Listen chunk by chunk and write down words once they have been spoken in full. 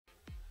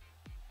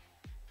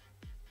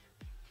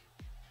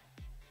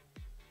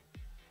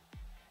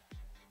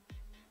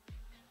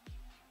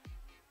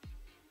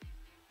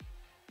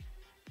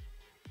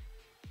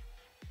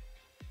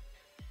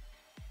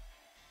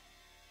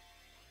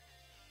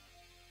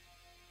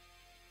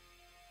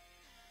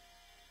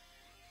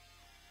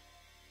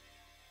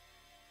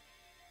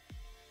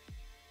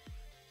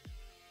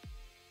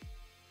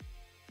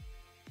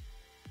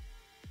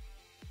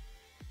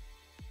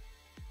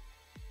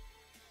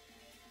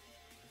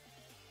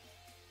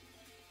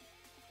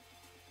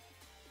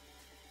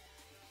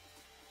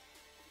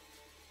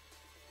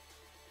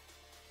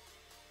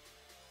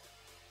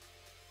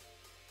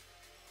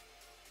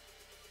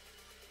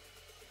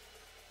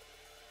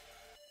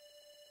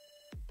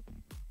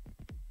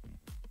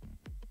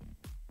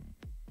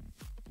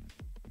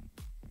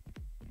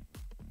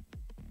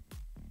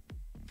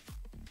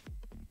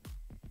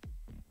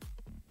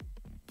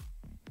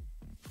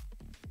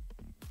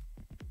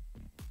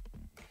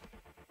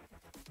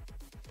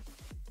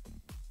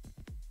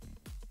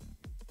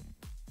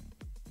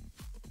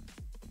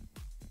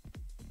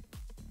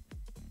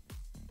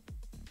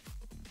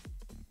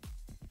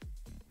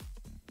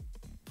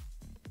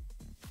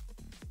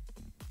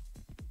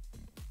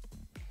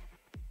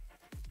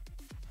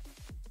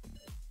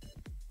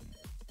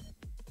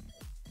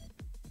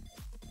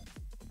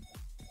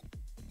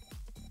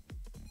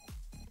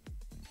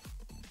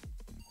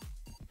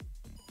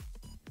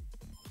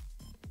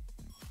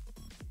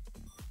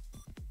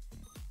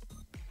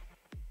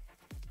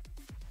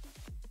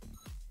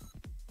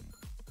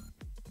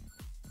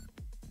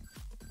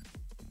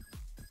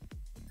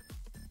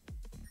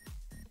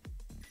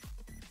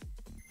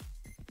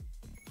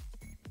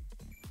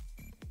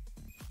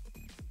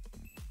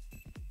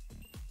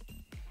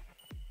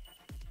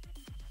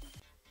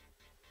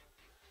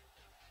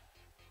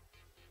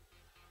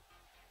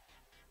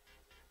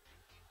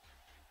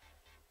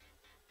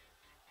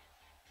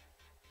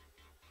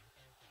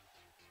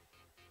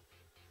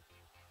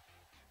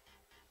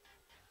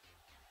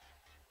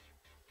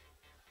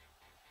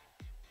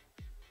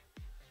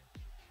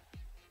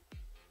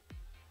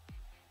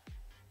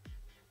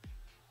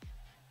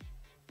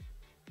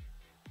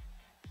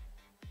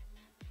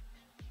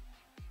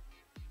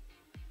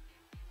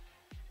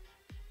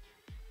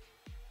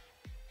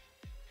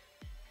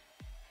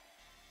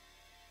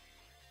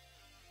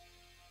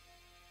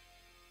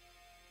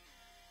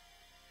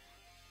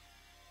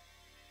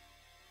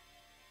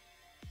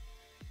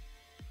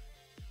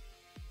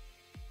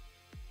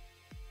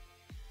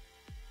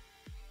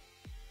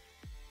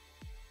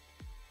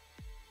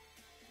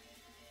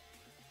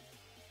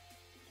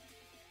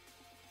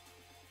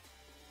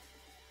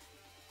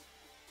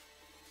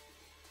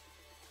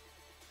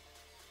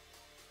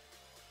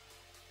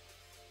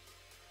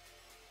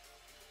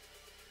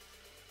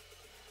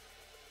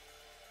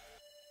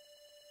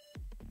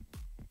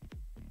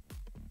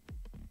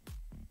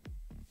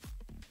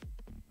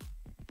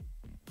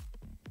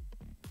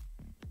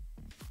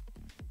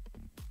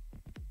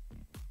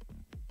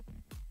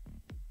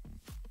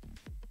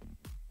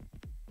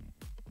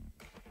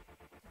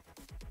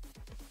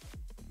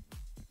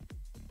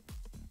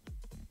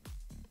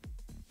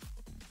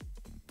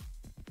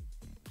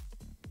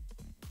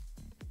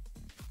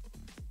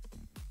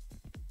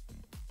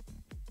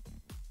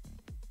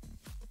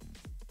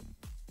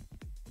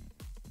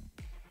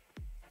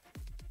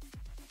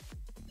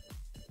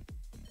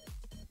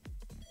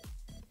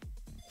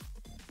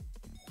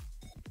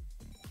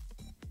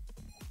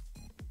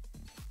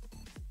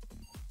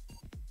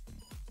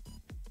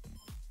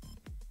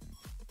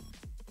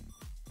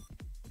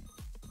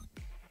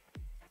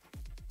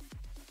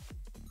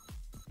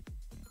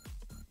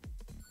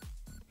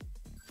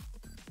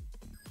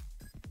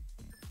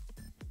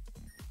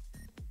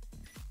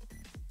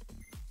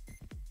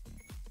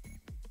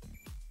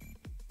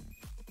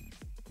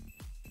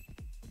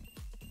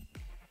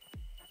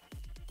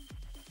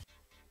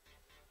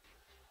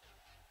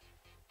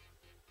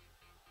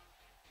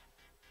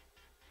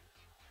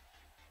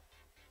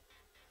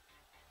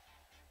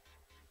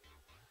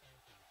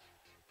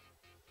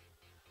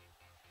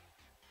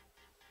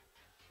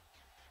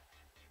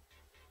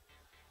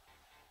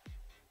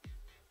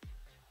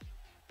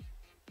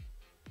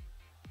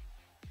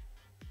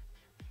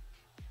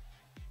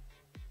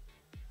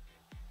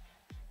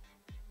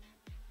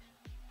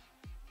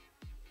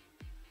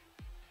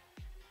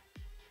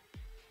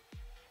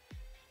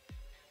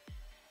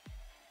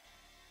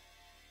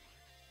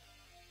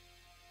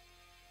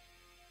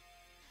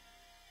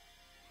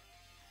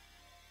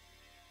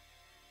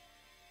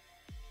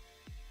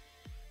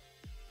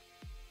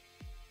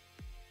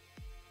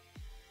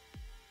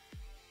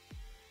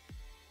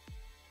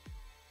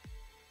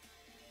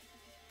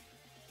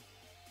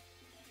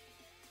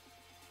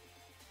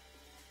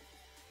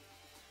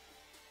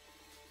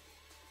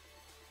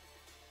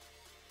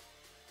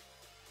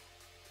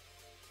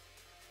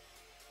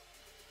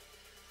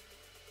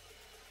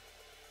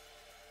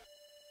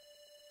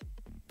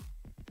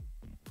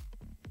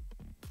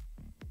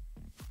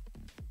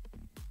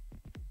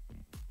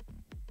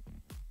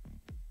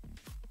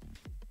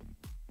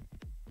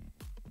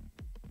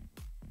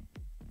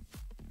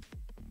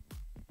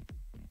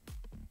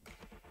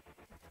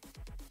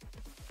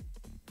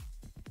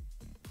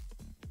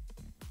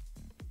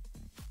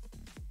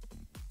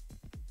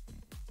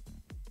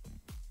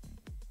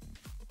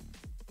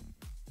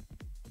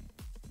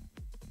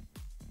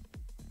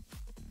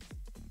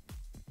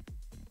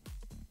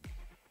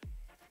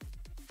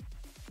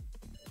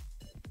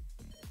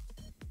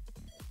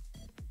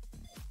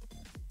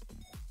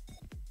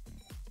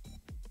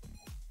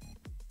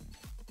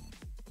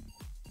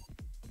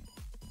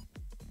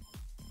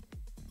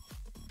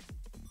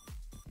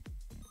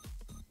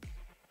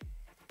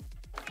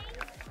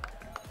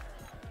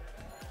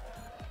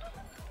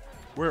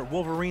We're at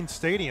Wolverine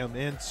Stadium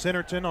in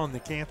Centerton on the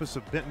campus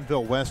of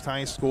Bentonville West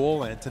High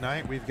School, and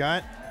tonight we've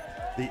got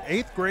the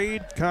 8th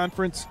grade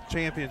conference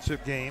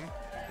championship game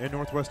in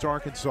Northwest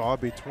Arkansas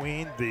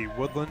between the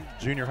Woodland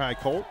Junior High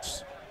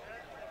Colts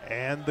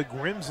and the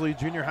Grimsley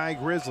Junior High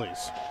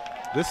Grizzlies.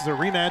 This is a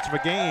rematch of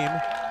a game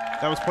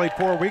that was played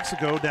 4 weeks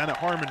ago down at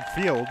Harmon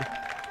Field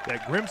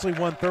that Grimsley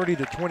won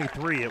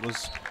 30-23. It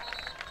was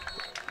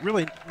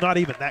really not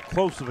even that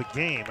close of a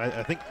game.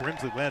 I think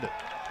Grimsley led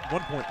at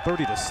one point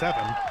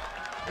 30-7.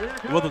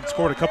 Woodland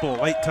scored a couple of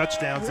late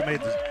touchdowns that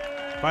made the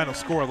final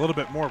score a little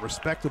bit more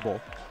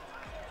respectable.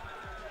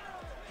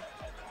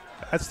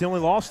 That's the only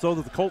loss, though,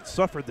 that the Colts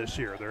suffered this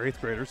year. Their 8th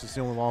graders. It's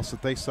the only loss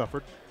that they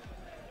suffered.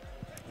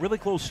 Really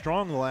close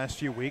strong the last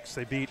few weeks.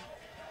 They beat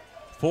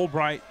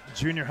Fulbright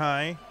Junior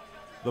High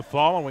the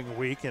following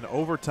week in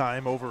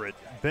overtime over at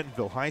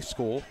Bentonville High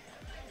School.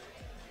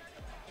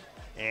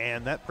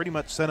 And that pretty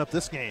much set up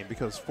this game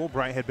because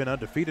Fulbright had been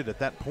undefeated at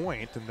that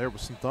point, and there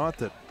was some thought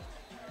that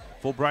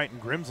Fulbright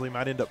and Grimsley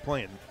might end up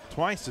playing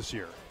twice this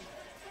year.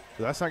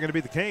 So that's not going to be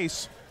the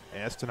case,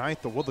 as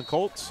tonight the Woodland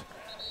Colts,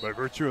 by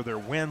virtue of their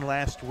win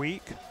last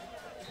week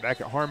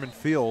back at Harmon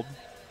Field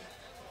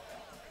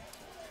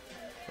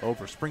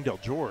over Springdale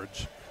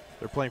George,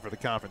 they're playing for the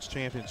conference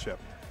championship.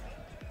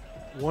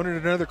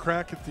 Wanted another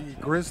crack at the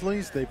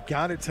Grizzlies. They've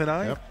got it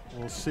tonight. Yep.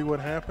 We'll see what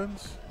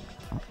happens.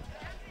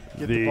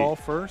 Get the ball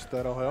first.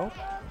 That'll help.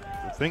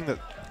 The thing that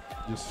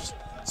just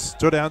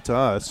stood out to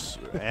us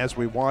as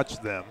we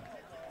watched them,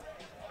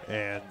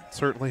 and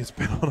certainly it's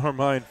been on our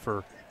mind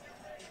for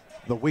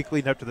the week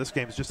leading up to this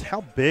game, is just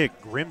how big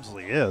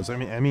Grimsley is. I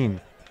mean,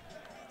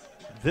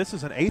 this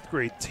is an 8th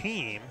grade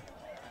team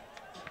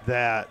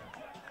that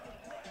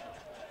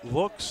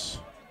looks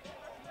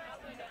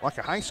like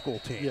a high school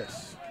team.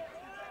 Yes.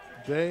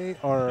 They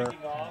are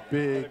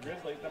big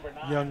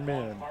young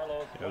men.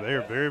 Yeah, they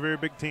are a very, very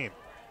big team.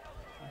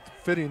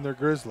 Fitting their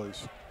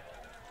Grizzlies.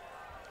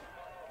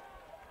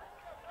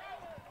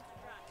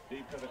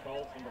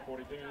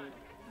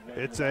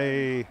 It's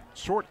a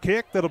short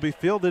kick that'll be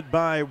fielded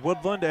by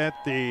Woodland at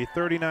the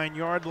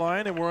 39-yard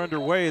line, and we're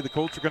underway. The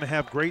Colts are going to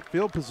have great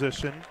field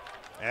position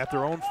at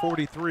their own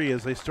 43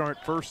 as they start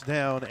first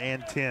down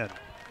and 10.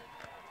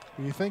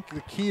 You think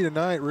the key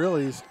tonight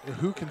really is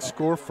who can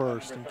score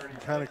first and can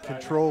kind of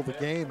control the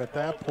game at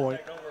that point.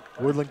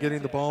 Woodland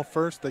getting the ball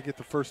first, they get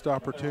the first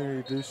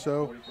opportunity to do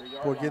so.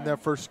 Boy, getting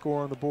that first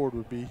score on the board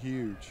would be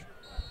huge.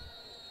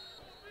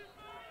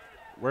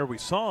 Where we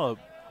saw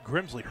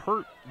Grimsley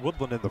hurt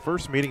Woodland in the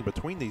first meeting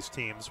between these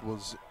teams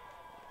was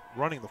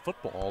running the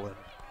football, and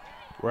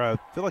where I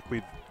feel like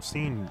we've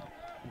seen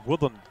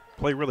Woodland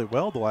play really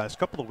well the last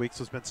couple of weeks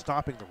has been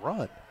stopping the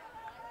run.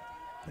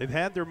 They've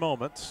had their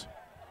moments,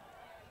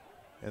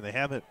 and they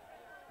haven't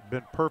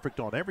been perfect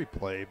on every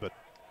play, but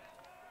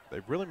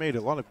they've really made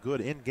a lot of good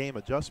in-game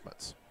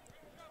adjustments.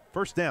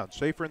 First down,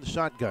 Schaefer in the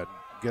shotgun.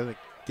 Gonna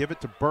give it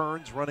to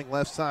Burns, running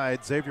left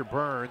side. Xavier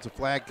Burns, a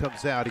flag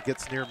comes out. He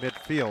gets near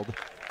midfield.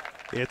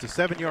 It's a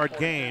 7-yard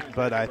gain,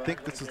 but I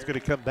think this is going to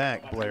come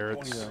back, Blair.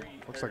 It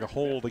looks like a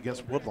hold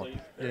against Woodland.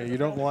 Yeah, you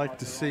don't like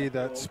to see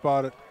that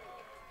spot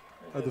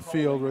of the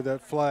field where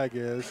that flag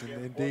is,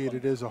 and indeed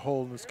it is a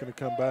hold and it's going to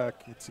come back.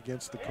 It's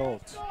against the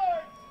Colts.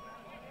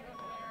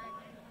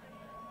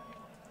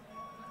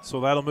 So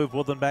that'll move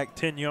Woodland back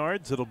 10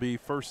 yards. It'll be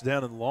first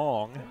down and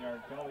long.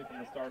 10-yard penalty from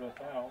the start of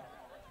the foul.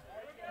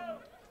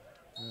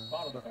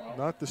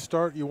 Not the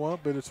start you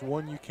want, but it's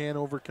one you can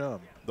overcome.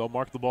 They'll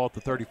mark the ball at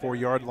the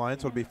 34-yard line,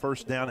 so it'll be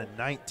first down and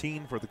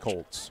 19 for the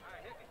Colts.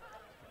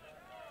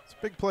 It's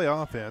a big play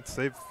offense.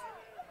 They've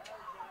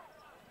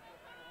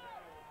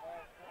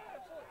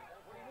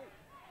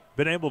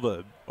been able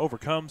to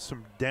overcome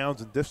some downs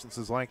and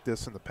distances like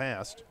this in the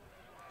past.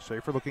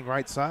 Schaefer looking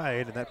right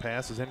side, and that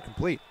pass is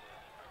incomplete.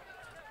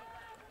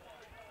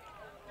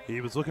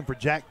 He was looking for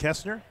Jack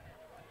Kessner.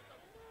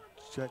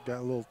 Jack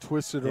got a little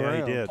twisted yeah, around.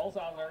 Yeah, he did.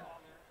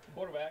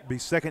 Be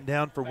second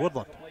down for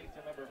Woodland.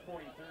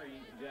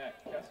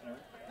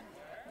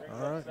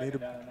 All right, need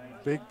a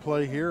big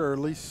play here, or at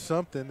least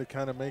something to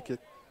kind of make it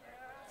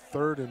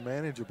third and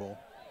manageable.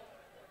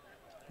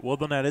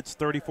 Woodland at its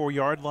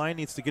 34-yard line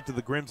needs to get to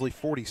the Grimsley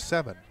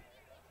 47.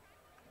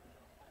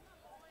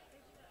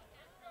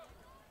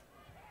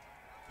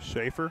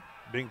 Schaefer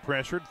being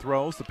pressured,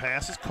 throws, the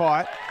pass is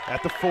caught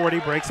at the 40,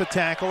 breaks a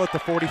tackle at the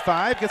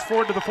 45, gets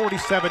forward to the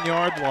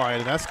 47-yard line,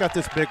 and that's got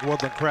this big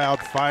Woodland crowd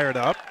fired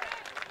up.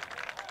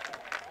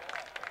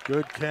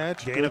 Good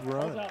catch, good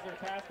run.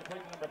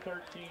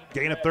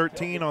 Gain of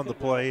 13 on the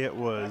play. It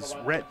was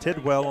Rhett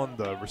Tidwell on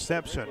the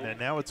reception, and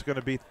now it's going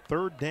to be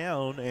third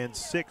down and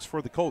 6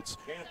 for the Colts.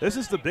 This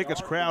is the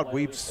biggest crowd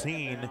we've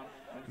seen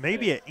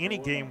maybe at any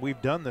game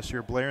we've done this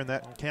year, Blair, and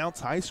that counts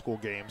high school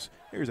games.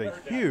 There's a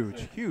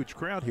huge, huge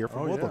crowd here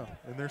from Woodland.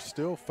 Yeah. And they're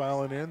still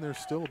filing in. There's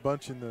still a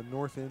bunch in the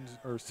north end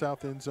or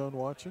south end zone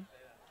watching.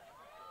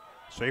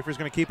 Schaefer's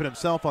going to keep it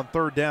himself on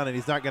third down, and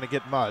he's not going to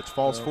get much.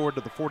 Falls forward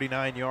to the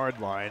 49-yard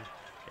line,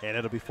 and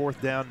it'll be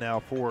fourth down now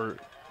for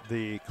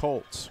the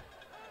Colts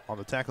On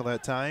the tackle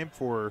that time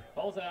for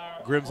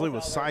Grimsley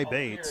was Cy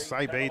Bates.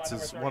 Cy Bates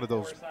is one of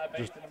those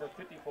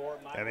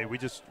we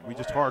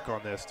just hark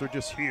on this. They're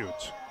just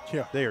huge.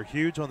 Yeah. They are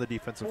huge on the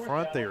defensive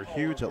front. They are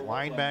huge at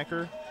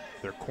linebacker.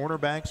 Their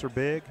cornerbacks are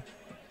big.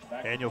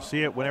 And you'll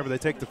see it whenever they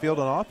take the field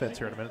on offense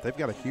here in a minute. They've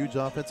got a huge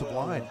offensive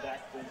line.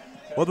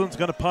 Woodland's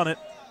going to punt it.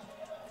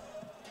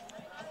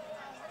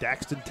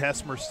 Daxton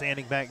Tesmer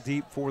standing back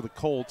deep for the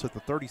Colts at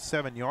the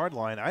 37-yard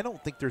line. I don't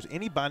think there's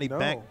anybody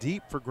back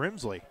deep for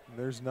Grimsley.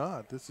 There's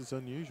not. This is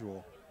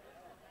unusual.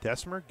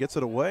 Tesmer gets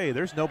it away.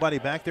 There's nobody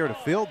back there to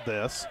field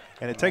this,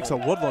 and it takes a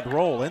Woodland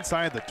roll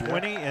inside the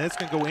 20, and it's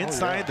going to go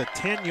inside the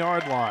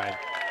 10-yard line.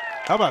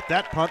 How about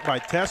that punt by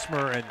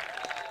Tesmer? And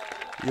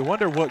you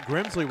wonder what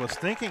Grimsley was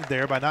thinking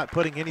there by not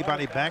putting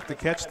anybody back to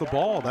catch the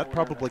ball. That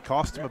probably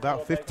cost him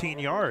about 15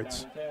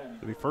 yards.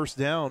 It'll be first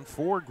down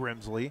for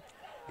Grimsley.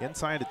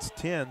 Inside its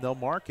 10, they'll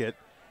mark it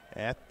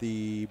at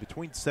the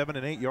between 7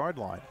 and 8 yard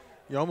line.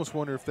 You almost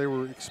wonder if they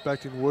were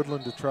expecting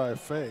Woodland to try a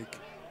fake.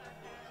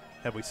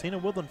 Have we seen a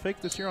Woodland fake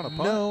this year on a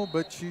punt? No,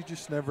 but you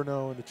just never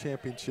know in the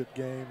championship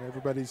game.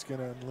 Everybody's going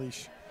to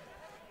unleash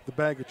the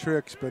bag of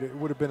tricks, but it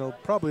would have been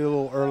probably a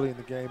little early in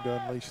the game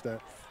to unleash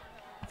that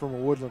from a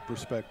Woodland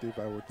perspective,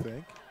 I would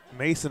think.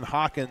 Mason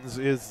Hawkins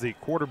is the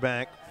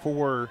quarterback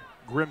for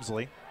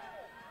Grimsley.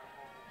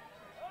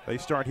 They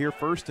start here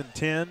first and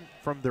 10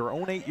 from their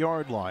own 8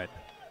 yard line.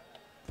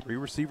 3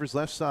 receivers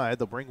left side.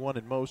 They'll bring one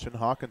in motion.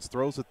 Hawkins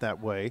throws it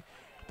that way.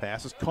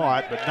 Pass is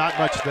caught, but not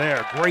much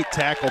there. Great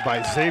tackle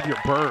by Xavier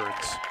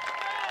Burns.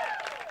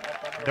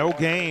 No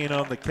gain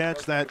on the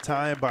catch that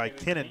time by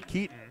Kenan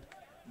Keaton,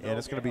 and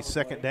it's going to be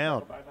second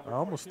down. I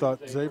almost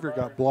thought Xavier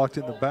got blocked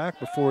in the back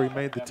before he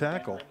made the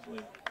tackle.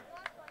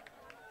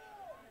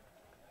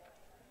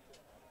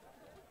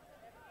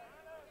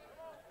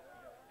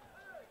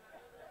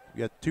 We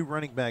got 2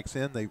 running backs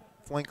in. They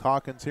flank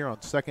Hawkins here on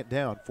second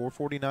down.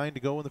 4:49 to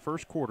go in the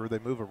first quarter. They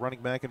move a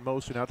running back in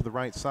motion out to the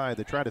right side.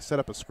 They try to set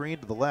up a screen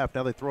to the left.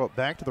 Now they throw it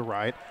back to the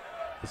right.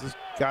 This has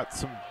got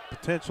some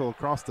potential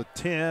across the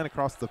 10,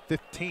 across the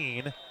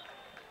 15,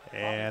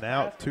 and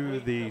out to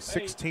the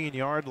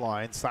 16-yard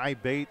line. Cy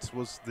Bates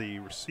was the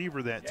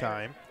receiver that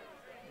time.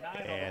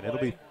 And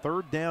it'll be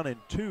third down and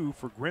 2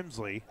 for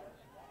Grimsley.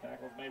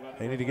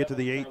 They need to get to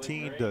the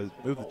 18 to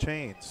move the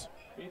chains.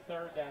 Be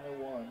third down and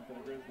 1 for the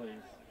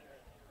Grizzlies.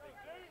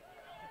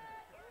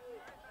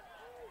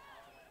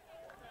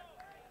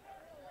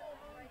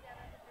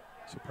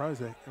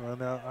 Surprised well,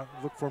 now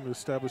I look for him to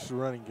establish the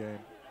running game.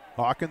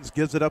 Hawkins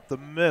gives it up the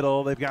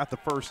middle. They've got the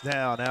first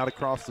down out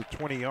across the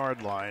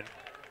 20-yard line.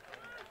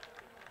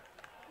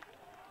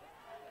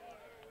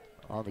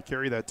 On the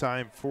carry that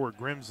time for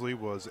Grimsley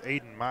was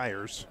Aiden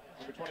Myers.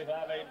 Number 25,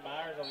 Aiden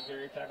Myers on the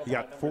carry. Tackle he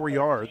got 4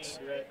 yards.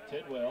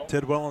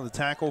 Tidwell on the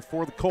tackle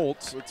for the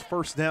Colts. It's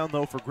first down,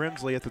 though, for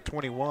Grimsley at the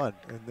 21.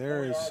 And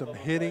there is some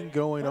hitting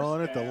going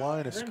on at the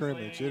line of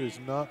scrimmage. It is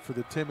not for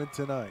the timid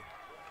tonight.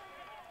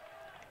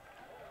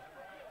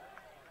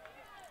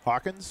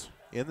 Hawkins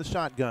in the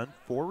shotgun,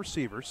 4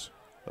 receivers.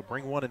 They'll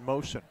bring one in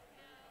motion.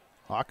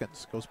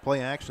 Hawkins goes play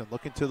action,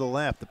 looking to the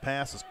left. The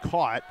pass is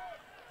caught.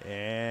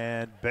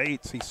 And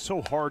Bates, he's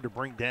so hard to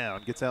bring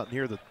down. Gets out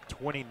near the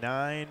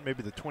 29,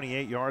 maybe the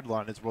 28-yard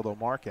line is where they'll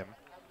mark him.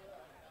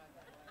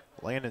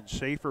 Landon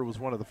Schaefer was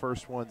one of the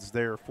first ones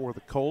there for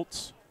the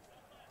Colts.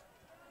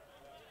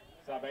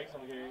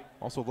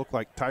 Also looked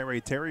like Tyree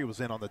Terry was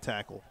in on the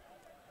tackle.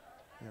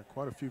 Yeah,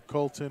 quite a few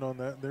Colts in on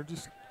that. They're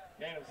just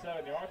gain of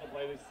 7 yards to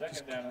play this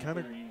second down. Kind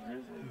of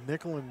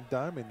nickel and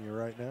diming you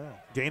right now.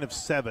 Gain of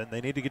 7.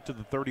 They need to get to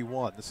the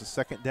 31. This is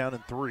second down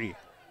and 3.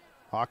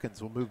 Hawkins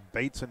will move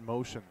Bates in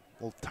motion.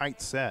 A little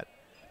tight set.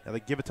 Now they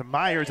give it to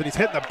Myers, and he's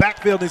hitting the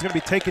backfield, and he's going to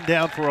be taken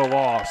down for a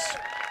loss.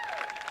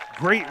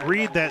 Great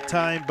read that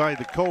time by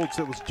the Colts.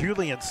 It was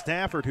Julian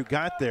Stafford who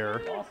got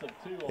there.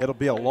 It'll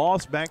be a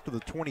loss back to the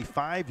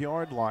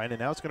 25-yard line, and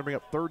now it's going to bring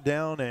up third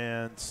down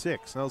and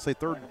 6. Now they'll say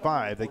third and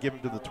 5. They give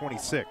him to the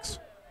 26.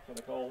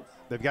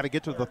 They've got to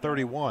get to the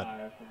 31.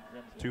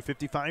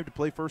 2:55 to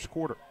play first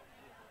quarter.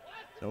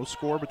 No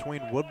score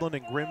between Woodland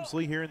and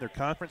Grimsley here in their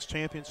conference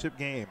championship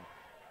game.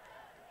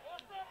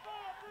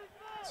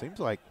 Seems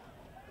like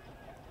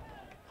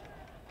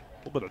a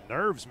little bit of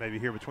nerves maybe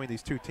here between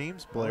these two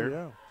teams, Blair. Oh,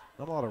 yeah.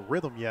 Not a lot of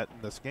rhythm yet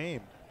in this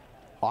game.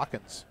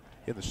 Hawkins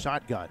in the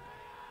shotgun.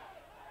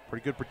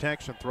 Pretty good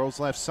protection, throws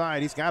left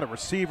side. He's got a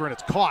receiver, and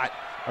it's caught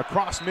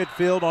across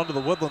midfield onto the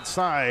Woodland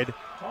side.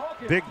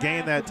 Big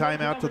gain that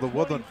time out to the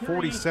Woodland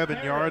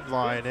 47-yard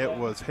line. It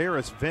was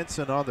Harris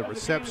Vincent on the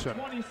reception.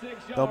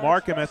 They'll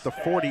mark him at the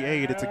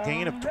 48. It's a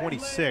gain of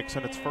 26,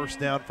 and it's first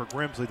down for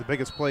Grimsley, the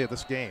biggest play of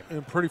this game.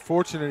 And pretty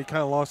fortunate he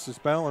kind of lost his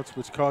balance,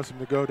 which caused him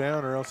to go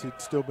down, or else he'd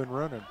still been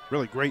running.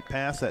 Really great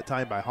pass that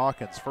time by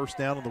Hawkins. First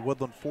down on the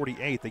Woodland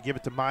 48. They give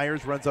it to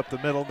Myers, runs up the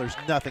middle, and there's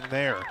nothing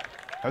there.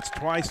 That's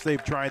twice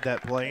they've tried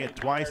that play, and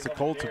twice the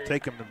Colts have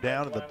taken them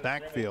down in the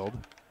backfield.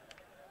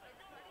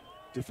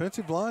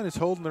 Defensive line is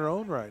holding their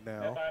own right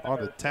now.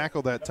 On the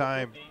tackle that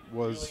time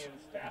was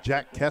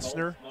Jack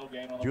Kessner.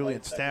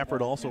 Julian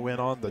Stafford also went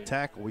on the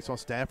tackle. We saw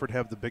Stafford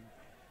have the big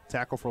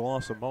tackle for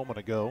loss a moment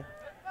ago.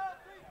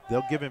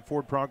 They'll give him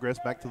forward progress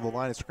back to the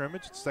line of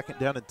scrimmage. It's 2nd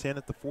down and 10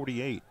 at the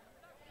 48.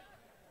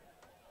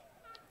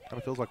 Kind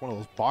of feels like one of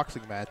those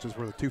boxing matches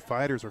where the two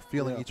fighters are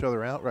feeling each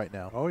other out right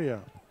now. Oh, yeah.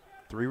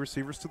 3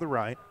 receivers to the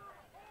right.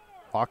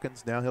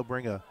 Hawkins, now he'll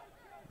bring a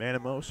man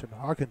in motion.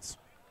 Hawkins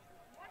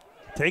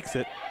takes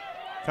it,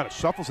 kind of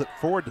shuffles it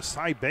forward to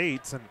Cy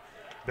Bates, and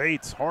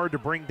Bates hard to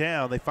bring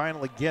down. They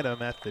finally get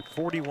him at the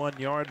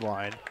 41-yard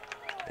line,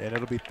 and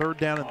it'll be 3rd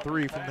down and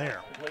 3 from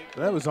there.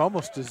 That was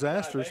almost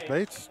disastrous.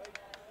 Bates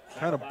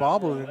kind of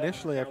bobbled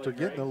initially after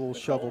getting a little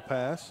shovel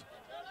pass.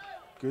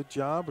 Good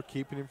job of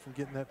keeping him from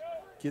getting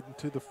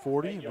to the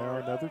 40, and now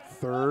another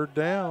 3rd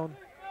down.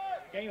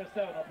 Gain of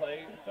 7 on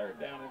play, 3rd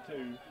down and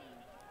 2.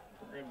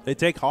 They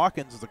take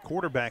Hawkins as the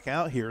quarterback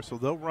out here, so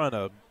they'll run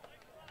a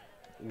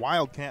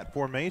wildcat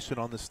formation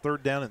on this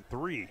 3rd down and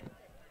 3.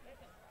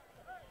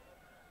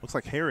 Looks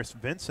like Harris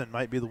Vinson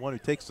might be the one who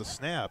takes the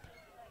snap.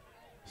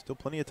 Still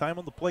plenty of time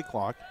on the play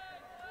clock.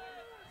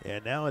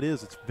 And now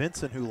it's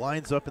Vinson who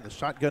lines up in the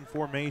shotgun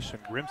formation.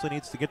 Grimsley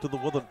needs to get to the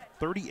Woodland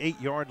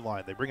 38-yard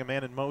line. They bring a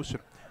man in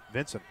motion.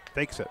 Vinson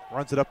fakes it,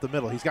 runs it up the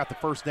middle. He's got the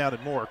 1st down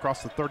and more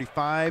across the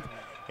 35,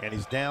 and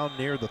he's down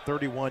near the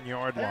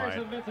 31-yard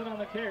line. Vinson on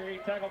the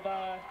carry, tackled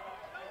by.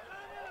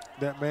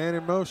 That man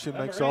in motion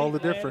makes all the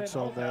difference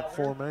on that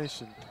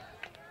formation.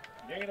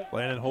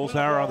 Landon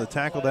Holzhauer on the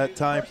tackle that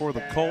time for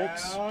the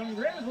Colts.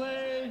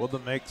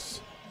 Woodland makes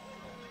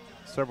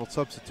several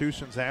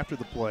substitutions after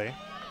the play.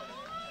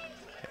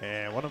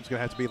 And one of them's going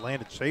to have to be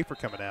Landon Schaefer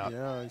coming out.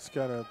 Yeah, he's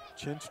got a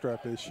chin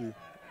strap issue.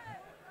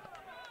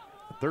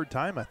 The 3rd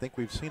time I think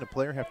we've seen a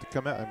player have to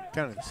come out. I'm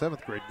counting the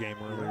 7th grade game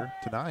earlier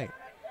tonight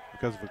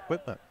because of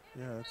equipment.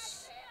 Yeah,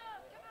 it's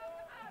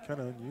kind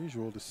of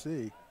unusual to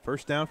see.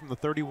 1st down from the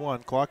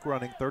 31, clock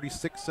running,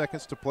 36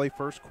 seconds to play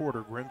 1st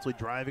quarter. Grimsley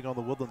driving on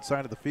the Woodland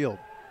side of the field.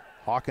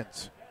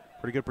 Hawkins,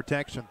 pretty good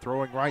protection,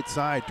 throwing right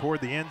side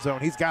toward the end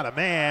zone. He's got a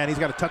man, he's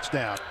got a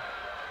touchdown.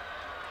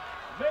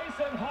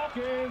 Mason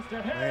Hawkins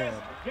to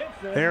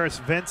Harris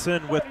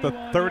Vinson with the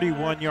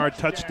 31-yard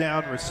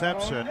touchdown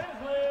reception.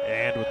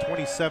 And with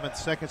 27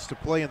 seconds to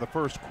play in the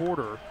 1st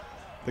quarter,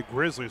 the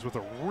Grizzlies with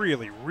a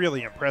really,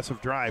 really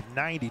impressive drive,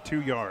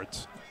 92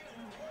 yards.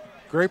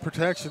 Great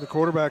protection. The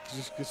quarterback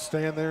just could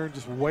stand there and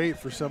just wait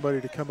for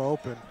somebody to come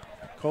open.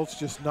 Colts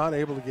just not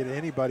able to get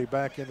anybody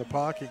back in the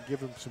pocket and give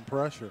him some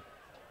pressure.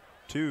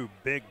 2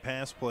 big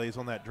pass plays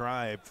on that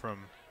drive from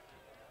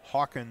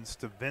Hawkins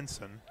to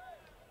Vinson.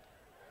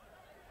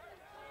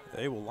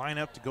 They will line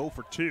up to go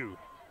for 2.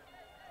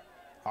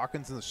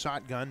 Hawkins in the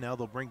shotgun. Now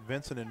they'll bring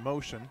Vinson in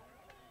motion.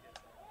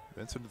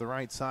 Vinson to the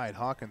right side.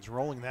 Hawkins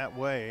rolling that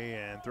way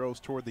and throws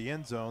toward the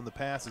end zone. The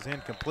pass is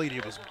incomplete.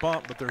 It was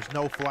bumped, but there's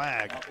no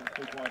flag.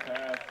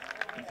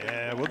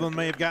 Yeah, Woodland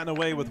may have gotten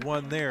away with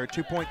one there.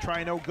 2-point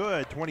try, no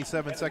good.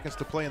 27 seconds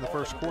to play in the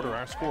 1st quarter.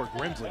 Our score,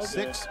 Grimsley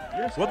 6,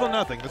 Woodland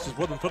nothing. This is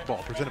Woodland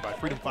football presented by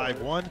Freedom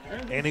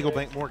 5-1 and Eagle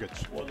Bank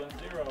Mortgage.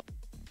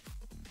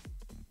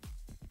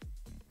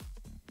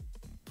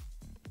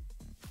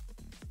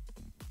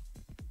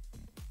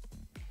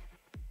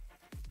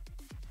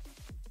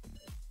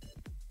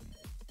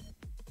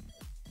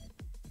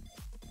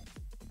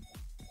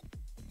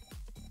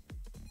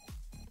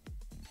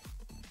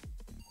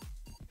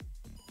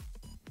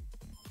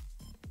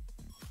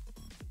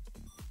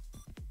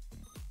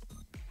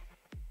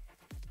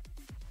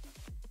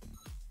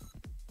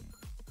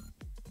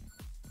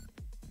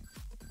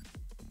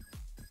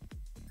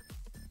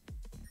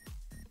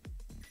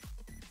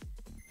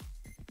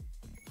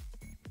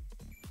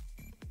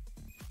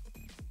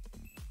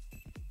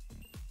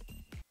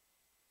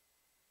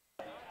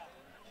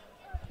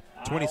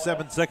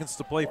 27 seconds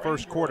to play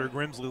 1st quarter.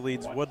 Grimsley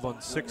leads Woodland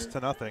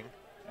 6-0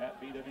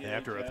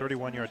 after a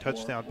 31-yard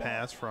touchdown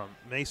pass from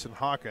Mason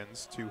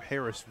Hawkins to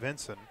Harris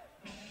Vinson.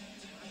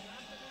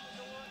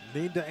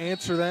 Need to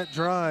answer that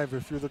drive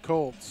if you're the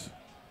Colts.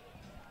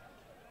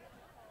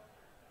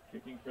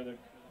 Kicking for the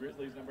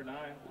Grizzlies, number 9.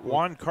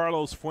 Juan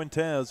Carlos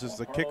Fuentes is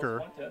the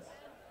kicker.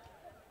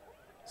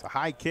 It's a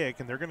high kick,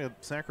 and they're going to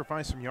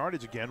sacrifice some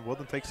yardage again.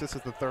 Woodland takes this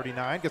at the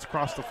 39, gets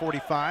across the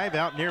 45,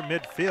 out near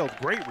midfield.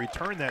 Great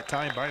return that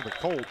time by the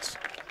Colts.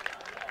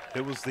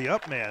 It was the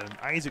up man,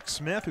 Isaac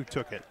Smith, who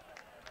took it.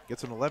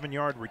 Gets an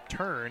 11-yard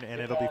return, and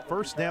it'll be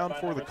 1st down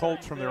for the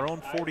Colts from their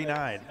own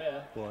 49.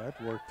 Boy,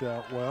 that worked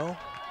out well.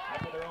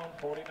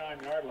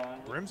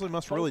 Grimsley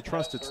must really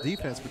trust its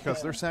defense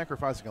because they're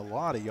sacrificing a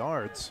lot of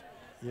yards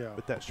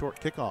with that short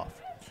kickoff.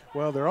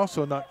 Well, they're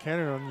also not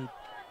counting on you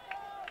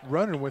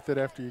running with it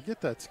after you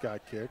get that sky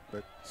kick,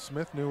 but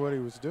Smith knew what he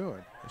was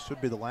doing. It should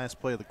be the last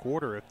play of the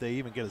quarter if they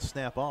even get a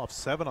snap off.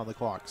 7 on the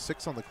clock,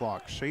 6 on the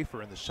clock.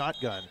 Schaefer in the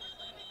shotgun.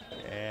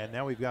 And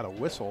now we've got a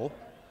whistle.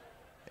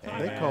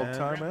 And they called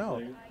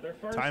timeout.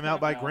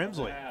 Timeout by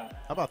Grimsley. How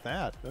about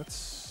that?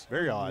 That's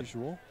very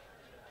unusual. Odd.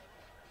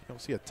 You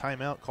don't see a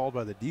timeout called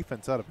by the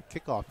defense out of a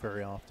kickoff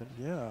very often.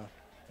 Yeah,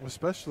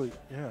 especially,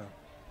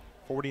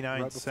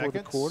 49 right seconds.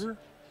 The quarter.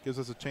 Gives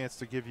us a chance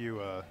to give you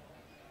a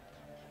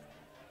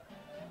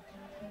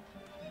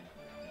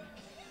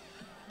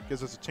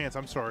gives us a chance,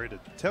 to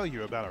tell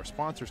you about our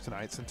sponsors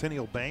tonight.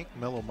 Centennial Bank,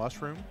 Mellow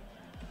Mushroom,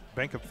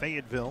 Bank of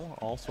Fayetteville,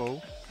 also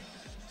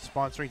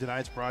sponsoring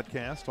tonight's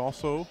broadcast.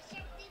 Also,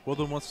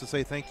 Woodland wants to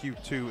say thank you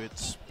to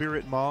its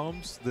Spirit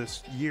Moms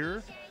this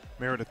year,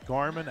 Meredith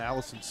Garman,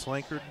 Allison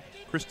Slankard,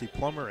 Christy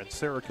Plummer, and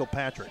Sarah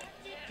Kilpatrick.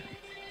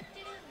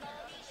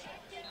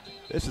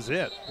 This is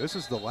it. This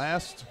is the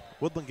last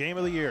Woodland game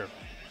of the year.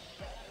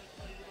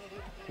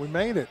 We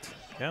made it.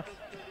 Yeah.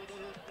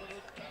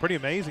 Pretty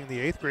amazing. The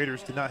 8th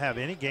graders did not have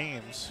any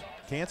games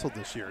canceled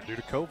this year due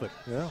to COVID.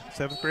 Yeah.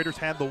 7th graders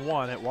had the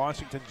one at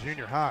Washington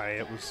Junior High.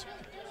 It was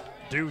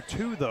due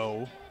to,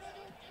 though,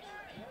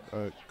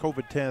 a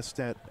COVID test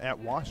at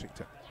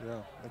Washington.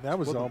 Yeah, and that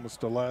was Woodland.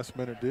 almost a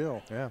last-minute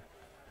deal. Yeah.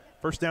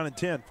 First down and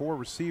 10, 4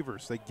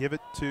 receivers. They give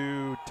it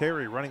to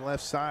Terry running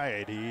left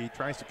side. He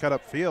tries to cut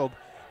up field,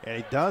 and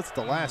he does at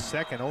the last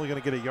second, only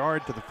going to get a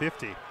yard to the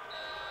 50.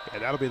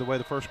 And that'll be the way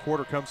the first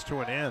quarter comes to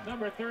an end.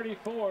 Number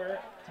 34,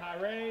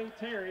 Tyree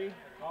Terry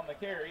on the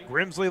carry.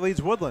 Grimsley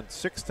leads Woodland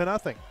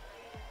 6-0.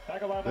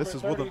 This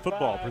is Woodland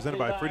football presented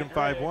by Freedom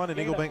 5-1 and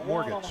Eagle Bank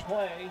Mortgage.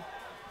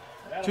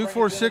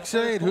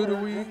 2468.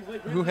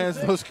 Who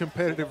has those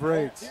competitive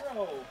rates?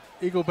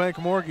 Eagle Bank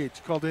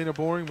Mortgage. Call Dana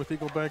Boring with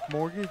Eagle Bank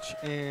Mortgage,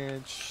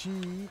 and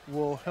she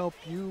will help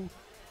you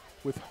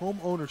with home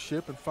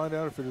ownership and find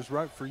out if it is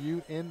right for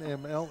you.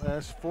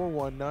 NMLS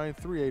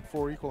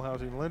 419384, Equal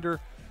Housing Lender.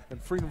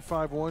 And Freedom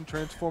 5-1,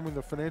 transforming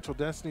the financial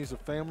destinies of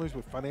families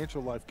with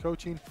financial life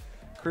coaching.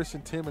 Chris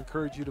and Tim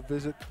encourage you to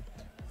visit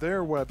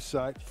their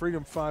website,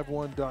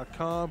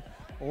 freedom51.com,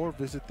 or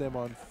visit them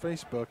on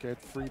Facebook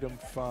at Freedom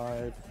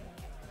 5-1.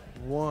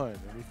 And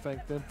we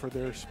thank them for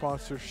their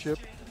sponsorship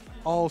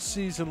all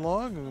season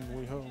long, and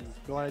we're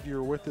glad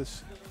you're with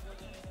us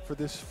for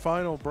this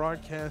final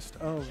broadcast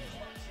of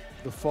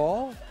the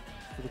fall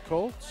for the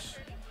Colts.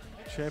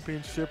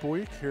 Championship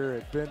week here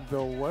at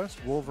Bentonville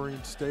West,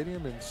 Wolverine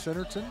Stadium in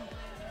Centerton.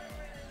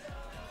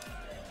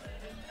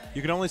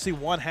 You can only see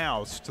one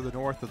house to the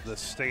north of this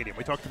stadium.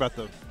 We talked about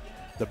the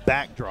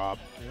backdrop,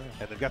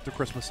 and they've got their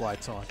Christmas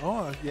lights on.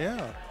 Oh,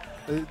 yeah.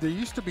 There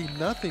used to be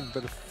nothing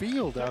but a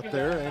field out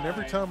there, and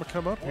every time I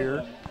come up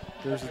here,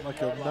 there's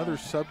like another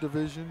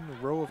subdivision,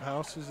 a row of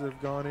houses that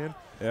have gone in.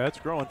 Yeah, it's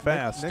growing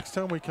fast. Next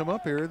time we come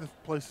up here, the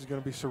place is going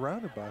to be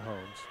surrounded by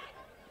homes.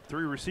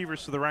 3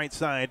 receivers to the right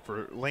side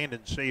for Landon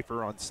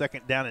Schaefer on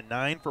 2nd down and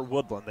 9 for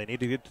Woodland. They need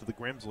to get to the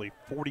Grimsley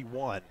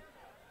 41.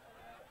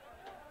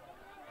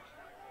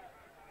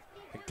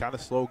 And kind of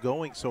slow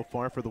going so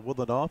far for the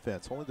Woodland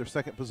offense. Only their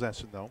second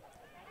possession, though.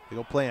 They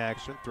go play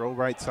action, throw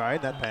right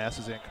side. That pass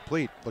is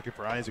incomplete. Looking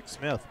for Isaac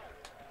Smith.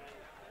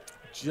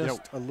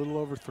 Just a little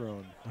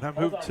overthrown. When I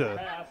moved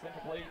to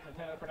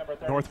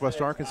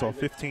Northwest Arkansas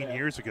 15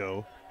 years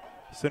ago,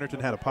 Centerton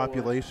had a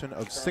population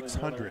of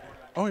 600.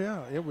 Oh,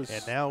 yeah, it was.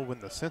 And now when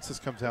the census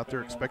comes out,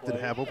 they're expected to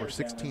have over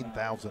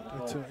 16,000.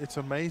 It's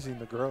amazing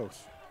the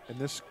growth. In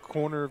this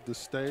corner of the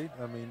state,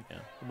 I mean,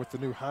 and with the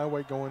new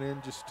highway going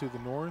in just to the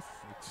north,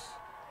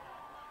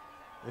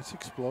 it's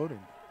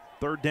exploding.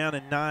 3rd down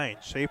and 9.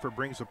 Schaefer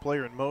brings a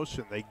player in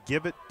motion. They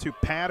give it to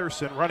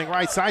Patterson running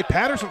right side.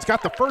 Patterson's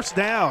got the first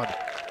down.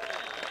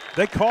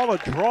 They call a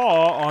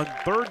draw on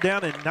 3rd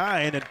down and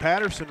 9, and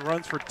Patterson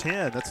runs for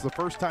 10. That's the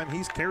first time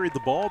he's carried the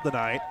ball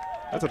tonight.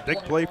 That's a big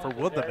play for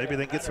Woodland. Maybe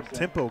they can get some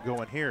tempo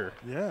going here.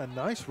 Yeah,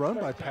 nice run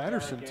by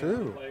Patterson,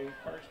 too.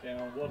 Maybe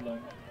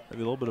a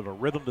little bit of a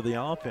rhythm to the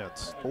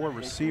offense. 4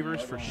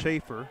 receivers for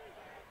Schaefer.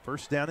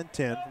 1st down and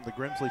 10 from the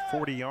Grimsley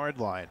 40-yard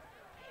line.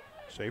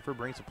 Schaefer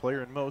brings a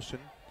player in motion,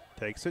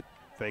 takes it,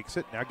 fakes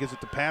it, now gives it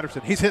to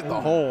Patterson. He's hitting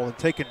the hole and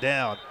taken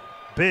down.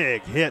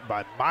 Big hit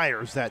by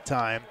Myers that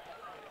time.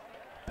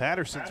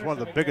 Patterson's one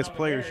of the biggest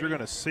players you're going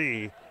to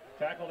see,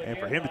 and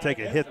for him to take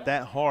a hit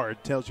that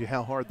hard tells you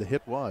how hard the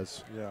hit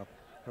was. Yeah,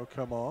 he'll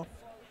come off,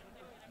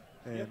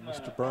 and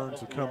Mr. Burns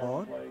will come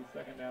on.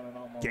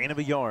 Gain of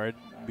a yard,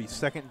 be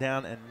 2nd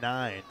down and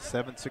 9,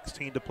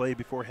 7:16 to play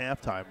before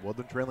halftime.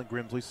 Woodland trailing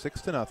Grimsley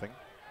 6-0.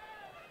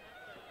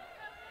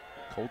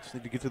 Colts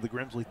need to get to the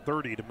Grimsley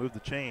 30 to move the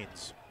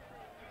chains.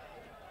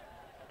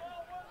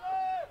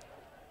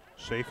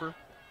 Schaefer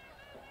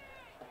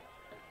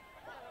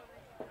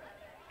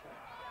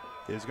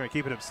is going to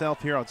keep it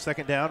himself here on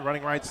 2nd down,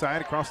 running right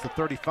side across the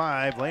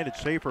 35. Landon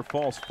Schaefer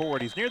falls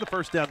forward. He's near the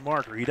 1st down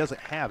marker. He doesn't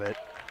have it.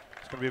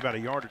 It's going to be about a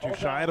yard or 2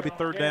 shy. It'll be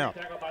 3rd down.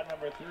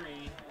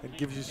 It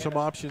gives you some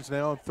options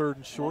now on 3rd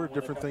and short,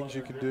 different things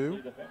you can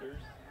do.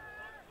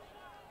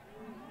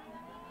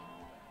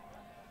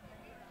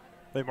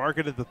 They mark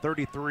it at the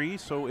 33,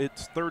 so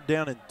it's 3rd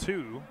down and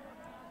 2.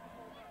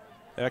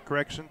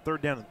 Correction,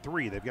 3rd down and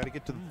 3. They've got to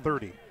get to the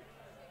 30.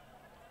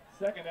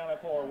 2nd down and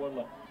 4,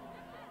 Woodland.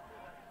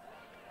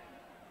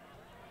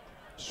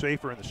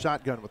 Schaefer in the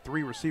shotgun with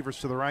 3 receivers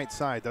to the right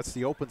side. That's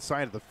the open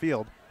side of the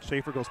field.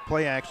 Schaefer goes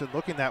play action,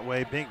 looking that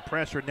way, being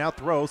pressured. Now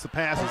throws. The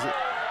pass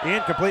is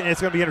incomplete, and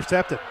it's going to be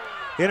intercepted.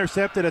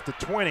 Intercepted at the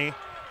 20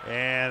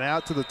 and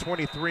out to the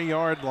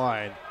 23-yard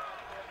line.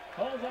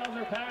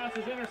 Holzhauser pass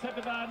is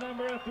intercepted by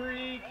number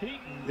 3,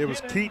 Keaton. It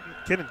was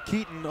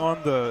Keaton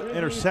on the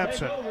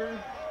interception.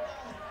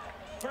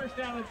 First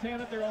down and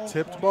 10 at their own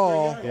Tipped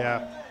ball.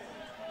 Yeah.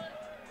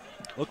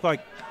 Looked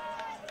like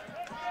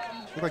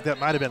that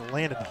might have been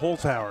Landon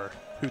Holzhauer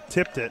who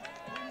tipped it,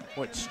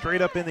 went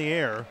straight up in the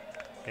air,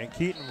 and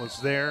Keaton was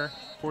there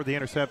for the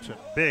interception.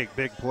 Big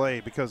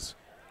play, because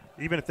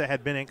even if that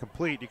had been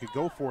incomplete, you could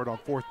go for it on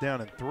 4th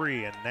down and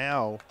 3, and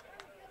now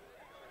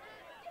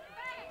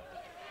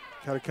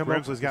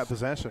Grimsley's got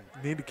possession.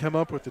 Need to come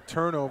up with a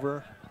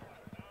turnover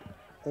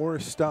or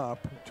a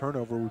stop.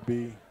 Turnover would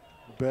be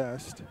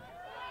best.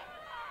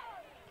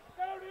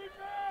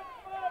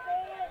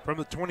 From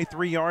the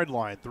 23-yard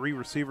line, 3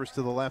 receivers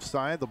to the left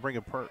side. They'll bring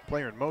a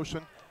player in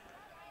motion.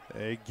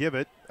 They give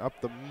it up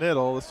the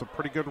middle. This is a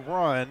pretty good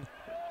run.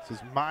 This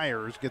is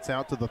Myers, gets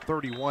out to the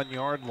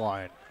 31-yard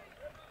line.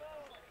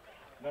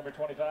 Number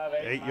 25,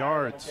 8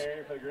 yards,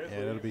 and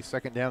it'll be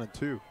 2nd down and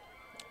 2.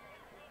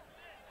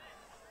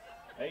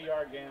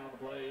 8-yard gain on the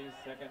plays,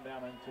 2nd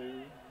down and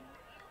 2.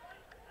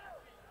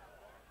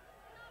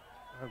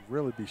 I'd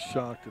really be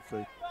shocked if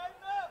they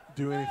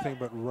do anything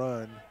but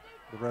run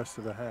the rest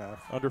of the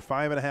half. Under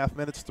 5.5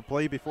 minutes to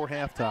play before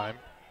halftime.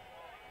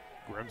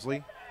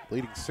 Grimsley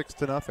leading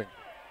 6-0.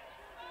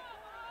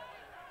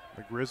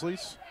 The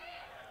Grizzlies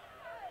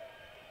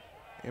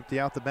empty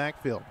out the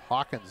backfield.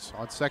 Hawkins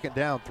on 2nd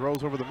down,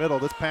 throws over the middle.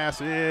 This pass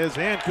is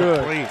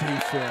incomplete. Good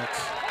defense.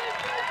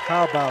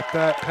 How about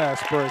that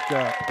pass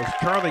breakup? It was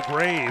Charlie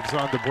Graves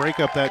on the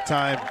breakup that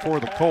time for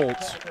the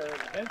Colts.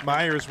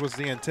 Myers was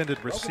the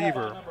intended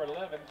receiver. Number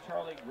 11,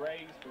 Charlie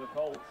Graves for the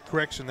Colts.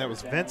 Correction, that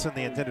was Vincent,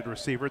 the intended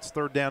receiver. It's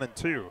 3rd down and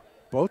 2.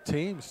 Both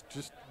teams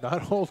just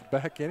not holding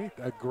back any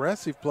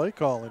aggressive play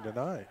calling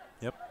tonight.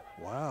 Yep.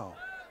 Wow.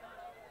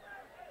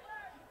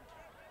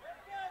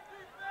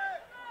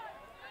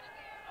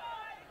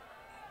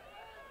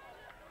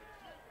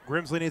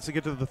 Grimsley needs to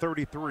get to the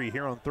 33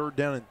 here on 3rd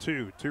down and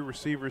 2. 2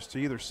 receivers to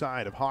either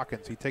side of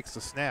Hawkins. He takes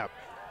the snap.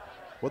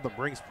 Woodland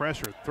brings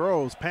pressure,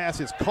 throws, pass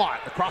is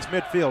caught across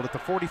midfield at the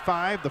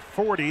 45, the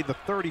 40, the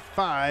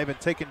 35, and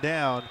taken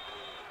down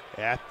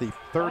at the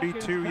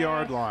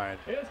 32-yard line.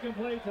 It's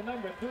complete to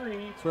number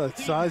 3. So that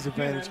size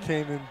advantage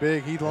came in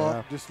big. He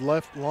just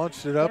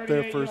launched it up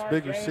there for his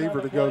big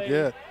receiver to go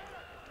get.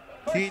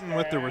 Keaton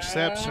with the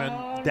reception.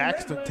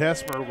 Daxton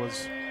Tesmer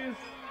was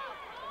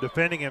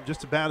defending him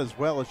just about as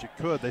well as you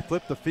could. They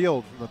flipped the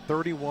field from the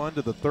 31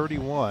 to the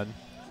 31.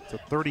 It's a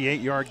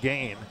 38-yard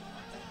gain.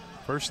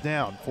 1st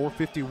down,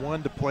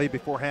 4:51 to play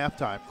before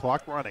halftime.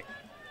 Clock running.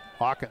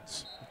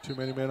 Hawkins. Too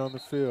many men on the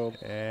field.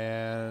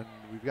 And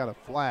we've got a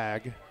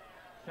flag.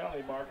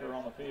 Penalty marker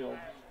on the field.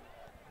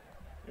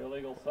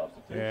 Illegal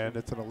substitution. And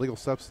it's an illegal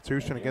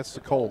substitution against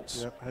the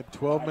Colts. Yep, had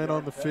 12 men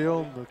on the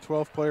field. The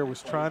 12th player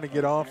was trying to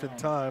get off in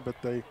time,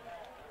 but they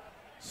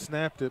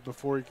snapped it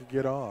before he could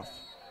get off.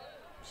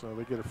 So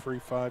they get a free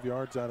 5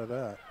 yards out of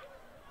that.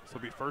 This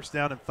will be 1st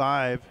down and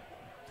 5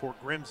 for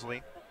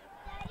Grimsley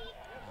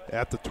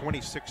at the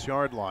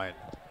 26-yard line.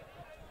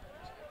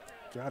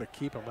 Got to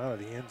keep him out of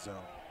the end zone.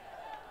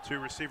 2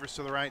 receivers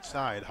to the right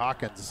side.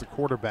 Hawkins is the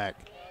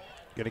quarterback.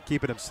 Going to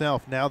keep it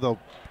himself. Now they'll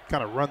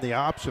kind of run the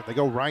option. They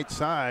go right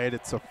side.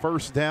 It's a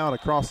 1st down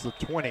across the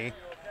 20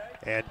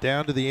 and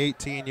down to the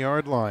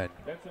 18-yard line.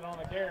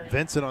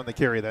 Vincent on the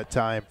carry that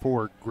time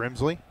for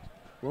Grimsley.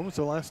 When was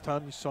the last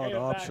time you saw an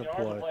option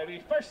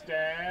play? 1st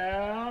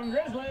down,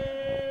 Grizzly.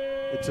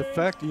 It's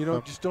effective. You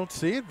know, just don't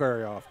see it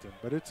very often,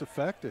 but it's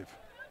effective.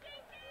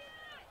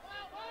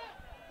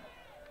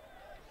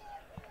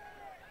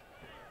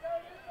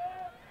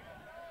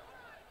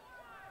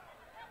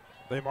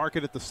 They mark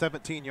it at the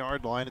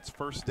 17-yard line. It's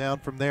 1st down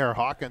from there.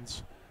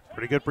 Hawkins,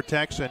 pretty good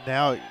protection.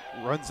 Now it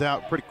runs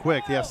out pretty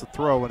quick. He has to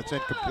throw, and it's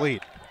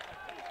incomplete.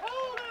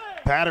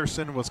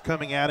 Patterson was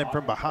coming at him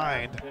from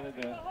behind.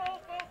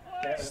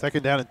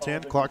 2nd down and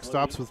 10. Clock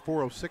stops with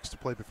 4:06 to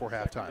play before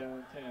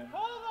halftime.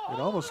 It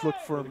almost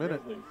looked for a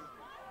minute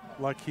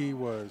like he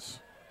was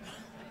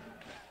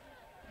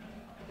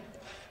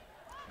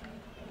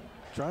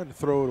trying to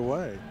throw it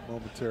away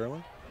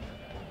momentarily.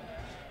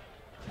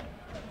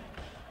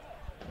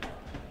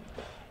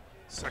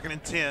 2nd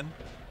and 10.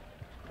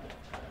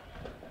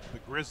 The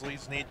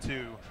Grizzlies need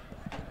to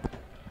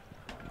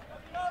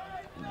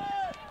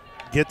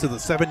get to the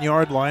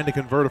 7-yard line to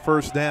convert a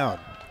 1st down.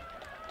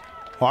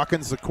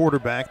 Hawkins, the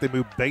quarterback. They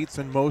move Bates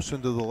in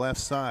motion to the left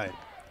side.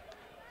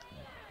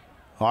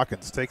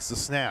 Hawkins takes the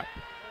snap,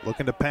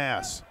 looking to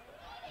pass.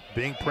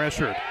 Being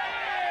pressured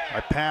by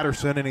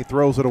Patterson, and he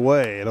throws it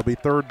away. It'll be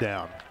 3rd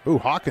down. Ooh,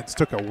 Hawkins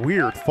took a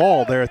weird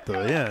fall there at the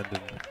end.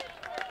 And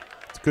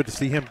it's good to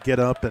see him get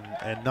up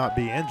and not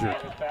be injured.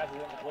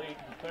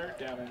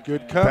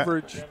 Good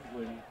coverage.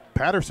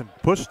 Patterson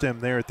pushed him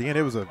there at the end.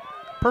 It was a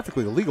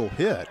perfectly legal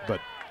hit, but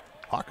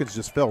Hawkins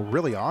just fell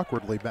really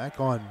awkwardly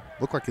back on.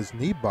 Looked like his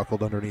knee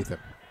buckled underneath him.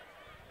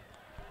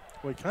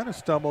 Well, he kind of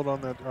stumbled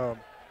on that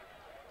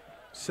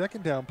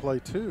 2nd down play,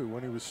 too,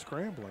 when he was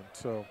scrambling.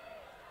 So,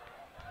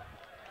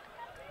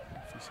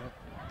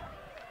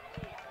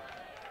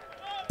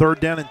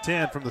 3rd down and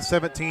 10 from the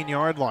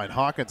 17-yard line.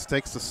 Hawkins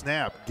takes the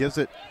snap, gives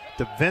it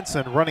to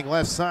Vincent running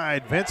left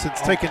side.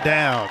 Vincent's taken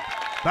down.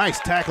 Nice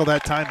tackle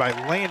that time by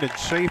Landon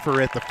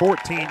Schaefer at the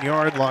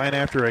 14-yard line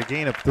after a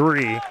gain of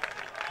 3.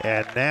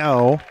 And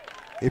now,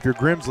 if you're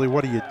Grimsley,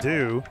 what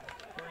do?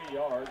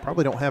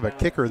 Probably don't have a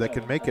kicker that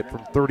can make it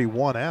from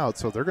 31 out,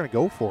 so they're going to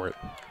go for it.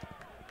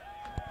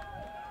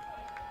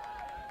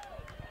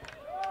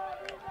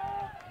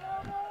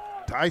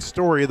 Ty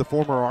Story, the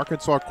former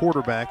Arkansas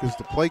quarterback, is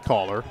the play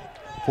caller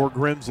for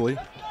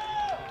Grimsley.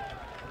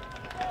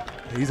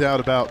 He's out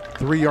about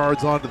 3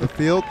 yards onto the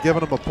field,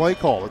 giving him a play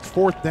call. It's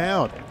 4th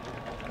down.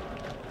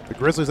 The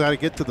Grizzlies had to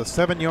get to the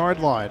 7-yard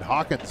line.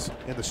 Hawkins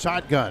in the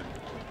shotgun.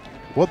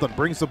 Woodland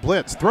brings the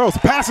blitz, throws,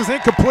 passes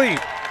incomplete.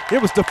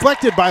 It was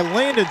deflected by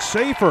Landon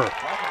Schaefer.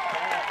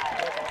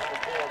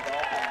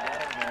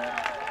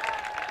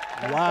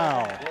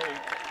 Wow.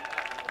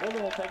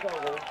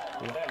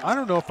 I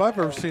don't know if I've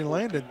ever seen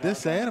Landon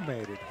this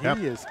animated.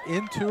 He is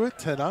into it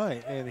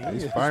tonight, and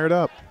he's fired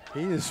up.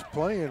 He is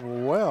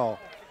playing well.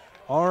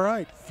 All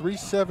right,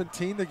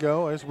 3:17 to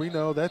go. As we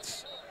know,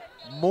 that's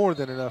more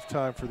than enough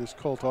time for this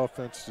Colt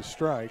offense to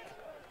strike.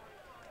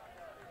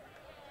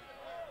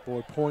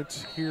 Boy,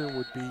 points here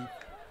would be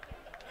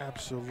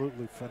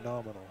absolutely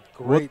phenomenal.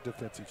 Great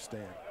defensive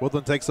stand.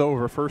 Woodland takes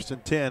over 1st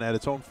and 10 at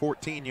its own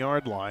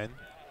 14-yard line.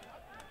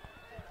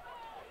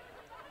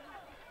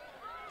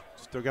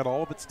 Still got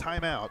all of its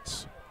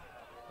timeouts.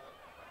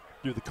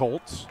 Do the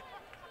Colts.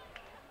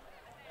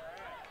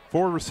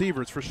 4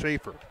 receivers for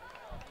Schaefer.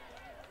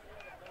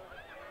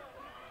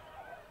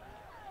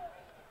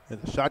 In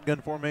the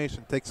shotgun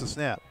formation, takes the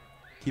snap.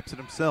 Keeps it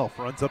himself,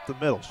 runs up the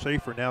middle.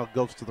 Schaefer now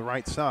goes to the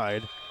right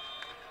side.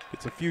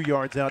 It's a few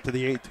yards out to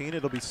the 18.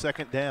 It'll be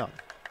 2nd down.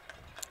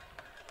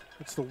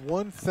 It's the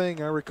one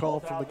thing I recall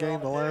from the game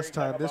the last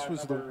time. This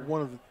was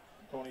one of the,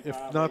 if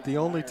not the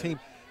only team,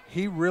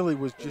 he really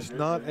was just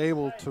not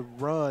able to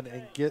run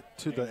and get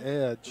to the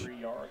edge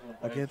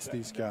against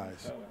these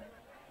guys.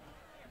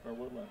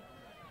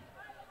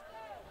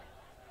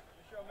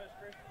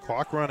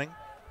 Clock running.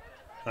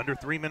 Under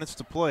 3 minutes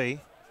to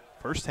play.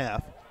 First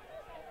half.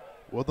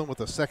 Woodland with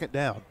a 2nd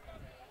down.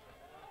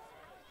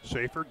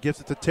 Schaefer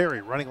gives it to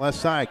Terry, running left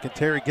side. Can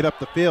Terry get up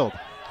the field?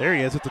 There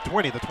he is at the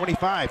 20, the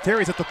 25.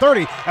 Terry's at the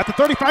 30, at the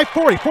 35,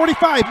 40,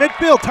 45,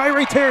 midfield.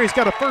 Tyree Terry's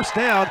got a 1st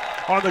down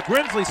on the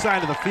Grimsley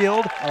side of the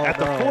field at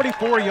the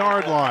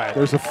 44-yard line.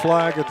 There's a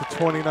flag at the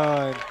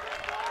 29.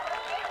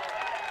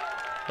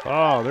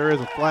 Oh, there is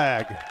a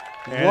flag.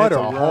 And what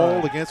it's a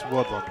hold against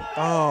Woodland.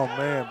 Oh,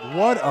 man,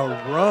 what a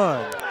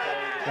run.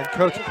 And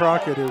Coach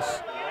Crockett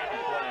is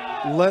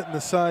letting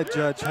the side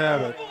judge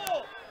have it.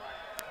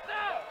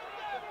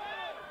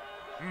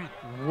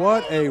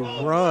 What a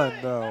run,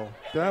 though.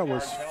 That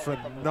was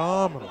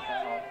phenomenal.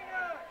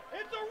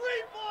 It's a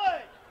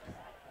replay.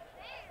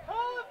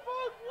 Call it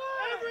both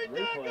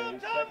ways. Every damn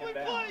time we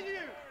play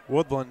you.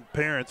 Woodland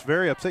parents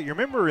very upset. You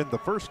remember in the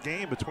first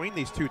game between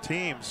these two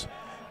teams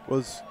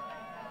was,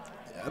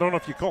 I don't know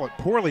if you call it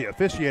poorly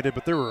officiated,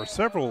 but there were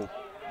several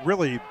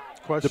really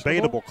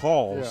debatable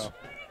calls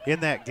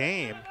in that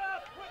game.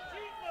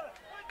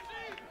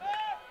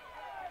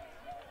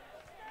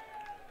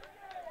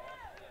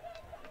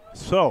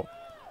 So,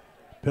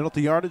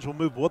 penalty yardage will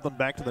move Woodland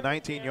back to the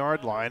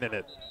 19-yard line, and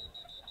it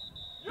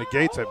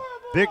negates a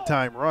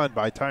big-time run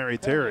by Tyree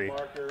Terry.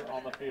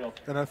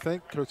 And I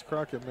think Coach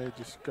Crockett may have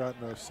just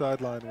gotten a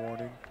sideline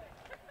warning.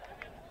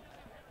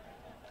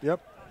 Yep.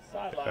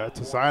 That's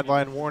a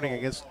sideline warning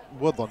against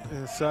Woodland.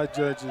 And the side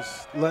judge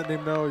is letting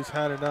him know he's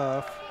had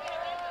enough.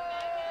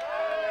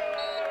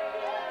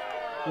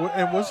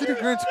 And was it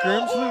against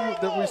Grimsley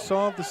that we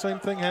saw the same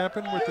thing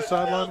happen with the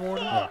sideline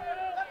warning? Yeah.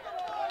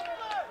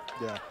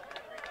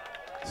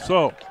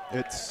 So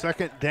it's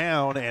 2nd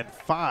down and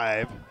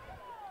 5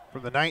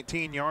 from the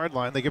 19-yard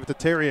line. They give it to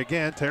Terry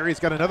again. Terry's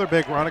got another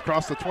big run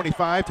across the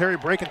 25. Terry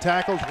breaking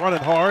tackles, running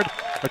hard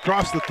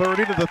across the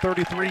 30 to the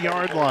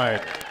 33-yard line.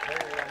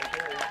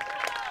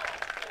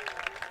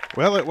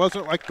 Well, it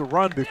wasn't like the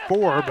run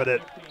before, but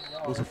it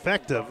was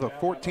effective. A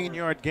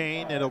 14-yard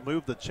gain. It'll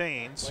move the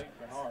chains.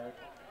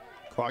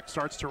 Clock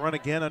starts to run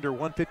again under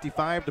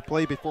 1:55 to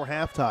play before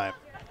halftime.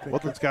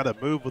 Woodland's got to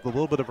move with a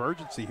little bit of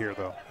urgency here,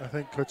 though. I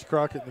think Coach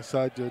Crockett and the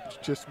side judge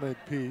just made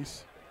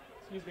peace.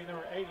 Excuse me,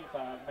 number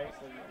 85, Mason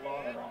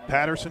Lauder.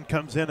 Patterson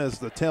comes in as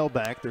the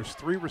tailback. There's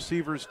 3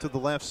 receivers to the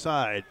left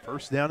side.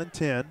 1st down and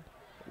 10.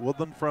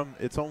 Woodland from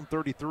its own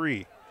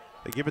 33.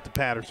 They give it to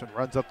Patterson,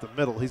 runs up the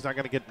middle. He's not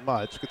going to get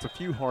much. Gets a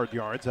few hard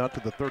yards out to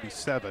the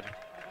 37.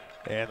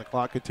 And the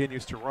clock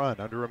continues to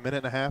run. Under a minute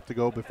and a half to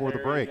go before the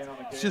break.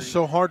 It's just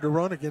so hard to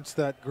run against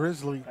that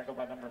Grizzly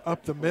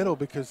up the middle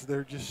because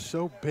they're just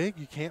so big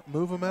you can't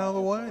move them out of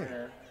the way.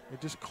 It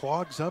just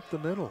clogs up the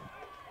middle.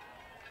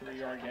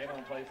 3-yard gain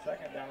on play,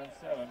 2nd down and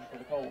 7 for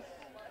the Colts.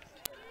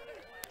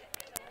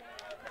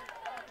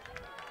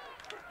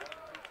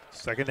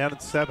 2nd down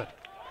and 7.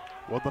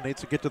 Woodland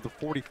needs to get to the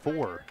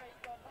 44.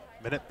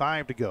 Minute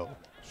 5 to go.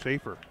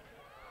 Schaefer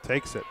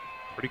takes it.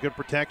 Pretty good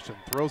protection.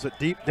 Throws it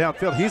deep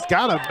downfield. He's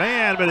got a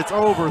man, but it's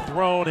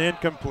overthrown,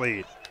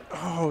 incomplete.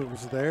 Oh, it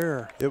was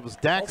there. It was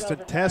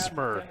Daxton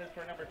Tesmer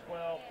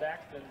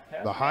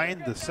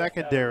behind the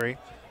secondary,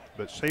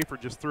 but Schaefer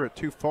just threw it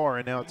too far,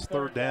 and now it's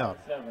third down.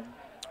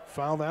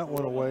 Foul that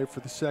one away for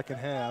the second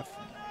half.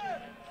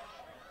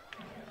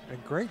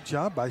 And great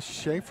job by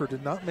Schaefer to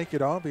not make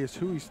it obvious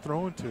who he's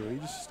throwing to. He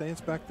just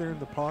stands back there in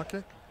the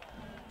pocket,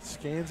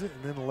 scans it,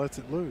 and then lets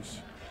it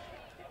loose.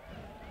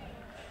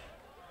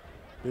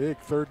 Big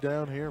third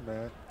down here,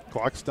 Matt.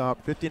 Clock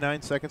stopped,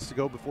 59 seconds to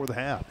go before the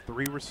half.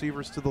 3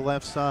 receivers to the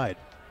left side.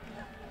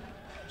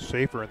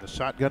 Schaefer in the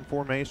shotgun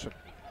formation.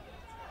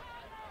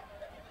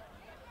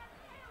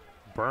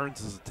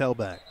 Burns is the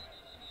tailback.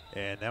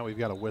 And now we've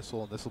got a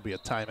whistle, and this will be a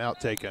timeout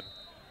taken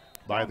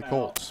by the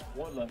Colts.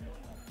 Woodland.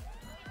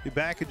 Be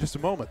back in just a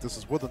moment. This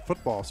is Woodland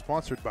Football,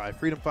 sponsored by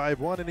Freedom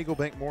 5-1 and Eagle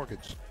Bank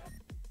Mortgage.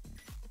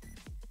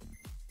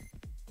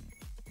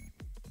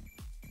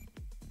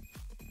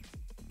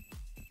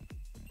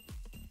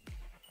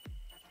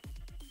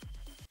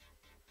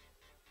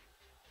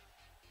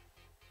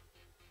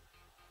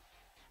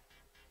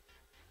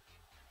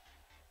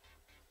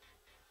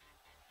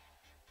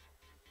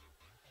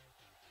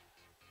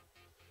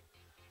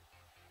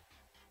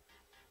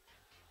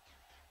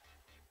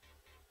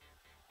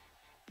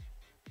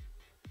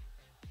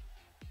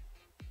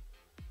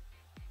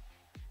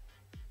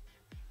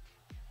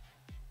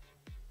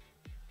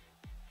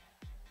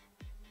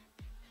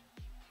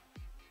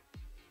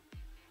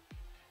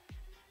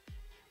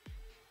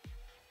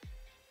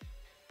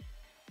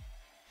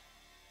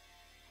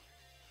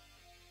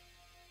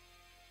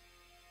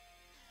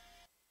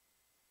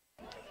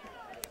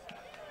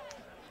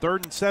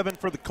 Third and 7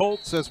 for the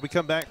Colts as we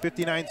come back.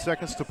 59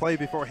 seconds to play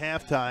before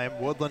halftime.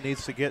 Woodland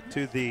needs to get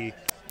to the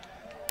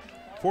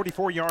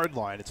 44-yard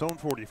line, its own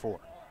 44.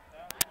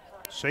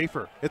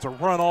 Schaefer, it's a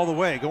run all the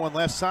way, going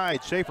left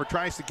side. Schaefer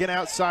tries to get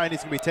outside.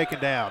 He's going to be taken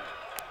down.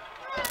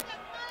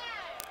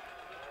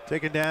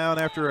 Taken down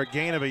after a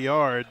gain of a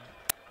yard.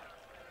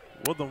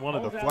 Woodland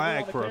wanted a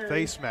flag for a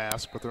face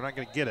mask, but they're not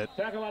going to get it.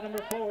 Tackle on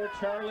number 4,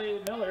 Charlie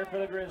Miller for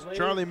the Grizzlies.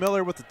 Charlie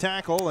Miller with the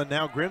tackle, and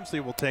now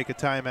Grimsley will take a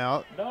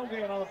timeout. No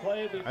gain on the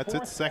play. That's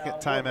its second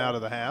timeout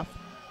of the half.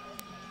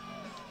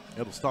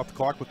 It'll stop the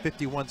clock with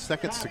 51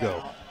 seconds to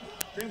go.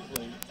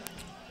 Grimsley,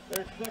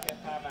 their second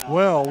timeout.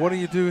 Well, what do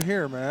you do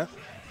here, Matt?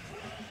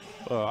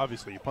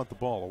 Obviously, you punt the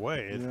ball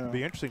away. It'd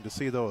be interesting to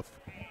see, though, if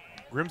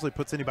Grimsley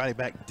puts anybody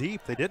back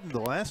deep. They didn't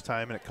the last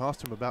time, and it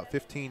cost him about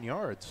 15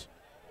 yards.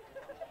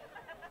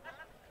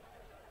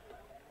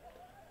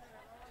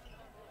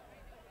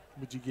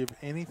 Would you give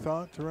any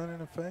thought to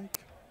running a fake?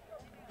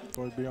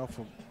 Boy, it'd be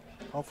awful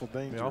dangerous.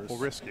 It'd be awful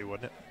risky,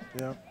 wouldn't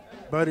it? Yeah,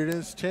 but it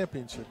is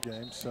championship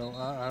game, so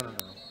I don't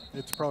know.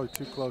 It's probably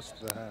too close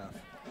to the half.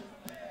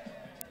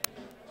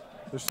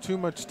 There's too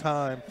much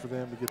time for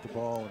them to get the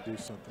ball and do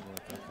something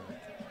with it,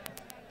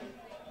 I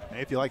think.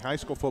 Hey, if you like high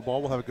school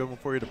football, we'll have a good one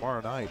for you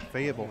tomorrow night.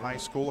 Fayetteville High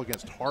School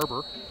against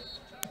Harbor.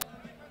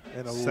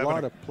 And a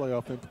lot of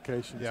playoff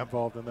implications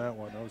involved in that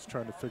one. I was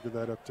trying to figure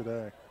that up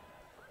today.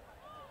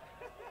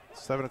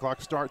 7 o'clock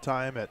start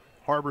time at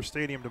Harbor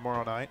Stadium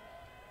tomorrow night.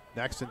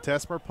 Daxton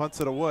Tesmer punts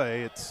it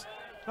away. It's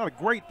not a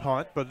great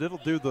punt, but it'll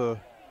do the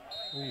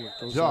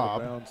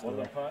job.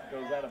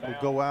 Will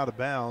go out of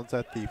bounds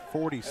at the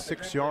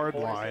 46-yard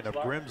line of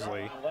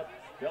Grimsley.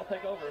 They'll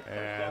take over.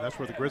 And that's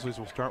where the Grizzlies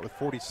will start with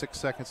 46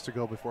 seconds to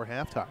go before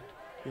halftime.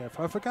 Yeah,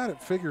 if I got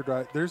it figured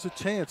right, there's a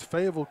chance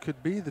Fayetteville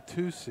could be the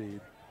 2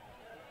 seed.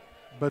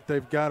 But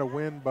they've got to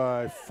win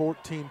by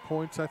 14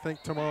 points, I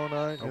think, tomorrow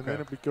night. And then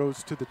it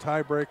goes to the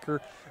tiebreaker.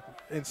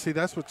 And see,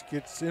 that's what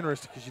gets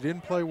interesting because you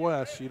didn't play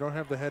West, so you don't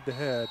have the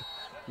head-to-head.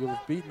 You'll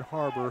have beaten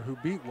Harbor, who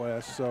beat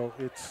West, so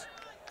it's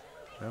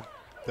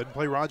didn't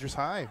play Rogers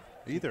High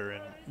either.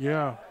 And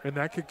and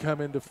that could come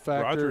into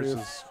factor. Rogers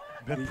has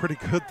been pretty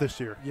good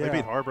this year. Yeah. They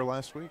beat Harbor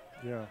last week.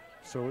 Yeah,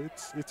 so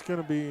it's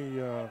going to be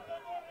an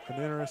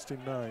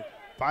interesting night.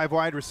 5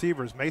 wide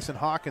receivers. Mason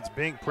Hawkins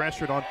being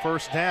pressured on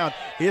first down.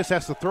 He just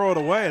has to throw it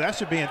away. That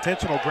should be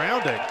intentional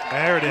grounding.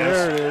 There it is.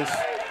 There it is.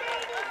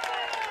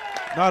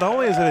 Not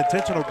only is it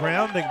intentional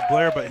grounding,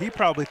 Blair, but he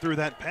probably threw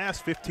that pass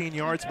 15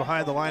 yards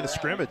behind the line of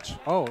scrimmage.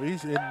 Oh, he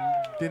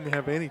didn't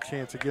have any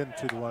chance of getting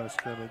to the line of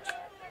scrimmage.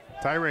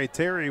 Tyree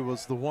Terry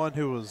was the one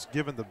who was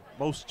given the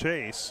most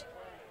chase.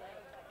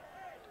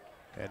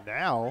 And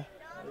now,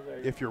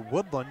 if you're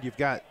Woodland, you've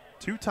got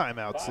 2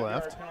 timeouts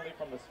left.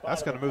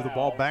 That's going to move the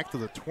ball back to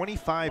the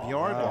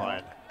 25-yard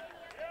line.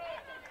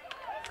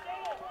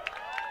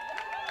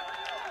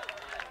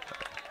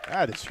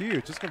 That is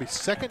huge. It's going to be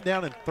second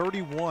down and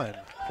 31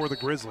 for the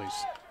Grizzlies.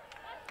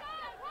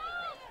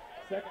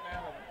 Second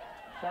down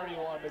and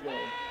 31 to go.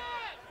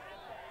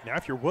 Now,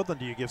 if you're Woodland,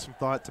 do you give some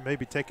thought to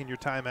maybe taking your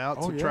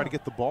timeouts and try to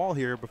get the ball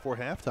here before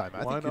halftime?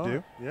 I think you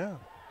do. Yeah.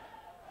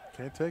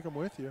 Can't take them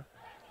with you.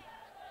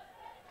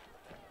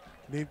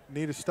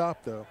 Need a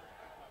stop, though.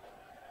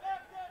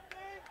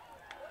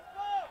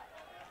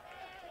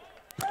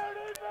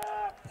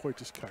 Boy, it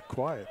just got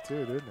quiet,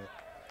 too, didn't it?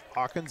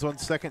 Hawkins on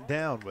second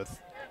down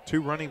with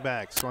 2 running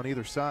backs on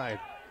either side.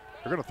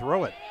 They're going to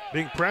throw it.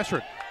 Being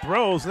pressured.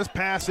 Throws. This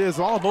pass is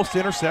almost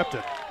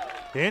intercepted.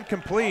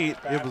 Incomplete.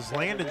 It was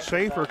Landon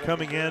Schaefer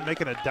coming in,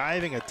 making a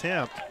diving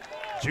attempt.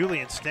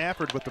 Julian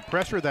Stafford with the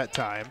pressure that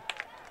time.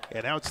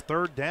 And now it's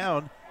 3rd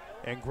down,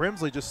 and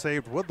Grimsley just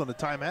saved Woodland a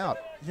timeout.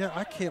 Yeah,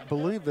 I can't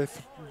believe they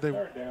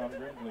Third down,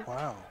 Grimsley.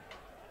 wow.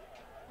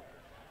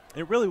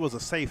 It really was a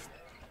safe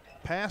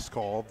pass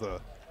call, the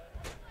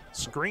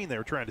screen they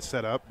were trying to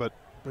set up, but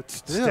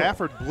still.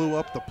 Stafford blew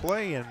up the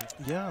play and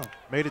Yeah.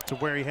 made it to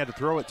where he had to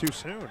throw it too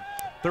soon.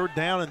 3rd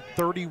down and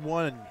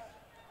 31.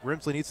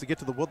 Grimsley needs to get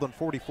to the Woodland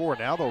 44.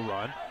 Now they'll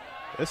run.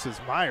 This is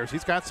Myers.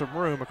 He's got some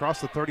room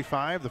across the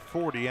 35, the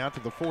 40, out to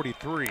the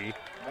 43.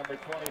 Number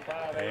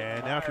 25.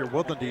 And now if you're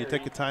Woodland, do you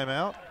take a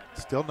timeout?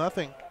 Still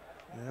nothing.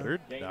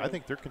 Yeah. I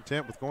think they're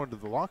content with going to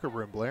the locker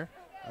room, Blair.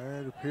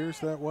 It appears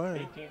that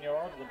way. 18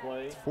 yards of the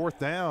play. 4th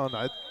down.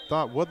 I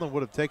thought Woodland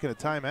would have taken a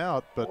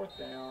timeout, but 4th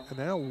down. And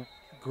now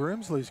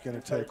Grimsley's going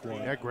to take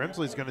one. yeah,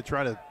 Grimsley's going to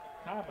try to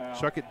Timeout.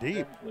 chuck it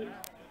deep. Grimsley.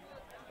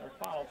 Their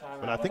final timeout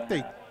But I of think the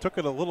they half. took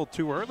it a little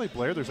too early,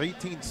 Blair. There's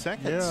 18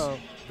 seconds. Yeah.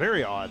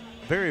 Very odd.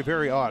 Very,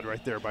 very odd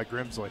right there by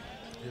Grimsley.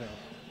 Yeah.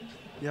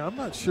 Yeah, I'm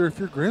not sure if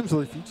you're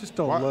Grimsley if you just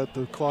don't What? let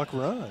the clock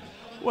run.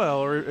 Well,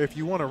 or if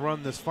you want to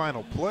run this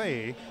final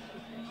play,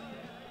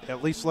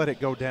 at least let it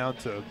go down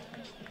to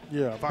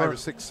Yeah. 5 or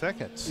 6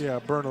 seconds. Yeah,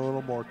 burn a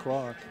little more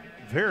clock.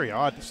 Very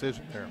odd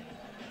decision there.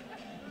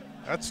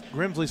 That's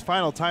Grimsley's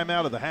final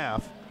timeout of the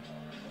half.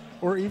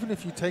 Or even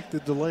if you take the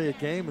delay of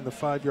game and the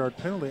 5-yard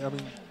penalty, I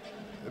mean,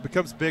 It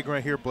becomes big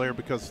right here, Blair,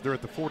 because they're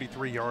at the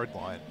 43-yard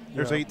line.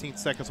 There's Yeah. 18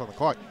 seconds on the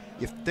clock.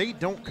 If they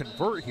don't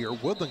convert here,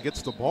 Woodland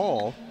gets the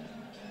ball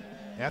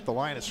at the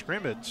line of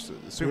scrimmage,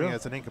 assuming Yeah.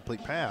 it's an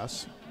incomplete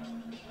pass.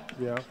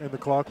 yeah, and the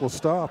clock will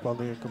stop on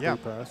the incomplete Yeah.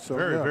 pass. So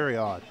Very, yeah, very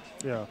odd.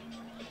 Yeah.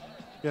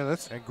 Yeah,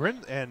 that's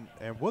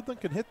And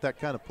Woodland can hit that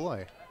kind of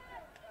play.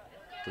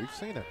 We've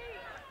seen it.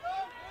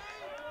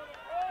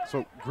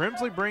 So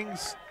Grimsley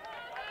brings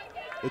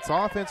its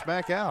offense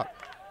back out.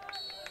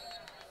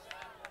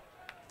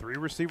 3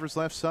 receivers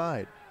left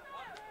side.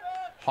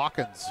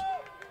 Hawkins,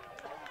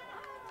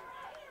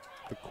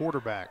 the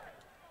quarterback.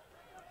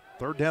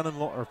 4th down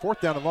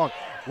and long.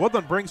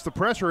 Woodland brings the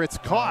pressure. It's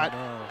caught.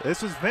 no.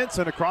 This is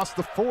Vincent across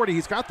the 40.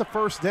 He's got the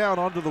 1st down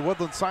onto the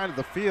Woodland side of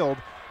the field,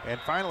 and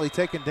finally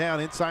taken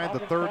down inside the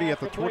 30 at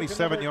the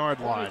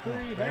 27-yard line.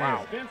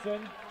 Wow.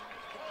 Benson.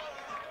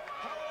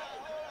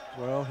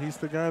 well, he's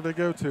the guy they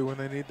go to when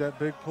they need that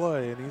big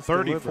play, and he's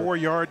delivered.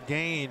 34-yard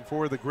gain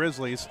for the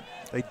Grizzlies.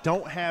 They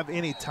don't have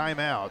any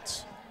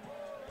timeouts.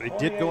 They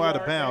did go out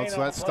of bounds, so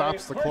that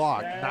stops the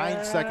clock.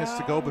 9 seconds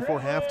to go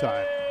before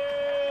halftime.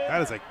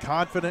 That is a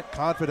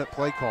confident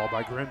play call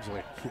by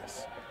Grimsley.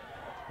 Yes.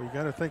 Well, you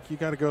got to think you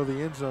got to go to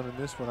the end zone in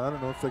this one. I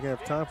don't know if they're going to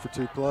have time for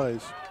 2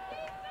 plays.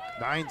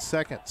 9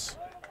 seconds.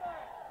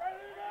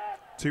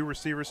 2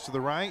 receivers to the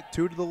right,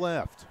 2 to the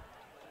left.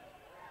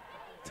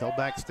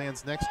 Tailback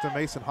stands next to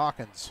Mason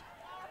Hawkins.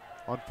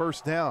 On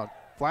 1st down,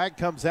 flag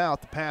comes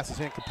out. The pass is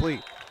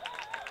incomplete.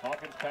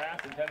 Hawkins pass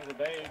intended to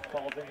Babe,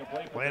 falls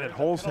incomplete. Landon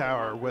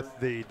Holzhauer with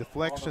the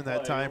deflection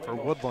that time for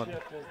Woodland.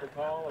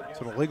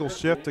 It's an illegal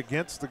shift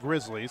against the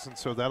Grizzlies, and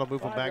so that'll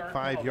move them back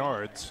 5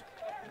 yards.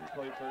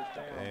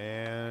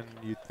 And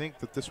you'd think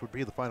that this would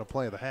be the final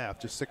play of the half,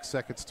 just 6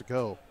 seconds to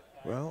go.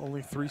 Well,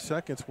 only 3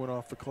 seconds went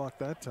off the clock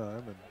that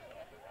time. And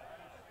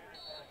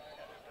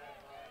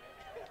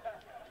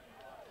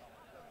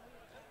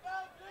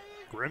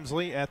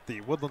Grimsley at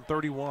the Woodland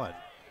 31.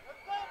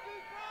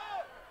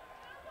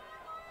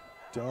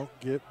 don't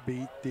get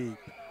beat deep.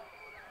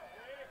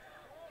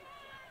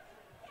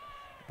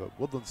 The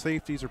Woodland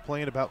safeties are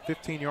playing about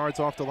 15 yards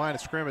off the line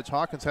of scrimmage.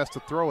 Hawkins has to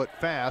throw it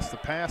fast. The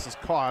pass is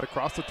caught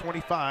across the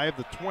 25,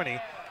 the 20,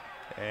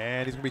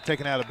 and he's going to be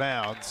taken out of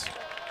bounds.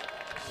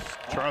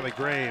 Charlie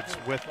Graves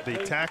with the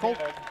tackle.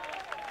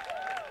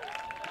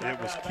 It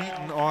was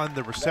Keaton on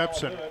the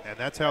reception, and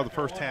that's how the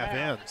first half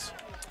ends.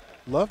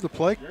 Love the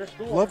play,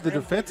 love the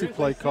defensive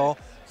play call.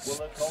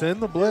 Send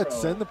the blitz,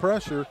 send the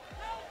pressure.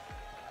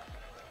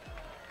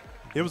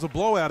 It was a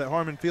blowout at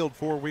Harmon Field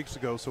 4 weeks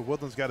ago, so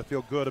Woodland's got to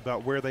feel good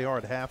about where they are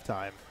at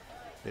halftime.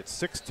 It's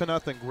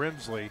 6-0.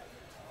 Grimsley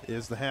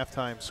is the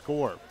halftime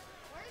score.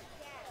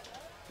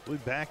 We'll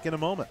be back in a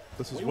moment.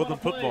 This is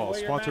Woodland Football,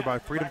 sponsored by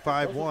Freedom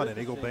 5-1 and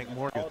Eagle Bank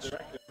Mortgage.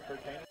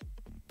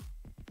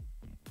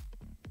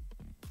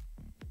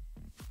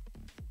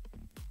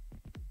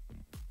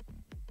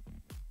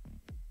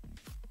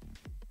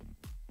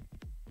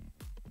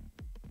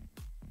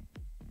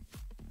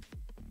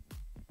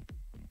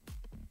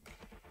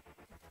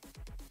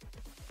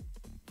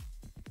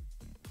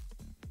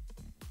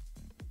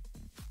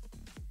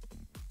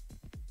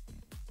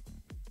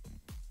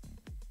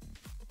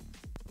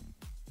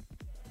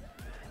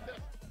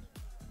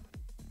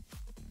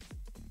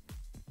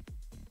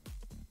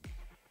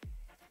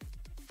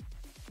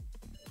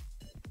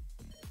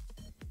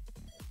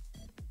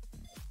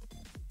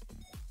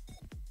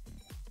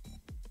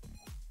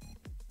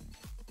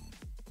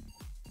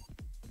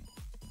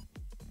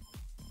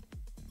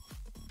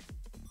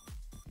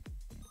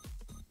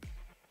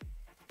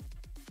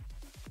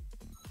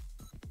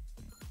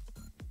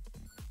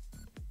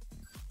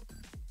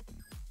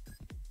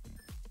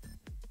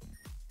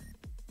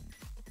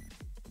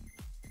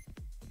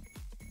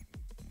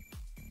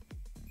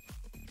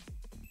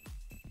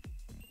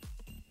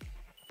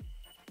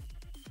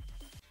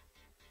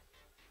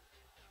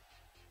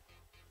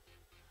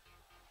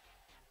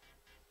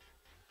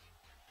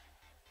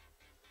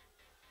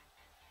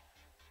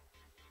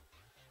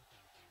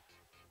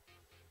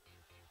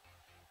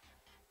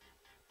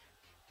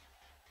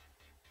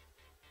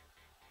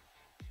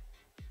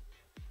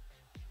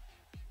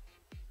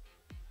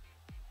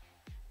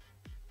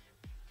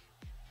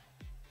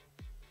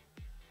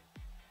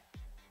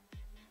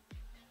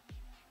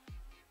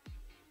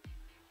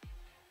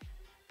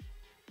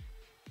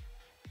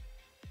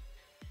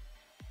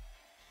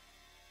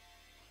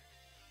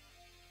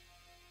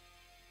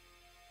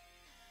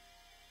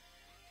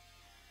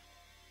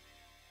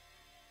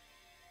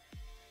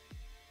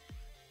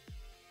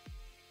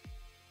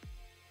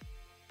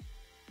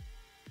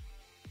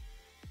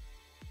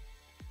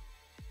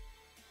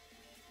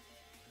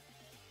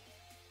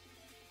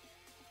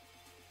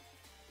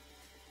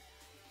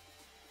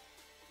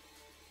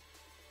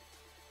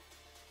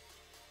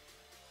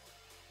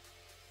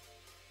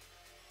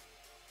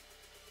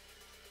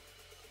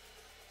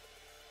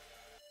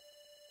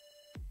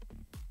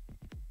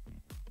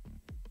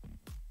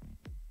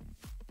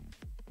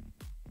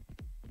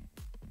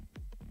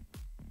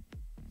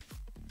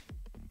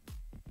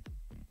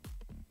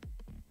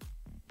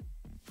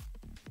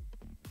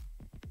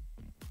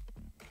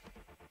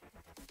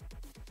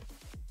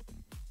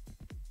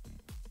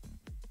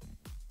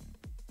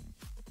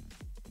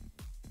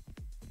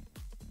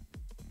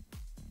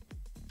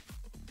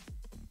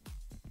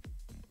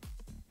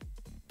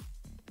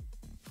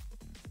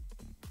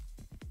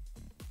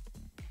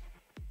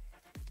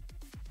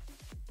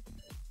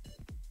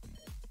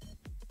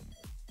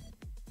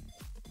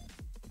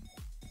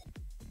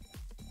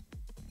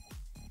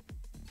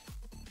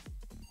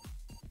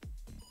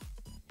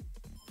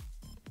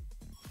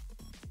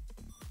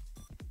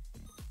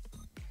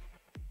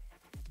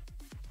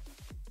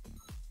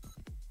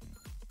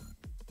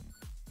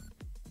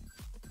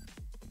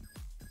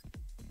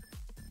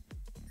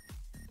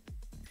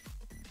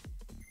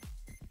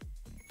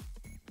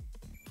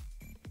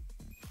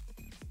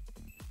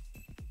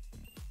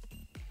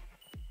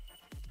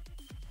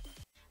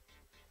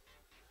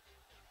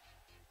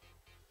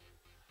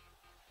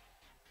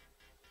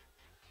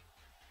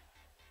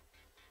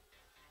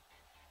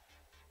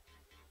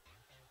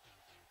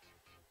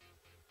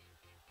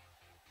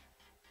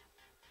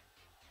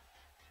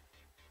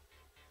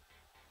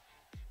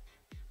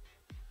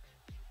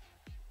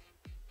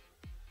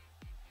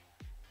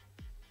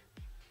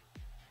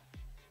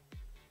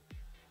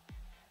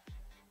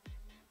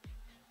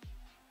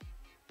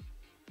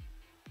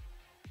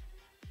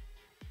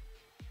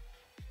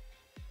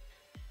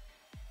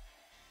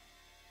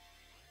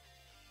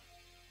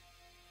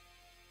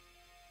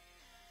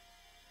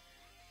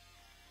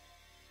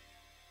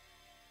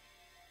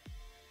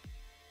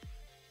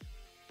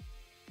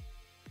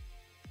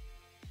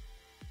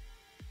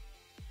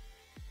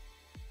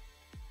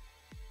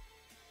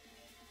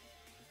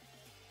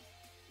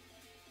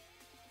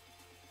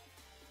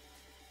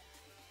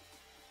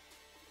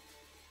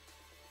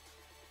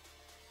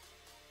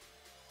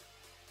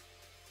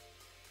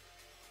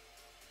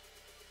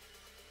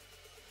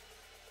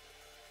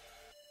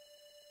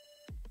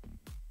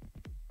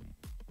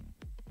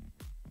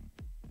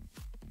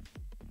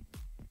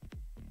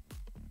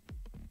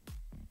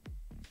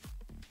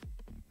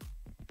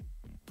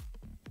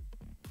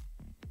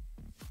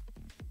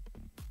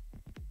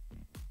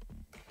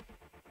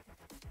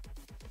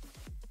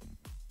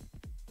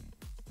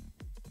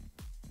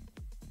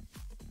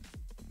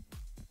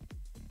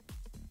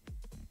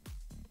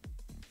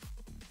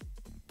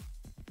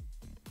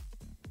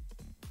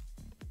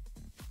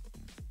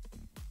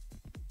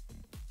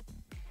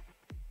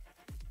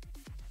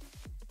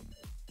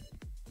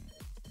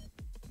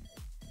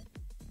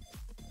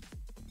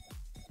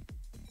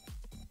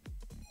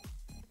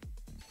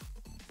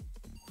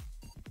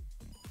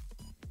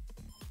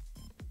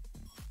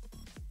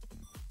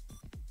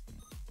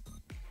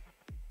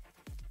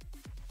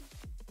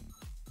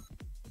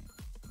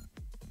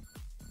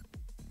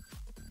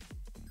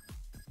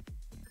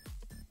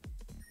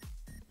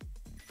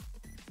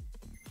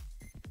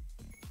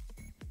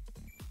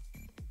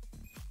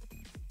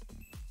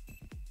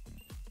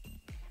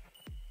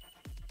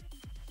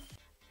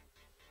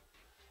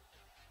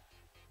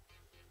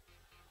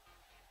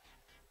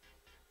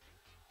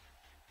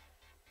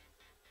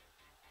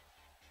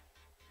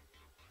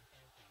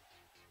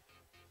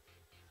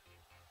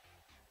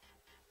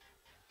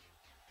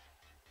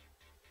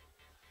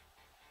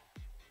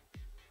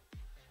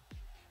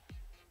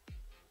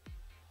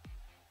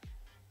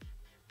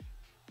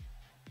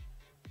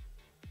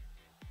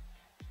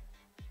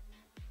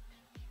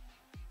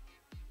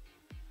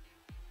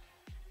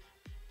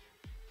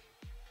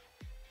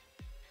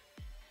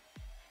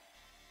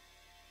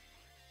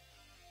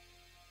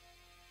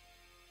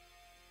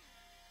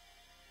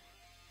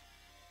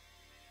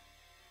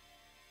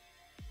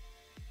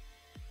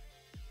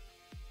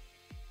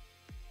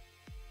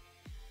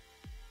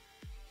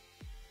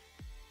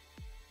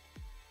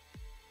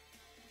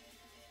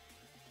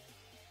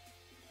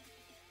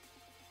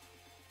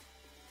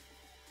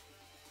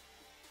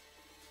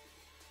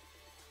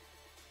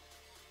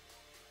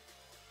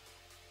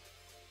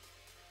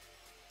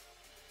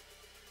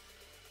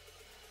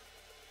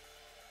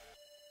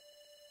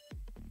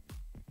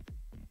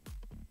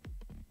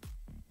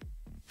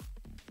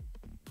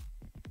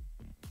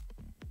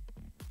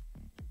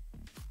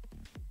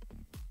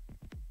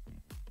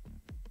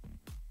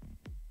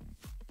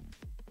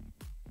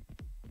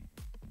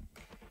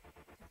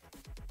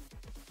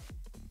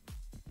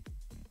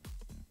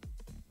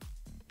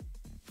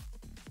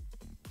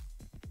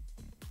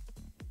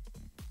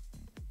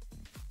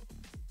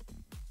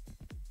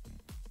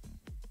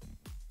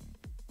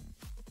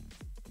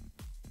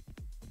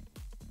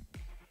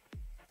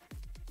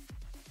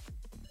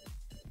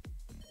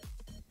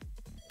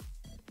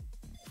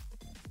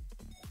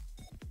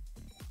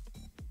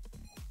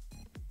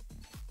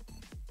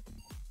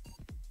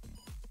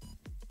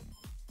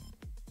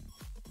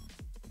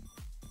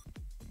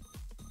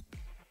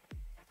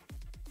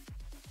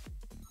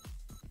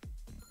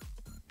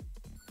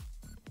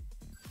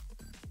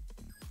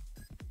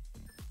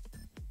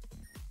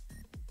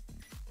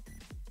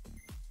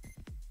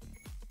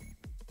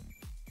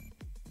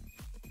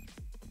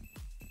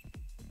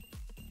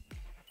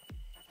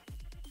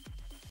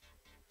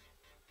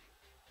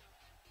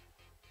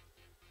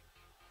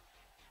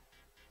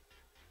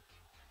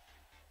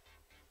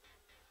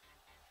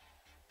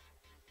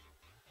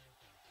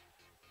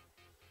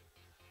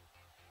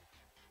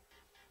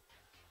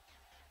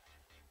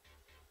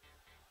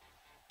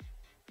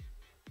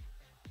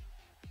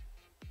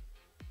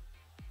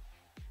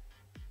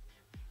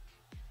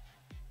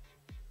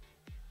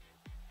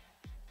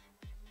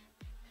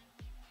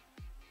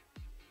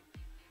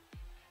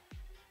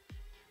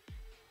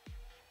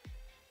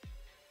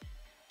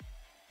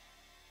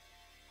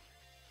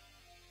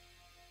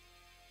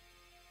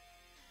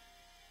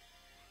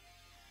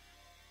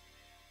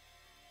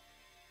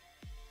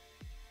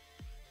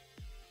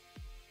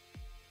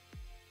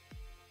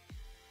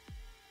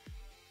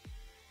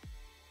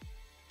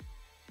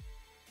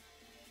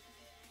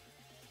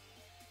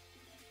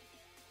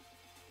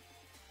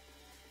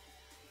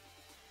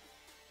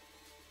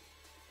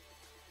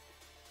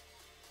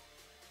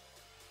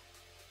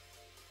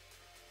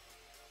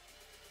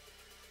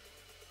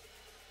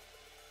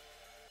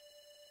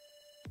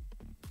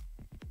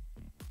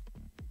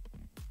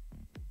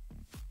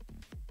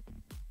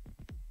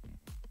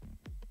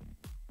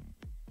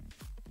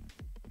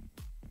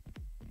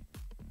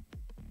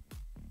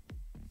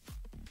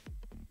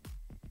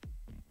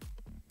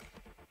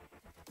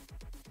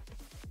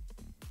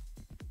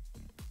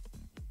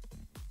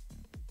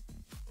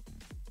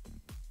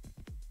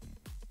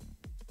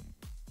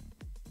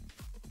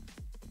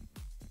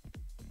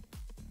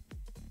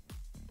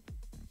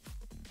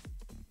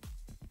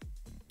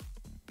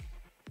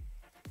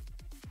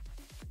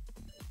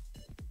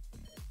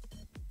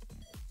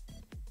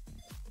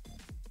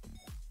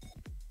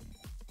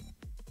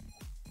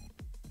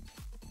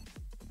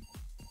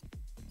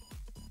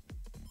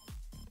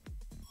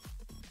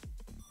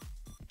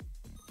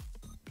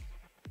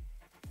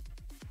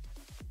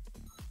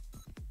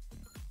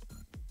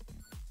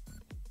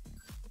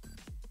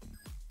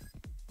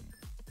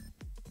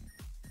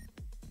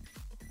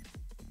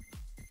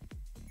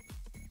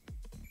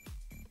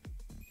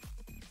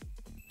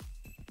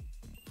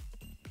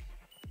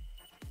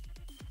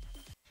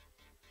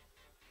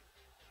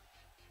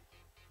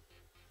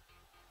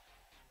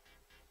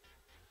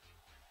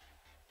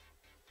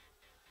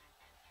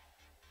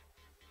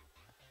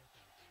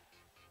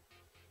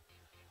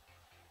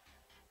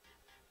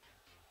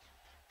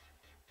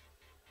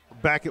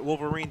 Back at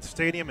Wolverine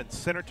Stadium in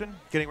Centerton,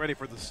 getting ready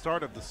for the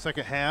start of the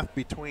second half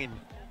between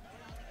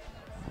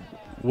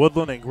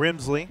Woodland and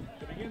Grimsley.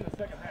 To begin the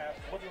second half,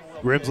 Woodland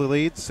will Grimsley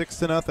leads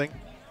 6-0.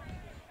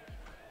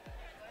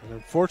 And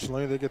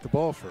unfortunately, they get the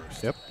ball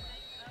first. Yep.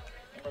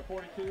 Number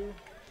 42,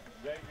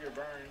 Xavier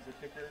Burns, the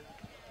kicker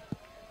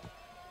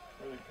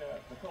for the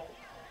Colts.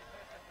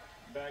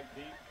 Back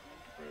deep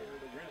for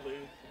the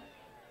Grizzlies,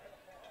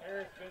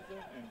 Harris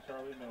Vincent and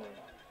Charlie Miller.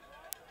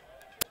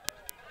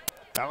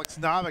 Alex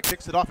Nava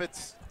kicks it off.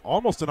 It's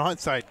almost an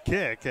onside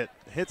kick. It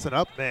hits an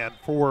up man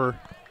for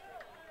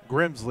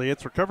Grimsley.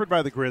 It's recovered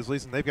by the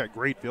Grizzlies, and they've got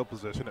great field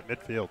position at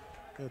midfield.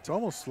 It's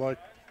almost like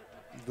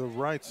the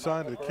right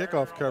side of the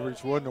kickoff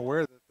coverage wasn't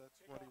aware that that's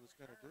what he was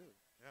going to do.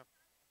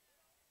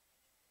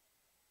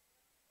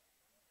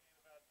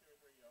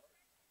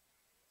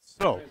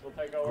 So,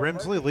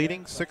 Grimsley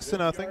leading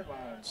 6-0,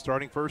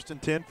 starting 1st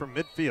and 10 from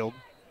midfield.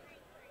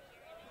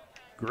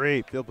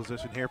 Great field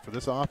position here for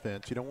this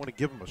offense. You don't want to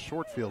give them a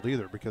short field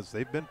either because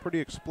they've been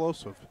pretty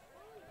explosive.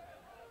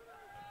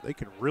 They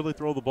can really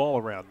throw the ball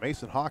around.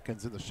 Mason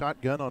Hawkins in the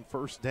shotgun on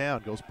 1st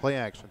down. Goes play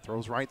action,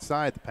 throws right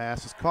side. The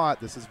pass is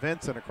caught. This is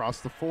Vincent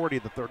across the 40,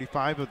 the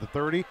 35 of the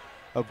 30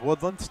 of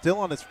Woodland. Still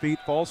on his feet,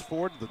 falls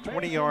forward to the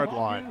 20-yard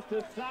line.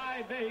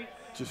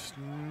 Just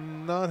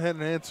not had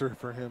an answer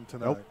for him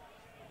tonight. Nope.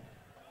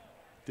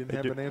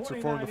 Didn't have an answer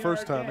for him the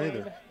first time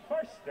either.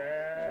 First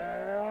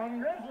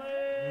down,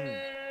 Grizzlies.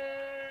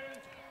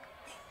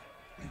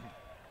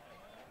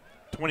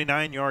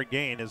 29-yard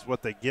gain is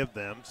what they give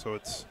them, so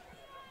it's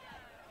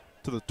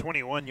to the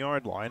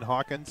 21-yard line.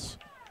 Hawkins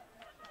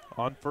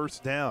on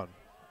 1st down.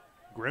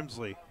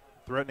 Grimsley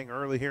threatening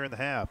early here in the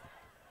half.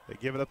 They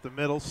give it up the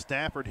middle.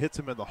 Stafford hits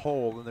him in the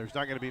hole, and there's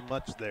not going to be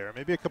much there.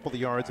 Maybe a couple of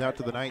yards out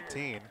to the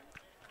 19.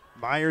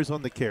 Myers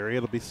on the carry.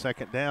 It'll be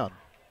 2nd down.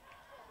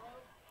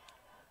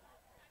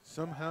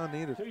 Somehow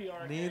need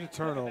a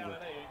turnover.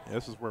 Yeah,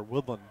 this is where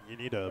Woodland, you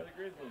need a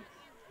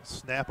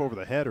snap over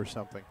the head or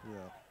something. Yeah.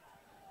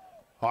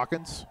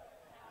 Hawkins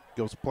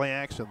goes play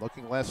action,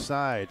 looking left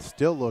side,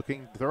 still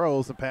looking,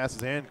 throws and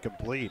passes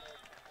incomplete.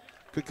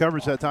 Good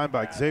coverage that time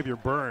by Xavier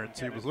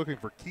Burns. He was looking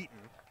for Keaton,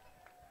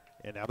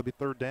 and now it'll be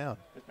 3rd down.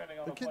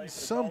 They're getting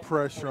some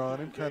pressure on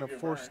him, kind of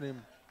forcing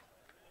him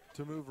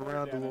to move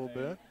around a little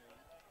bit.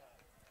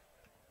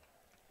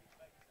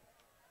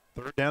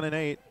 3rd down and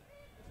 8.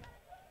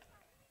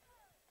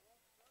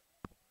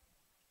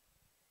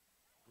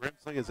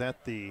 Grimsley is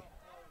at the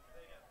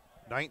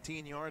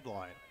 19-yard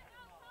line.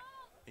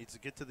 Needs to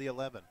get to the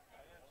 11.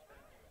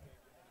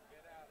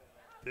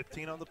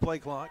 15 on the play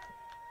clock.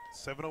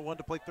 7:01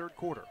 to play 3rd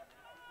quarter.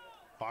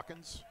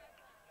 Hawkins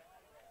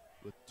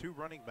with 2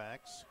 running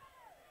backs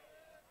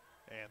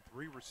and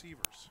 3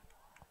 receivers.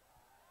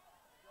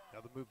 Now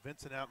they move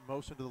Vincent out in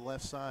motion to the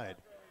left side.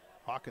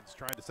 Hawkins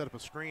trying to set up a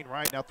screen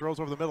right. Now throws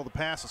over the middle. The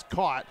pass is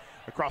caught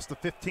across the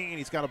 15.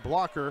 He's got a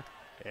blocker,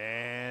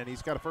 and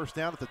he's got a 1st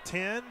down at the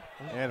 10.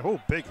 And,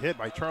 big hit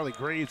by Charlie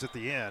Graves at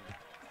the end.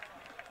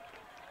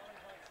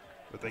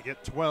 But they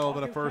get 12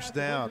 and a 1st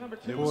down.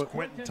 It was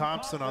Quentin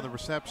Thompson on the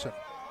reception.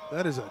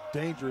 That is a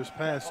dangerous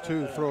pass,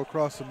 too, to throw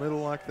across the middle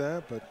like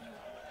that. But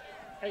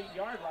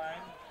 8-yard line.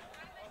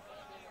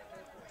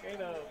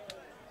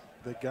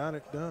 they got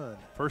it done.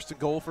 1st and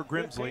goal for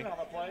Grimsley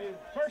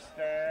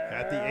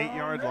at the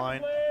 8-yard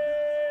line.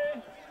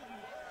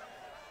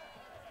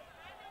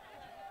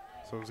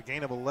 So it was a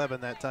gain of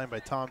 11 that time by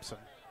Thompson.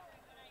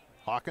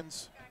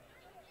 Hawkins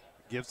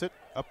gives it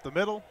up the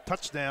middle.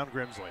 Touchdown,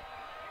 Grimsley.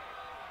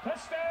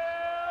 Touchdown!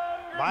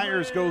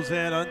 Myers goes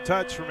in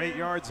untouched from 8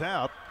 yards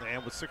out,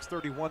 and with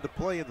 6:31 to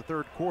play in the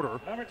 3rd quarter,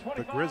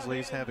 the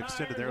Grizzlies have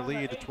extended their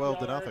lead to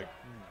 12-0.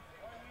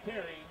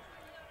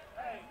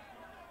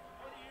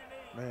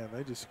 Man,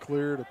 they just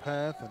cleared a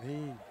path, and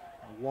he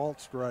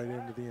waltzed right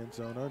into the end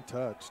zone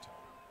untouched.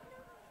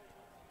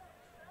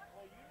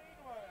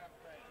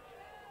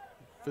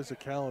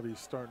 Physicality is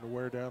starting to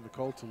wear down the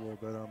Colts a little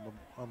bit,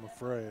 I'm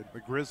afraid. The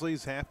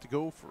Grizzlies have to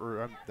go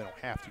for, they don't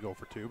have to go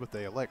for 2, but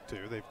they elect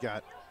to. They've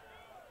got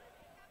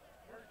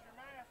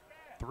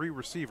 3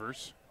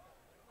 receivers.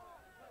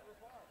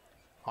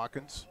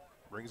 Hawkins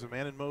brings a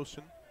man in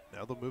motion.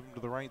 Now they'll move him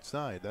to the right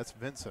side. That's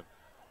Vincent.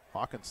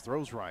 Hawkins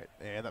throws right,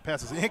 and that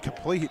pass is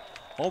incomplete,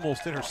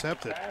 almost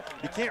intercepted.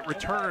 You can't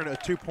return a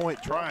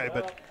 2-point try,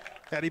 but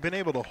had he been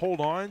able to hold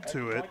on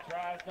to it,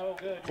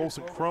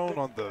 Colson Crone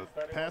on the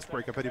pass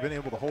breakup, had he been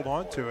able to hold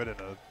on to it at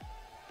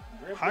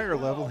a higher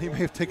level, he may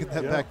have taken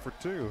that back for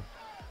 2.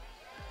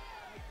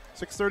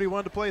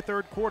 6:31 to play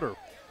 3rd quarter.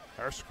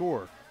 Our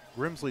score,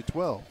 Grimsley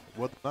 12,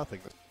 Woodland nothing.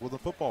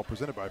 Woodland football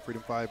presented by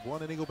Freedom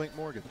 5-1 and Eagle Bank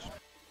Mortgage.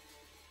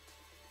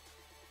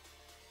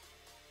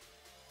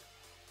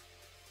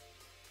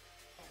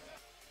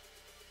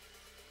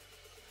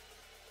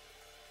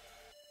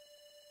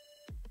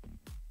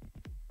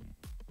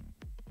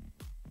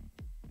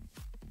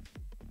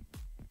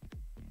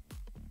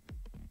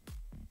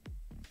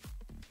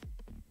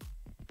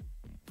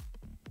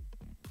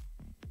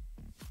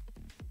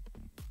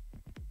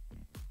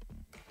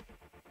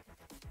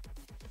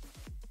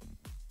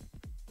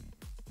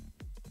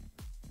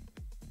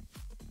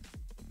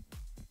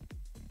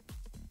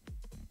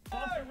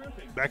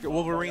 Back at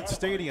Wolverine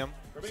Stadium,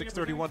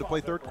 6:31 to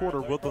play third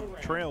quarter. Woodland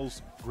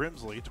trails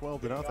Grimsley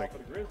 12-0.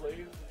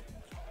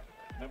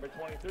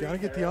 Got to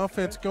get the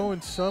offense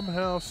going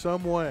somehow,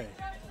 some way.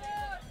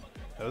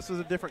 Now, this is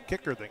a different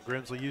kicker than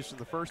Grimsley used in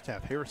the first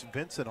half. Harris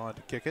Vincent on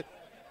to kick it.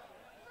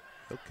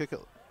 He'll kick it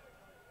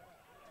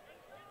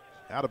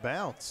out of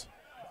bounds.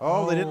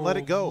 Oh, they didn't let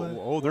it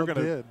go. They're going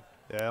to.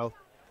 Yeah,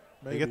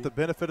 they get the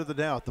benefit of the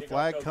doubt. The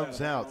flag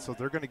comes out, so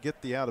they're going to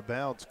get the out of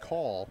bounds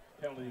call.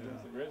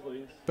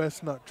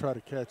 Best not try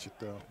to catch it,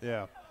 though.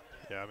 Yeah.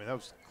 Yeah, I mean, that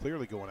was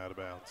clearly going out of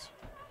bounds.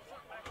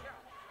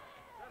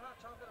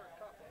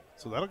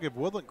 So that'll give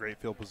Woodland great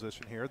field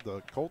position here.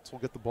 The Colts will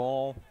get the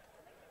ball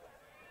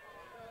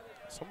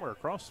somewhere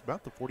across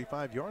about the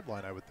 45-yard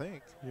line, I would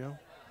think. Yeah.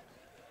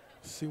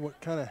 See what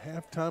kind of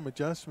halftime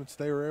adjustments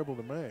they were able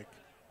to make.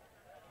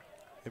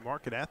 They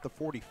mark it at the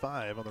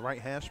 45 on the right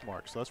hash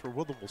mark, so that's where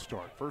Woodland will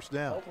start. First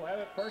down. Colts will have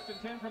it 1st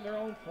and 10 from their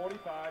own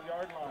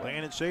 45-yard line.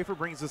 Landon Schaefer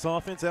brings this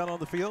offense out on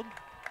the field.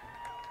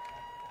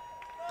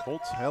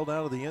 Colts held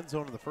out of the end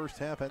zone in the first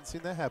half. Hadn't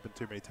seen that happen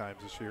too many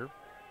times this year.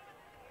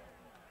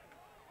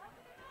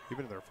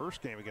 Even in their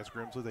first game against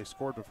Grimsley, they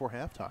scored before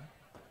halftime.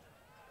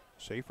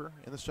 Schaefer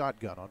in the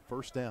shotgun on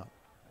first down.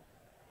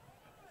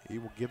 He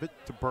will give it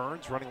to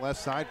Burns, running left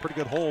side. Pretty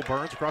good hole.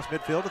 Burns across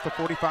midfield at the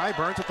 45.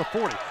 Burns at the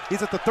 40.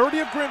 He's at the 30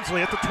 of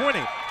Grimsley at the 20.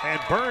 And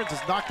Burns is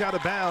knocked out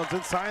of bounds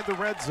inside the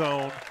red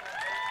zone.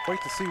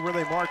 Wait to see where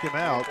they mark him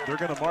out. They're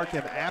going to mark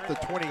him at the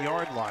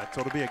 20-yard line.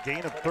 So it'll be a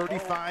gain of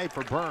 35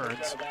 for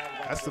Burns.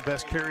 That's the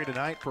best carry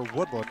tonight for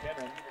Woodland.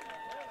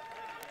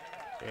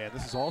 And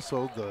this is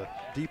also the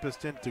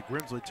deepest into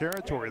Grimsley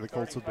territory the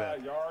Colts have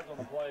been.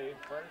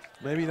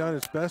 Maybe not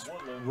his best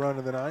run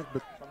of the night,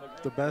 but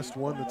the best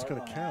one that's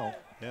going to count.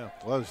 Yeah,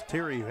 well, it was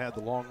Terry who had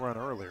the long run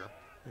earlier.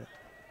 Yeah.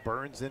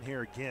 Burns in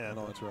here again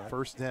on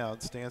first down,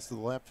 stands to the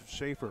left of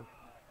Schaefer.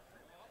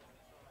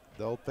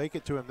 They'll fake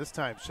it to him this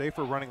time.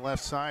 Schaefer running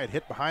left side,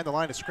 hit behind the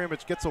line of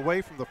scrimmage, gets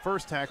away from the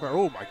first tackler.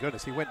 Oh, my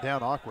goodness, he went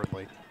down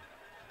awkwardly.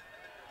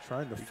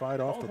 Trying to fight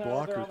off the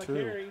blocker,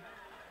 too.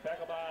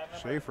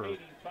 Schaefer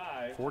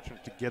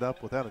fortunate to get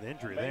up without an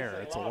injury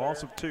there. It's a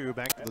loss of 2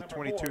 back to the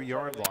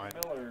 22-yard line.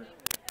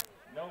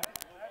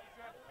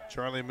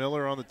 Charlie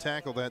Miller on the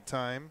tackle that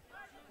time.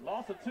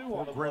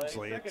 For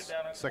Grimsley, it's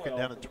second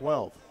down and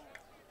 12.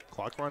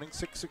 Clock running,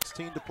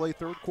 6:16 to play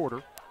third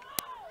quarter.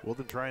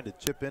 Woodland trying to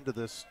chip into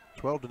this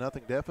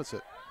 12-0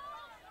 deficit.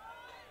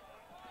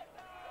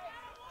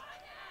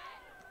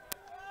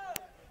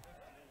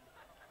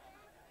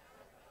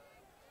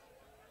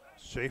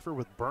 Schaefer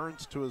with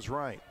Burns to his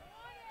right.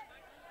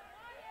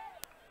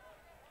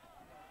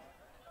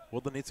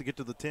 Woodland needs to get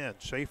to the 10.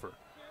 Schaefer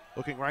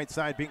looking right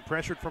side, being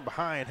pressured from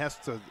behind, has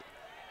to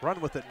run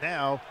with it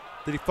now.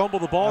 Did he fumble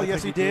the ball?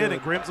 Yes, he did,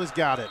 and Grimsley's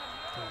got it.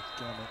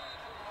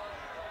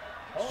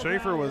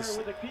 Schaefer was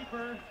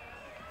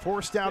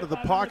forced out of the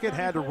pocket,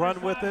 had to run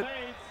with it,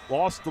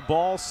 lost the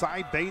ball.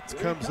 Cy Bates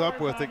comes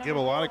up with it. Give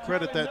a lot of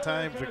credit that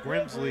time to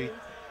Grimsley.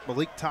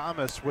 Malik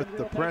Thomas with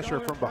the pressure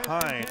from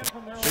behind.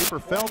 Schaefer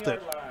felt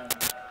it,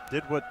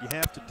 did what you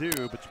have to do,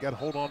 but you got to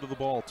hold on to the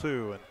ball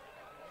too, and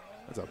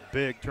that's a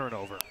big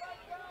turnover.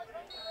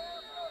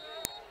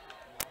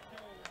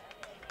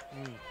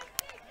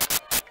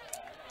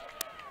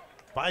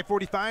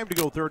 5:45 to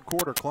go third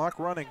quarter, clock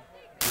running.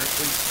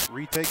 Grimsley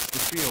retakes the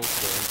field.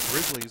 The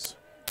Grizzlies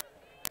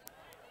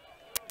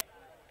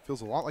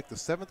feels a lot like the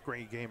 7th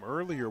grade game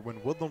earlier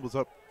when Woodland was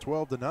up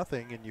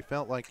 12-0, and you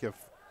felt like if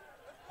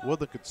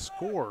Woodland could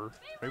score,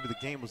 maybe the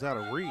game was out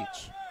of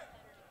reach.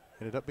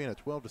 Ended up being a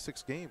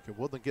 12-6 game. Can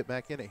Woodland get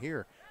back in it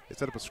here? They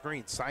set up a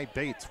screen. Cy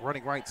Bates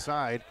running right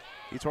side.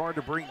 He's hard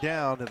to bring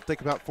down, and it'll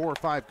take about 4 or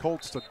 5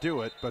 Colts to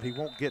do it, but he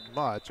won't get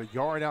much. A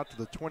yard out to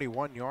the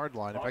 21-yard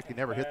line. In fact, he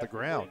never hit the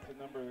ground.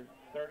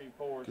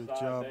 Good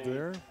job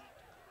there.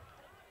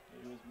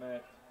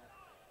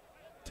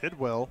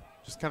 Tidwell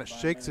just kind of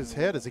shakes his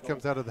head as he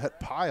comes out of that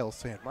pile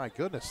saying, my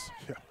goodness,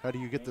 how do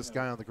you get this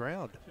guy on the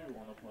ground?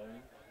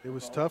 It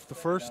was tough the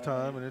first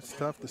time, and it's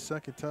tough the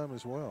second time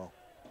as well.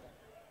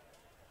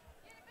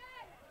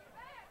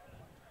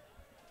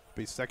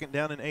 Be second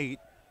down and 8.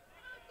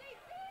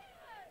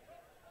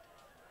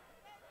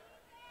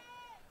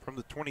 From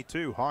the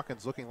 22,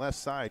 Hawkins looking left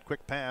side,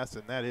 quick pass,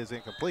 and that is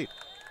incomplete.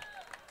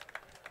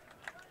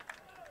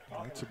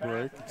 That's a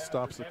break. It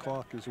stops the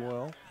clock as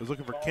well. Was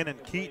looking for Kenan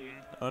Keaton,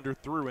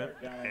 underthrew him,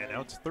 and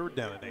now it's third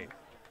down and 8.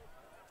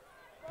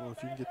 Well,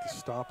 if you can get the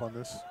stop on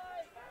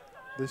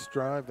this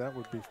drive, that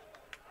would be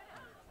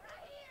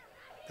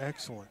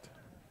excellent.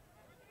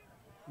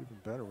 Even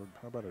better,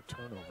 how about a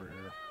turnover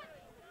here?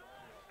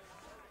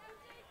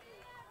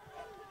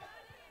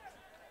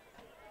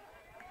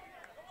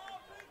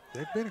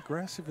 They've been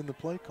aggressive in the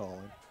play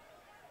calling.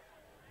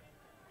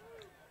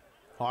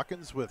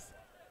 Hawkins with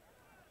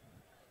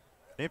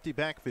an empty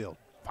backfield.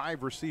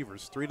 5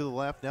 receivers, 3 to the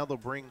left. Now they'll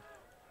bring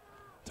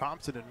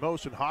Thompson in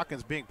motion.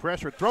 Hawkins being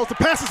pressured. Throws the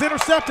pass, is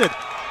intercepted.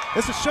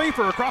 This is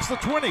Schaefer across the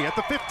 20 at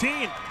the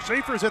 15.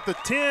 Schaefer's at the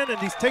 10, and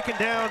he's taken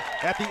down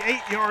at the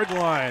 8-yard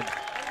line.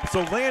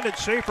 So Landon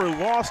Schaefer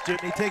lost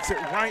it, and he takes it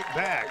right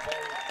back.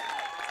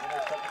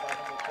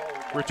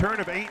 Return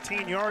of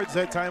 18 yards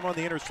that time on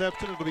the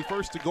interception. It'll be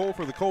first to goal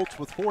for the Colts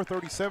with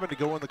 4:37 to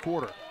go in the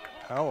quarter.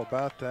 How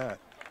about that?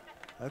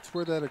 That's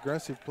where that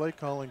aggressive play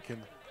calling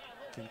can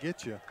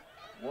get you.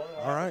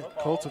 All right,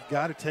 Colts have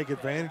got to take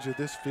advantage of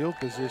this field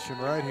position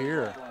right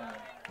here.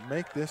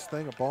 Make this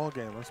thing a ball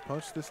game. Let's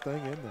punch this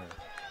thing in there.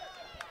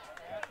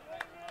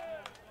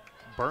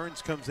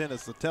 Burns comes in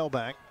as the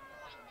tailback.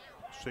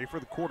 Schaefer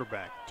the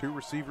quarterback. 2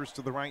 receivers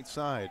to the right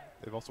side.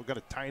 They've also got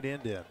a tight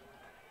end in.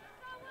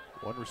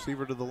 1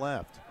 receiver to the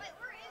left.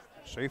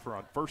 Schaefer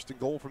on first and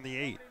goal from the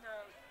 8.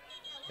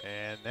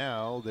 And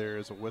now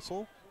there's a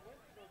whistle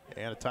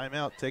and a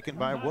timeout taken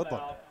by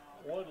Woodland.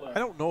 I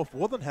don't know if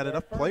Woodland had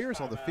enough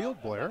players on the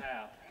field, Blair.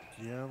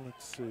 Yeah,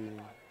 let's see.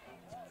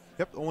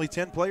 Yep, only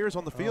 10 players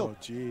on the field.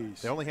 Oh,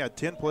 geez. They only had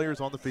 10 players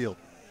on the field.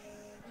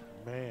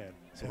 Man.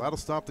 So that'll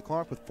stop the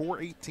clock with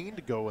 4:18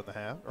 to go in the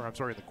half, or I'm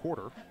sorry, in the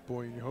quarter.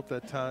 Boy, you hope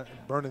that time,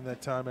 burning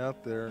that time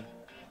out there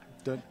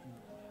doesn't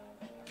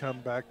come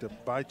back to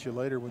bite you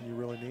later when you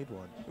really need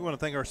one. We want to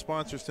thank our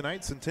sponsors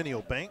tonight,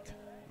 Centennial Bank,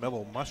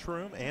 Mellow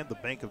Mushroom, and the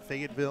Bank of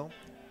Fayetteville.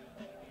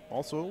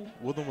 Also,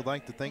 Woodland would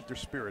like to thank their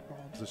spirit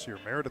moms this year,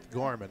 Meredith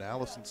Garman,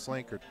 Allison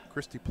Slankert,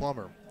 Christy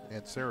Plummer,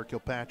 and Sarah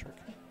Kilpatrick,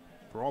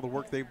 for all the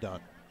work they've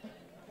done.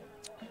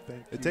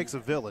 It takes a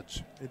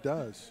village. It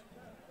does.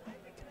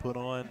 To put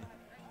on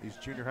these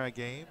junior high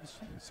games,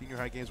 senior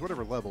high games,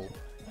 whatever level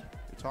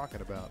you're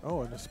talking about.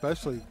 Oh, and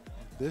especially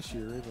this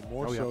year, even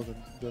more so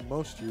than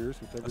most years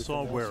with everything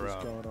else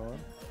that's going on.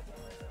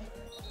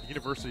 The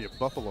University of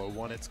Buffalo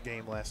won its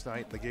game last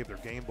night, and they gave their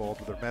game ball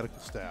to their medical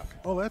staff.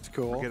 Oh, that's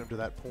cool. To get them to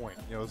that point.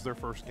 You know, it was their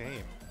first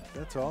game.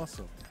 That's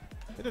awesome.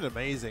 Isn't it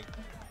amazing?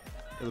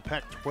 You know, the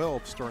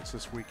Pac-12 starts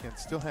this weekend.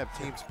 Still have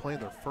teams playing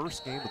their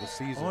first game of the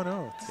season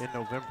in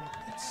November.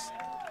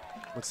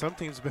 But some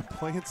teams have been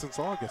playing since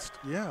August.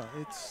 Yeah,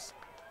 it's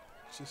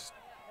just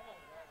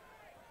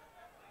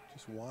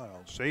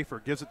wild. Schaefer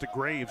gives it to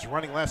Graves,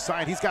 running left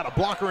side. He's got a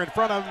blocker in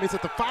front of him. He's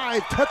at the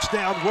 5.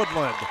 Touchdown,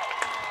 Woodland.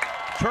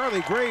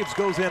 Charlie Graves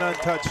goes in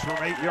untouched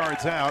from 8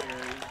 yards out.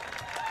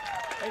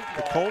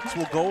 The Colts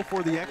will go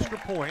for the extra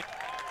point.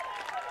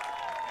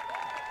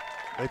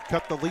 They've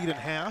cut the lead in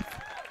half,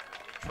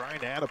 trying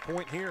to add a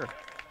point here.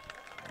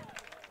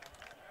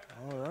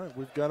 All right,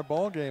 we've got a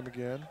ball game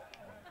again.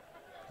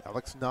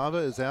 Alex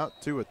Nava is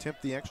out to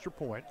attempt the extra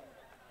point.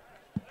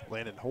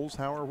 Landon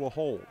Holzhauer will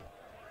hold.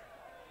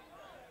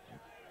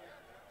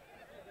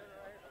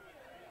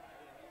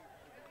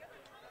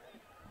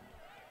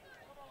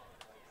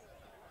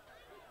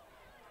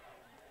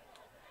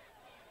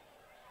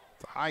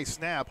 It's a high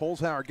snap.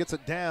 Holzhauer gets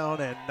it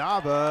down, and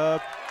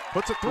Nava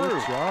puts it through.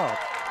 Good job.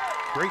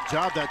 Great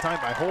job that time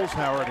by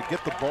Holzhauer to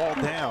get the ball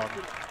down.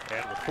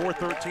 And with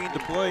 4:13 to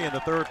play in the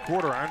third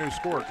quarter, our new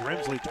score,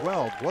 Grimsley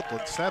 12,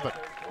 Woodland 7.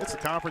 It's the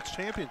conference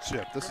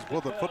championship. This is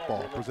Woodland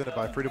football, presented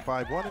by Freedom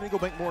 5-1 and Eagle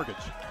Bank Mortgage.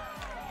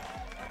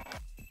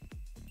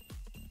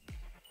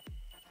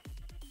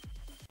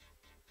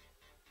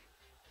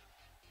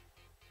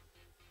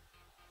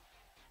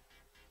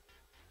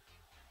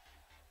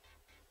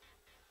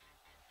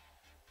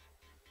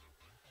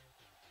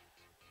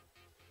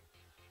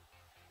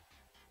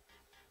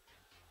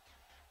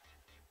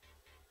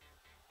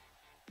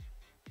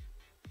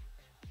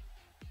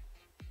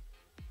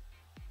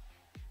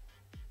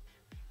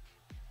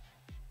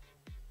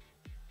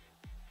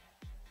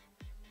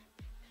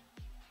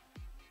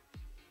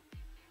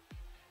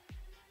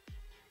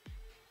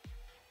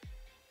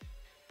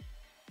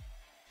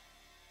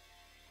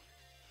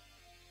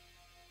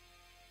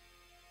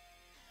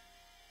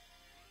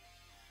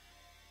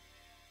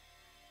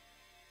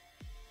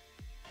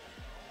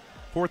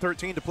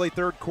 .413 to play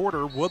third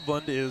quarter.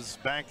 Woodland is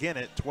back in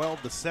it,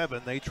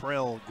 12-7. They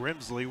trail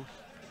Grimsley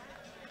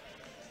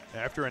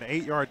after an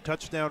 8-yard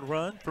touchdown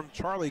run from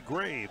Charlie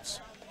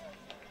Graves.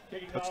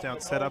 Touchdown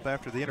set up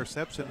after the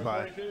interception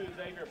by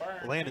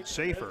Landon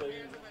Schaefer.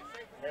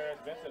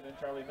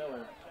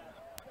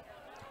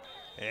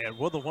 And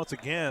Woodland once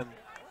again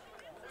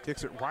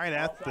kicks it right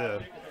at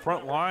the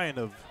front line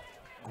of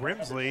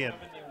Grimsley, and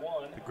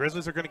the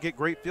Grizzlies are going to get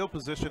great field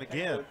position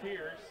again.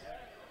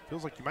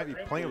 Feels like you might be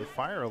playing with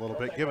fire a little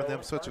bit, giving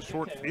them such a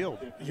short field.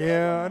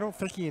 Yeah, I don't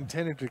think he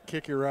intended to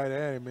kick it right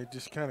at him. It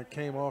just kind of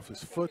came off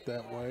his foot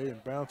that way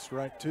and bounced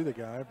right to the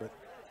guy. But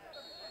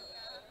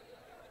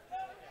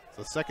it's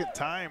the second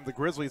time the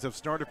Grizzlies have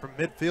started from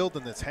midfield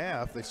in this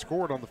half. They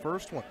scored on the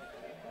first one.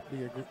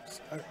 Be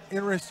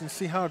interesting to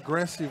see how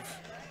aggressive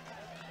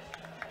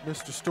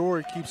Mr.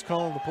 Story keeps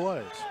calling the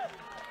plays.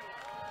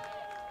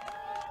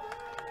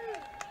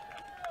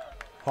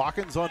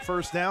 Hawkins on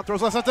first down,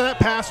 throws left after that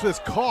pass was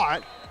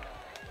caught.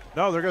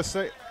 No, they're going to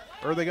say,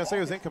 or are they going to say it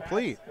was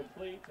incomplete?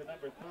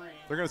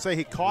 They're going to say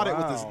he caught it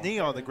with his knee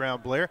on the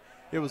ground, Blair.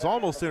 It was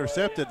almost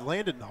intercepted.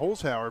 Landon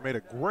Holzhauer made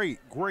a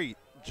great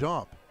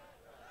jump.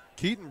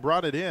 Keaton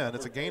brought it in.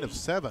 It's a gain of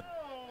 7.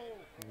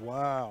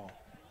 Wow.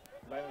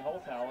 Landon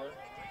Holzhauer,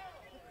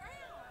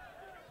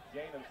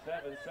 gain of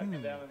 7,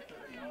 second down and 3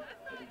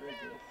 for the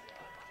Grizzlies.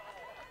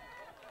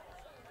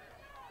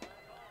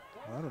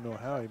 don't know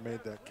how he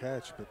made that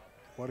catch, but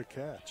what a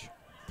catch.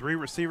 3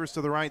 receivers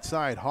to the right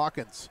side.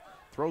 Hawkins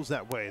throws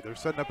that way. They're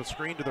setting up a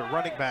screen to their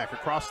running back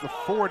across the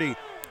 40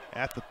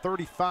 at the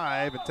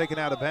 35 and taken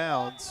out of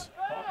bounds.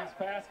 Hawkins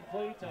pass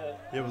complete to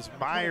It was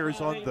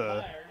Myers on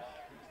the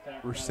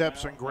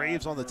reception,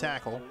 Graves on the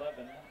tackle.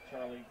 11,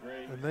 Charlie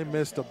Graves. And they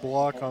missed a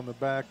block on the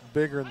back,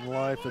 bigger than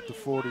life at the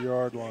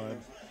 40-yard line.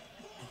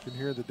 You can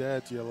hear the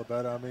dads yell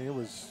about it. I mean, it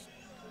was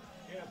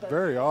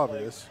very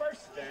obvious,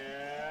 First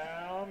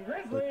down,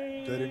 but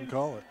Grizzlies. they didn't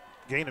call it.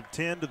 Gain of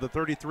 10 to the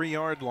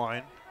 33-yard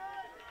line.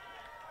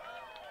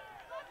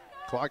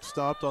 Clock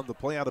stopped on the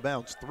play out of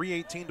bounds.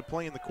 3:18 to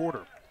play in the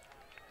quarter.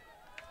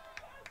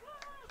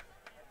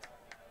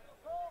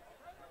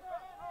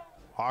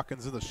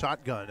 Hawkins in the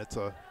shotgun. It's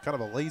a kind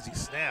of a lazy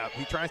snap.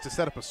 He tries to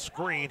set up a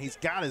screen. He's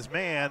got his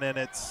man, and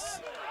it's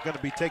going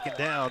to be taken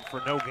down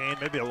for no gain,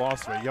 maybe a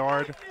loss of a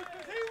yard.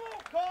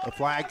 The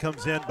flag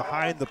comes in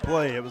behind the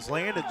play. It was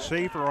Landon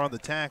Schaefer on the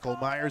tackle,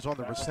 Myers on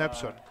the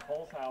reception.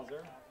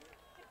 Holzhauser.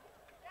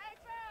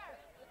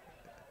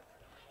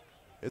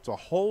 It's a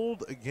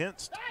hold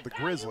against the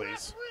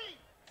Grizzlies.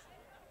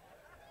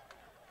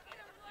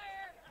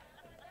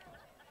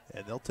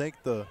 And they'll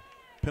take the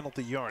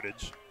penalty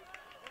yardage.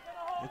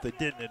 If they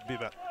didn't, it'd be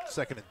about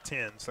 2nd and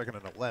 10, 2nd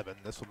and 11.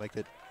 This will make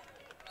it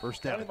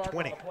first down and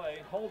 20.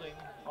 Play, holding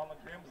on the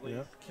Grimsley,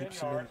 Yeah, 10 keeps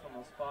them yards in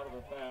from the spot of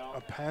the foul.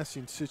 a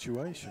passing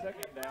situation.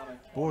 2nd down and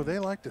 20 Boy, they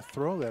like to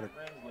throw that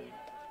Grimsley.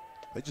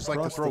 They just like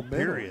to across throw, the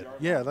middle. period.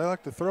 Yeah, they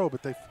like to throw,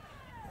 but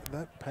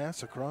that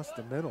pass across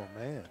the middle,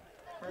 man.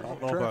 I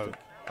don't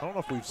know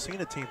if we've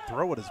seen a team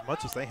throw it as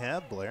much as they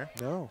have, Blair.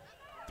 No.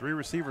 3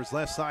 receivers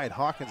left side.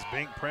 Hawkins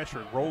being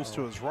pressured, rolls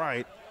to his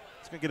right.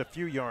 He's going to get a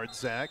few yards,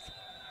 Zach.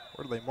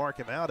 Where do they mark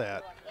him out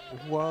at?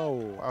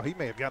 Whoa. Wow, he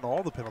may have gotten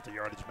all the penalty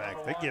yardage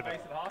back. They give him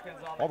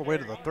all the way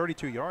to the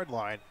 32-yard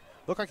line.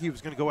 Looked like he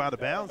was going to go out of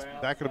bounds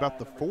back at about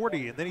the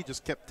 40, and then he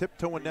just kept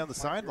tiptoeing down the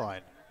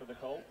sideline. For the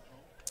Colts.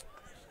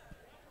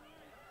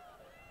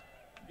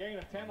 Gain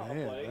of 10 on the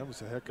Man, play. that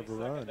was a heck of a 2nd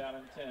run. down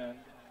and 10,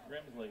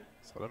 Grimsley.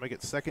 So they'll make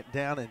it 2nd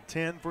down and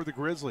 10 for the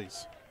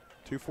Grizzlies.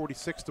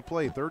 2:46 to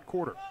play, 3rd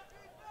quarter.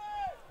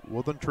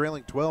 Woodland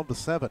trailing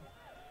 12-7.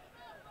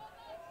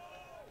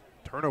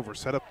 Turnover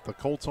set up the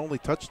Colts' only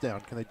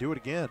touchdown. Can they do it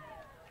again?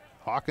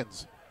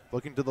 Hawkins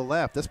looking to the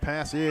left. This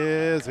pass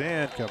is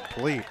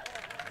incomplete.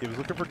 He was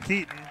looking for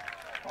Keaton.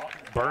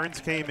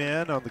 Burns came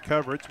in on the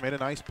coverage, made a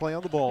nice play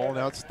on the ball.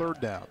 Now it's 3rd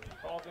down.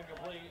 Ball's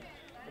incomplete.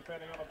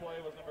 Defending on the play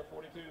was number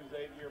 42,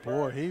 Xavier Boy,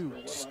 Burns he for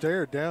Woodland.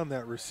 stared down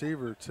that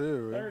receiver,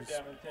 too. It 3rd was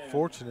down and 10.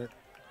 fortunate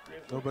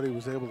Grizzlies. nobody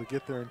was able to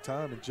get there in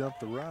time and jump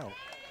the route.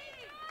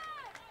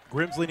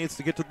 Grimsley needs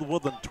to get to the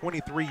Woodland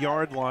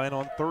 23-yard line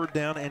on 3rd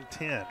down and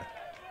 10.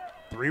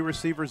 3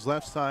 receivers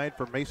left side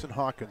for Mason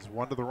Hawkins,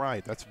 1 to the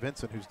right. That's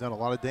Vincent, who's done a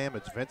lot of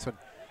damage. Vincent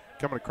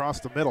coming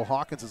across the middle.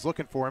 Hawkins is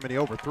looking for him, and he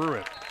overthrew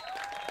it.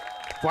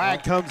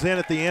 Flag comes in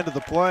at the end of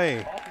the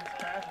play. Hawkins'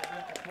 pass is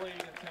incomplete,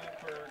 intended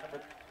for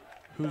number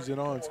Who's it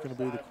on? It's going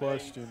to be the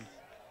question.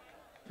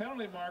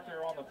 penalty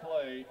marker on the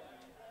play.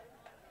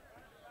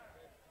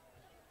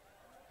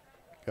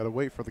 Got to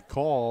wait for the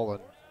call,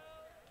 and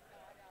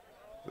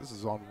this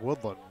is on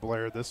Woodland,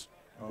 Blair. This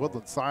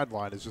Woodland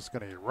sideline is just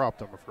going to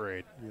erupt, I'm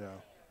afraid. Yeah.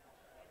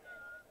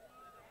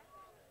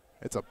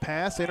 It's a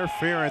pass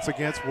interference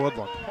against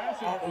Woodland.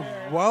 Pass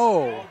interference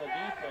Whoa. on the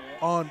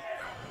defense. On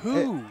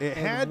who? It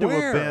and had to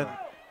where? have been.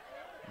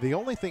 The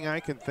only thing I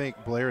can think,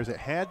 Blair, is it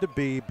had to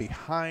be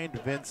behind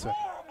Vincent.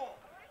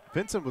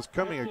 Vincent was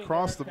coming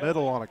across the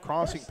middle on a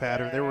crossing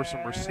pattern. There were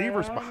some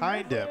receivers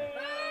behind him.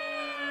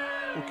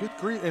 Well, good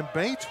grief. And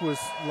Bates was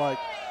like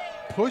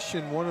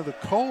pushing one of the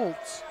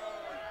Colts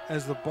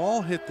as the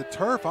ball hit the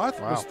turf. I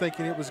was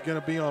thinking it was going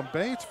to be on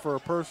Bates for a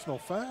personal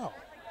foul.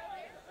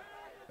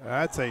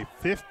 That's a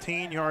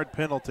 15-yard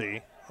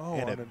penalty, Oh,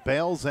 and and it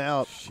bails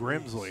out Jeez.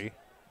 Grimsley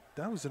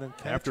That was an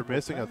uncatchable after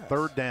missing a pass.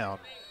 3rd down.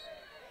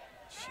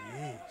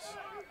 Jeez.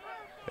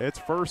 It's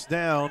 1st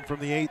down from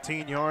the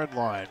 18-yard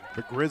line.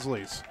 The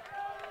Grizzlies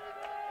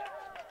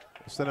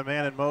send a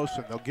man in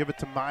motion. They'll give it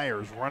to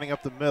Myers, running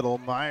up the middle.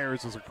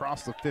 Myers is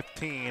across the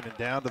 15 and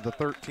down to the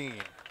 13.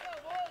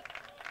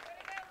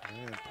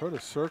 Man, put a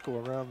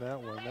circle around that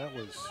one. That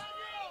was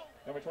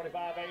Number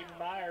 25, Aiden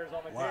Myers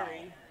on the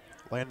carry.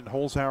 Landon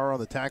Holzhauer on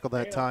the tackle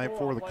that time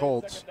for the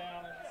Colts. 2nd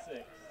down and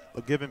 6.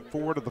 They'll give him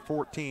 4 to the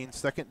 14,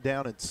 2nd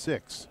down and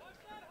 6.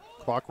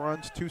 Clock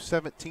runs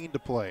 2:17 to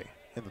play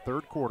in the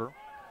 3rd quarter.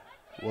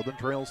 Woodland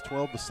trails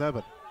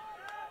 12-7.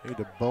 Need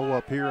to bow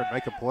up here and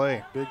make a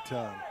play. big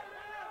time.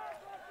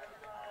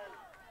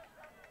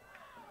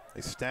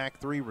 They stack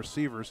 3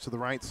 receivers to the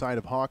right side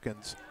of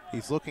Hawkins.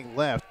 He's looking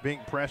left, being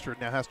pressured,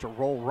 now has to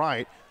roll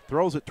right.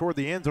 Throws it toward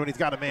the end zone. He's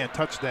got a man.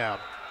 Touchdown.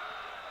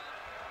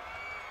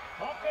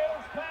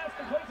 Hawkins pass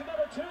complete to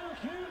number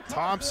 2, Hugh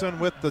Thompson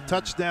with the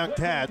touchdown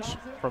catch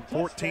from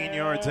 14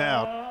 yards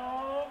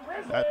out.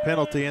 That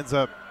penalty ends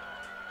up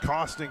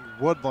costing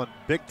Woodland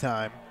big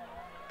time.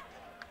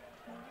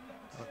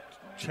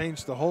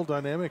 Changed the whole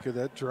dynamic of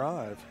that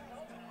drive.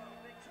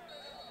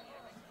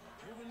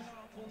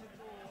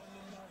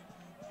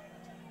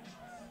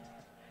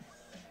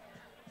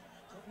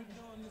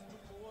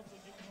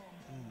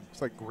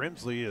 Looks like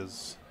Grimsley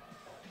is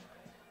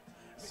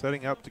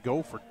setting up to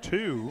go for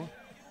 2.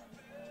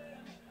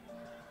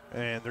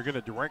 And they're going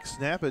to direct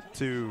snap it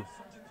to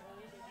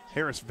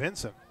Harris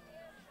Vincent.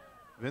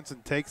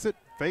 Vincent takes it,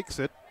 fakes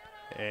it,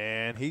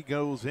 and he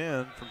goes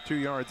in from 2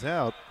 yards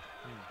out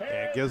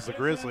and gives the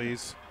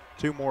Grizzlies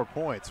 2 more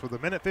points. With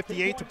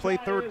 1:58 to play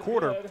third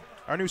quarter,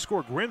 our new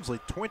score, Grimsley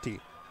 20,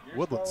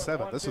 Woodland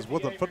 7. This is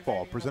Woodland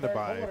Football presented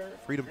by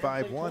Freedom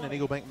 5-1 and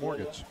Eagle Bank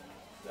Mortgage.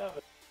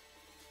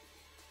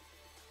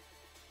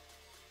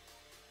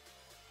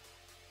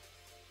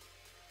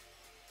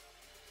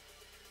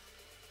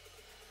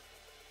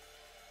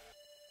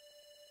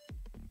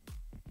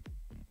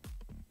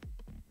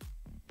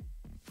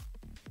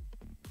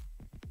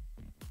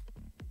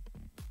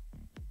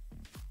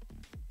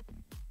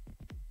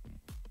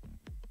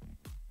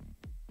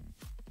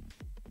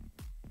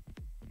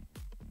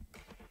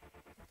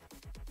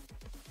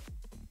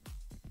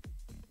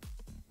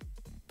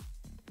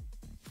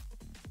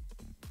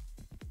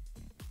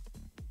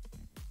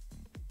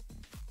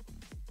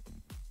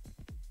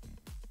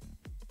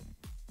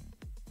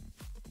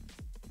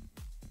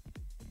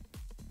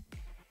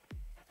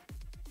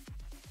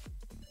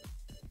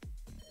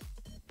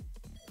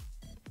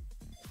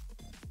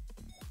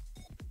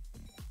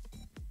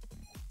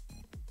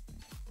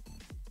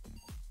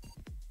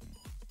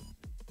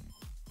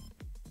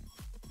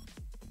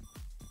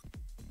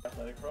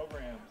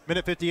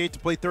 Minute 58 to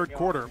play third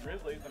quarter.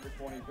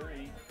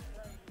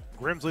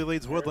 Grimsley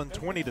leads Woodland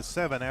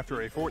 20-7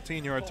 after a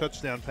 14-yard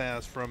touchdown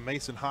pass from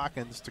Mason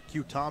Hawkins to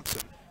Q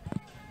Thompson.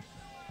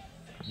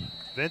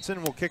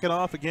 Vincent will kick it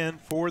off again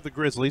for the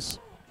Grizzlies.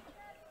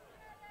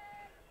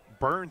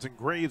 Burns and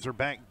Graves are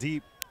back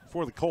deep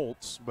for the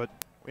Colts, but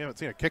we haven't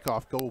seen a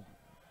kickoff go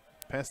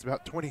past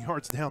about 20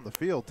 yards down the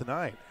field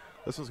tonight.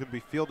 This one's going to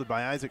be fielded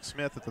by Isaac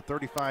Smith at the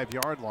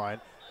 35-yard line.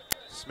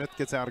 Smith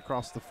gets out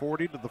across the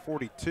 40 to the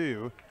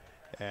 42,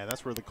 and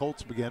that's where the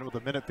Colts begin with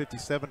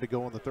 1:57 to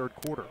go in the third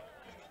quarter.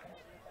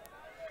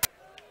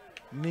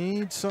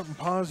 Need something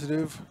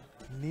positive.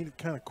 Need it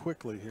kind of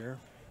quickly here.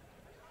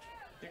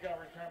 Kickoff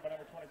return by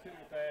number 22,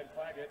 Thad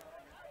Claggett.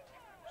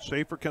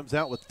 Schaefer comes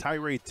out with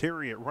Tyree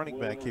Terry at running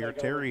back here.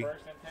 Terry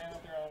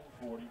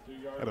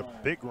had a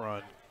big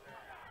run,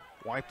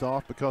 wiped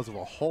off because of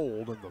a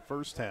hold in the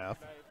first half.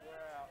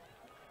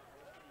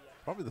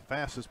 Probably the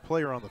fastest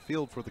player on the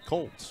field for the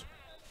Colts.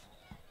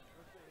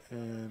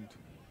 And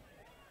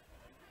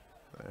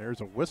there's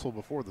a whistle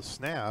before the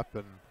snap,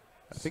 and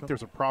I think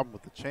there's a problem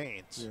with the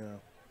chains. Yeah.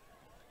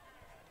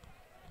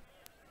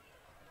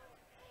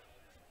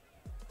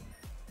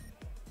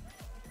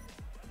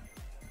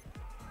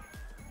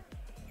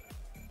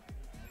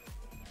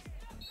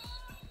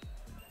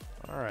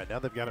 All right, now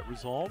they've got it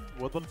resolved.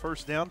 Woodland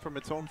first down from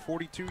its own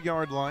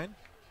 42-yard line.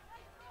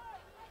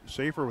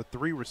 Schaefer with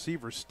 3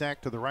 receivers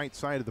stacked to the right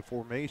side of the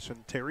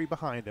formation. Terry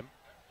behind him.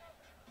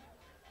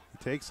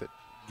 He takes it,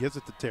 gives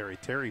it to Terry.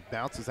 Terry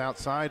bounces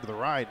outside to the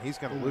right, and he's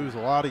going to lose a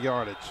lot of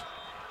yardage.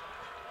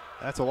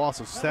 That's a loss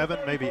of 7,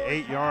 maybe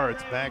 8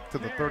 yards back to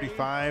the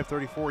 35,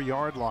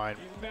 34-yard line.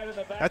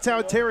 That's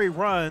how Terry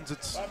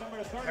runs.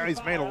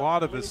 He's made a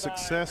lot of his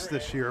success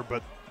this year,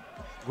 but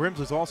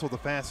Grimsley's also the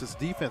fastest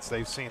defense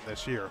they've seen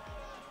this year.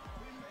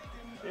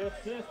 The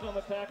assist on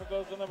the tackle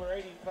goes to number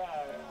 85.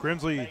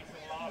 Grimsley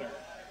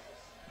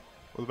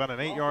with about an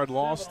 8-yard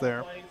loss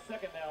there.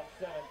 Second down,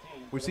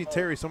 17. We see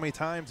Terry so many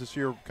times this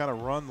year kind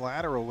of run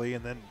laterally,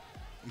 and then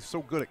he's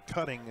so good at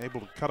cutting, able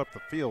to cut up the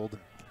field.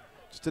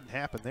 Just didn't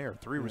happen there.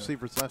 3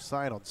 receivers left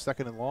side on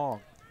second and long.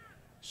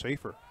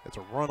 Schaefer, it's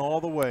a run all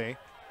the way.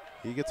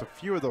 He gets a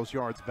few of those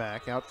yards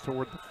back out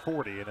toward the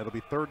 40, and it'll be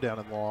third down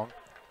and long.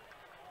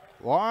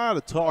 A lot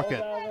of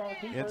talking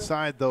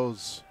inside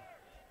those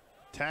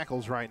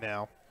tackles right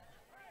now.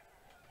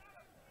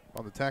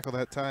 On the tackle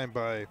that time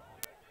by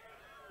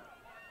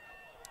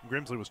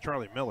Grimsley was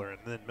Charlie Miller, and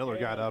then Miller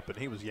got up and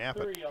he was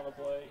yapping.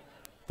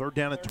 Third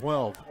down and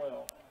 12.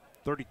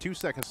 32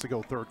 seconds to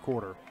go third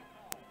quarter.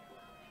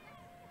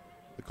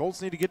 The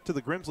Colts need to get to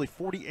the Grimsley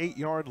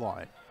 48-yard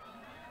line.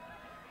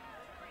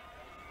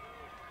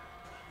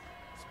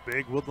 This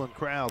big Woodland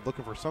crowd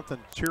looking for something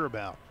to cheer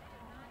about.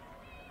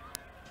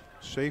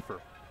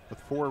 Schaefer with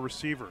 4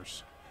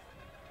 receivers.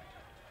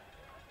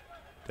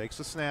 Takes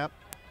the snap.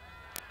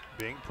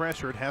 Being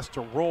pressured, has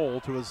to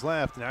roll to his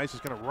left. Now he's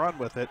just going to run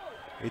with it.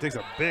 He takes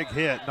a big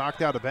hit,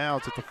 knocked out of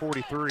bounds at the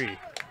 43.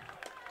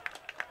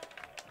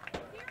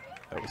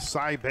 That was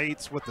Cy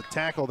Bates with the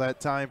tackle that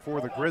time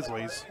for the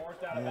Grizzlies.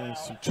 And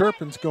some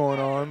chirping's going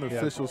on. The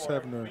officials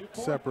having to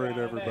separate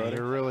everybody.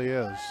 There really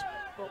is.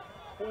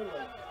 And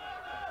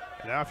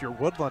now if you're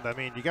Woodland, I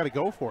mean, you got to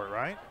go for it,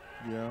 right?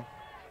 Yeah.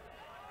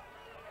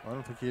 I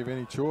don't think you have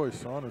any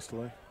choice,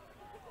 honestly.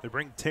 They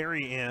bring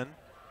Terry in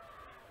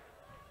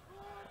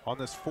on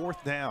this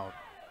 4th down.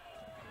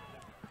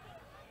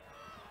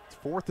 It's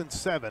 4th and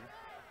 7.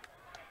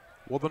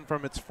 Woodland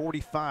from its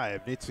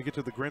 45 needs to get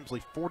to the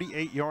Grimsley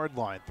 48-yard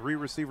line. 3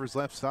 receivers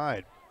left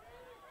side.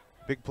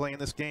 Big play in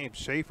this game.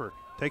 Schaefer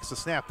takes the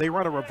snap. They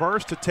run a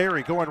reverse to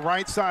Terry, going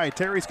right side.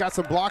 Terry's got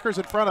some blockers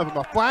in front of him.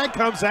 A flag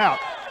comes out.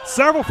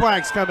 Several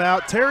flags come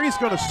out. Terry's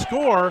going to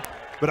score,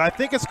 but I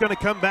think it's going to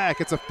come back.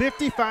 It's a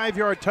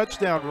 55-yard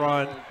touchdown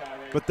run,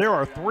 but there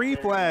are 3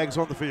 flags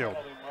on the field.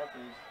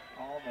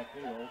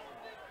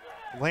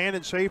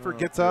 Landon Schaefer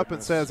gets up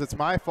and says, "It's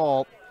my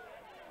fault.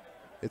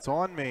 It's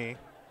on me,"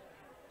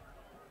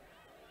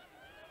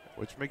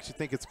 which makes you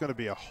think it's going to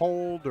be a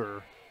hold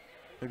or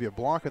maybe a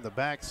block in the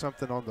back,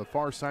 something on the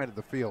far side of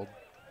the field.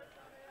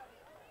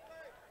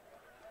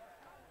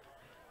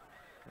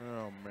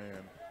 Oh,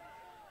 man.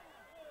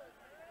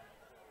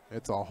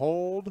 It's a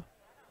hold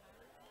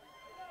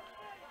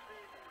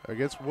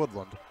against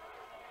Woodland.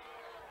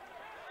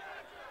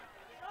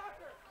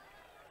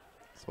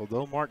 So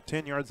they'll mark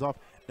 10 yards off.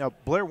 Now,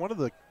 Blair, one of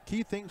the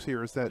key things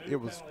here is that it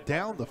was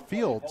down the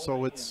field,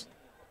 so it's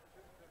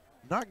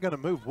not going to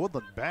move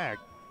Woodland back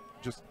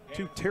just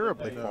too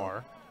terribly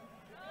far.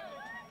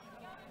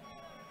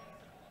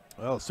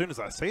 Well, as soon as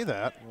I say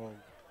that, Well,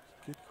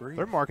 good grief.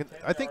 they're marking.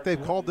 I think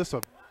they've called this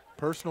a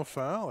Personal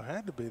foul. It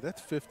had to be.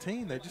 That's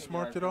 15. They just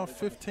marked it off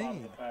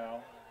 15.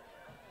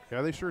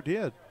 Yeah, they sure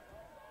did.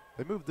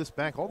 They moved this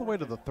back all the way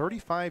to the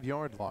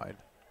 35-yard line.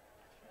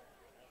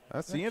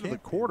 That's the end of the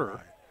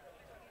quarter.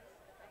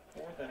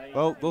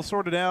 Well, they'll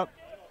sort it out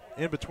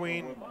in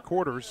between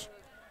quarters.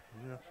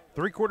 Yeah.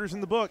 3 quarters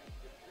in the book.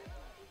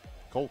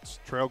 Colts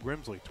trail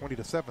Grimsley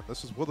 20-7.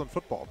 This is Woodland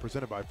football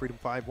presented by Freedom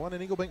 5-1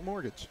 and Eagle Bank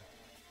Mortgage.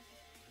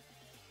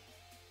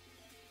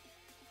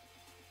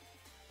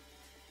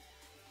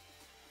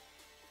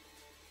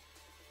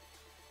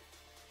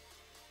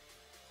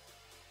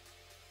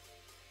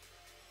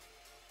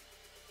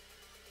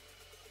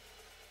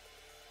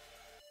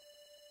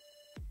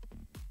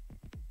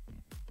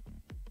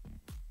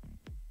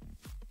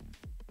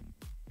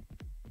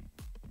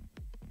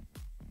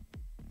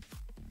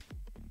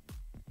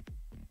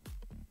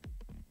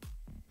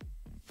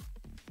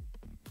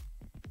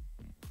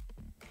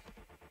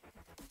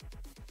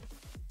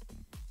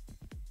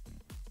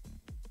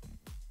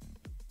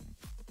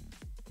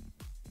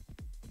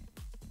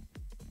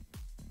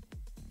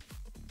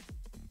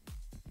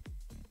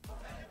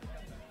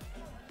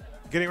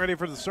 Getting ready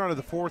for the start of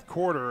the 4th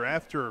quarter.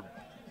 After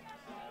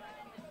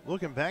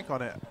looking back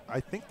on it, I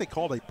think they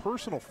called a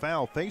personal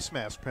foul face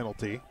mask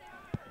penalty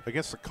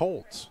against the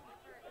Colts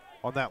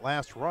on that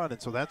last run,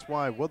 and so that's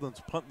why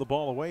Woodland's punting the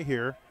ball away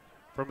here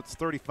from its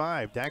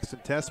 35.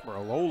 Daxton Tesmer, a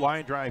low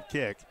line drive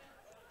kick.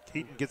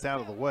 Keaton gets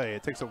out of the way.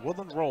 It takes a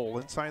Woodland roll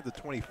inside the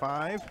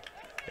 25,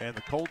 and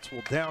the Colts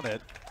will down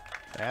it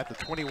at the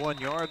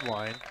 21-yard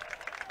line.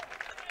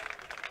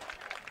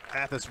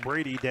 Mathis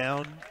Brady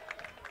down.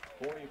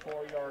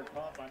 44-yard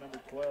punt by number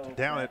 12.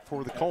 Down it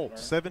for the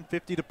Colts.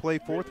 7:50 to play,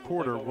 4th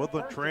quarter.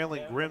 Woodland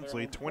trailing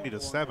Grimsley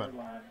 20-7.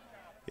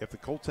 If the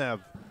Colts have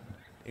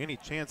any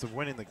chance of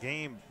winning the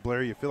game,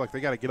 Blair, you feel like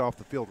they got to get off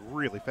the field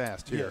really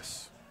fast here.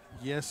 Yes.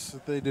 Yes,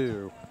 they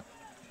do.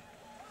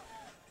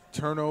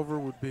 Turnover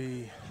would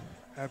be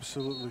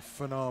absolutely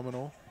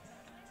phenomenal.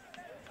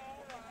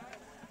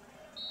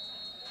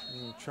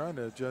 I'm trying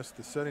to adjust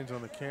the settings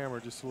on the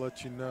camera just to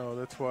let you know.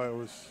 That's why I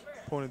was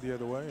pointed the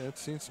other way. It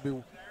seems to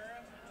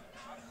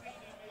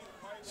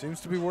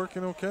be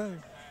working okay.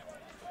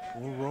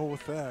 We'll roll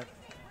with that.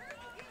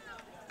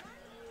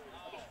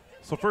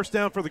 So first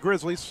down for the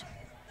Grizzlies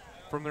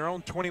from their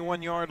own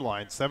 21-yard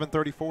line.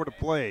 7:34 to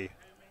play.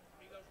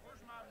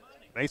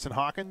 Mason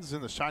Hawkins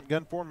in the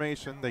shotgun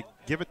formation. They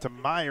give it to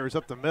Myers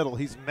up the middle.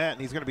 He's met,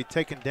 and he's going to be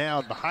taken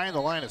down behind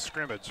the line of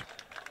scrimmage.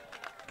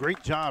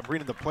 Great job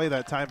reading the play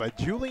that time by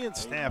Julian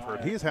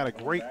Stafford. He has had a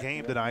great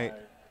game tonight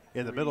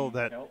in the middle of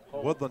that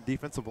Woodland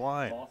defensive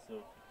line.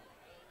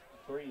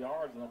 3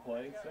 yards on the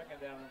play,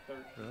 2nd down and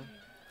 13.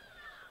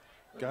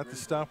 Got the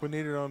stop we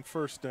needed on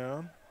 1st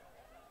down.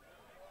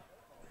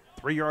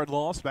 3-yard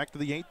loss back to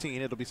the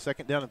 18. It'll be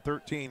 2nd down and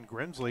 13.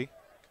 Grimsley,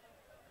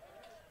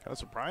 kind of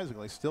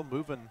surprisingly, still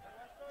moving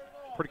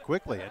pretty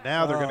quickly. And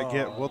now they're going to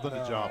get Woodland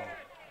a job.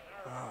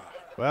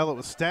 Well, it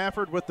was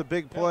Stafford with the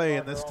big play,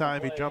 and this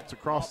time he jumps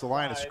across the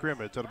line of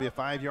scrimmage. That'll be a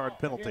 5-yard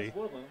penalty.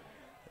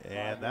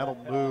 And that'll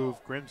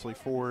move Grimsley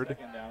forward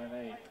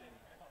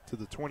to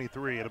the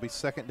 23. It'll be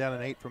 2nd down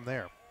and 8 from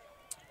there.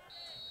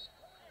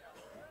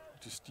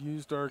 Just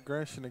used our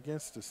aggression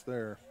against us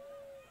there.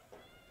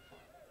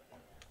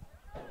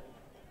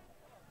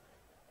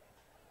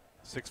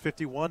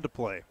 6:51 to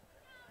play.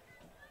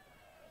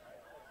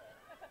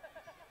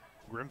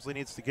 Grimsley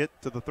needs to get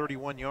to the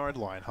 31-yard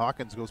line.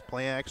 Hawkins goes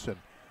play action,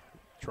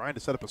 trying to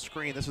set up a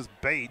screen. This is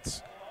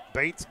Bates.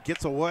 Bates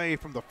gets away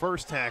from the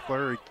first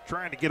tackler,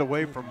 trying to get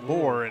away from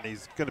Moore, and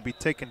he's going to be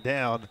taken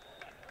down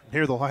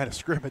near the line of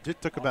scrimmage.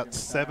 It took about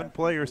 7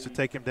 players to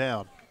take him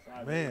down.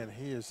 Man,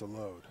 he is a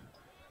load.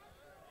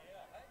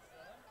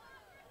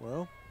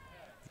 Well,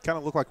 he kind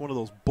of looked like one of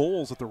those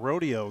bulls at the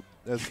rodeo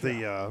as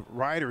the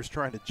rider's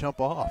trying to jump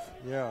off.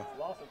 Yeah.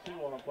 Loss of 2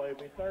 on the play.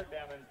 We 3rd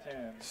down and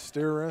 10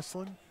 Steer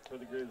wrestling. for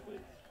the Grizzlies.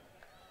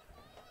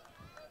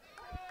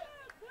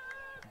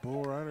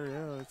 Bull rider,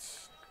 yeah,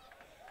 it's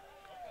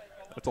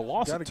That's a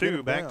loss Gotta of get 2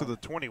 him back to down. the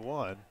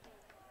 21.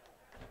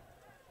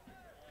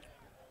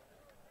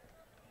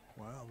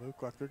 Wow, they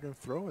look like they're going to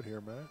throw it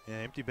here, man. Yeah,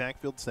 empty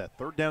backfield set.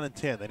 3rd down and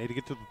 10. They need to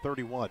get to the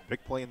 31.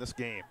 Big play in this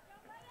game.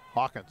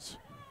 Hawkins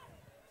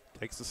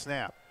takes the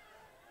snap.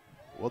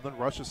 Woodland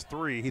rushes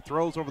 3. He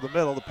throws over the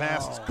middle. The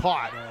pass is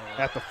caught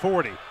at the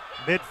 40.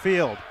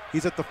 Midfield.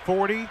 He's at the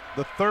 40,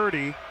 the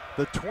 30,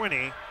 the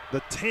 20,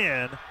 the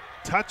 10.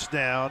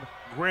 Touchdown,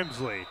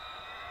 Grimsley.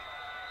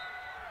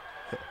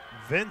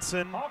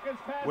 Vinson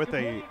with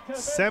a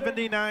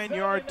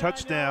 79-yard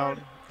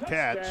touchdown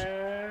catch.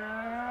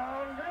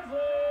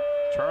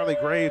 Charlie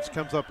Graves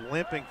comes up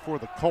limping for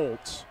the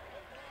Colts.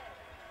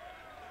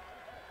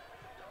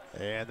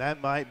 And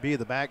that might be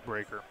the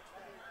backbreaker.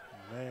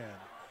 Man,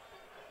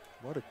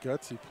 what a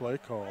gutsy play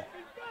call.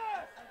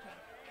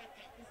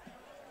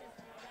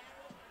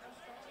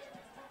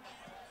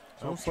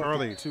 It's almost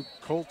like the 2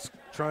 Colts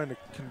trying to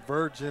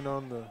converge in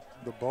on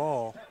the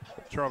ball.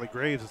 Charlie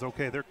Graves is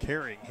okay. They're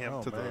carrying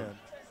him to man.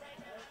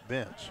 the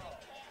bench.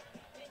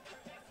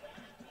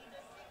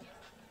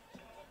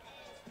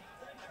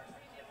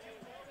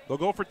 They'll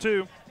go for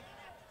 2.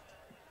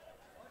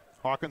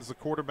 Hawkins, the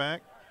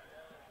quarterback.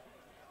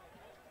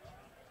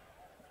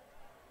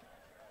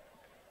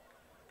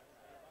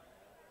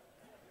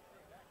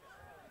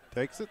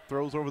 Takes it,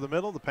 throws over the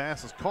middle. The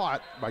pass is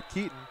caught by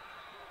Keaton.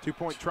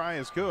 2-point try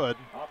is good.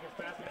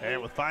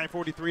 And with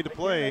 5:43 to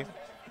play,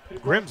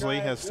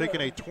 Grimsley has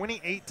taken a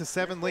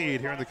 28-7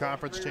 lead here in the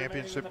conference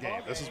championship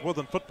game. This is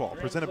Woodland football,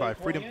 presented by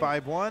Freedom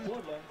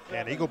 5-1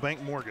 and Eagle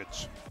Bank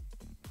Mortgage.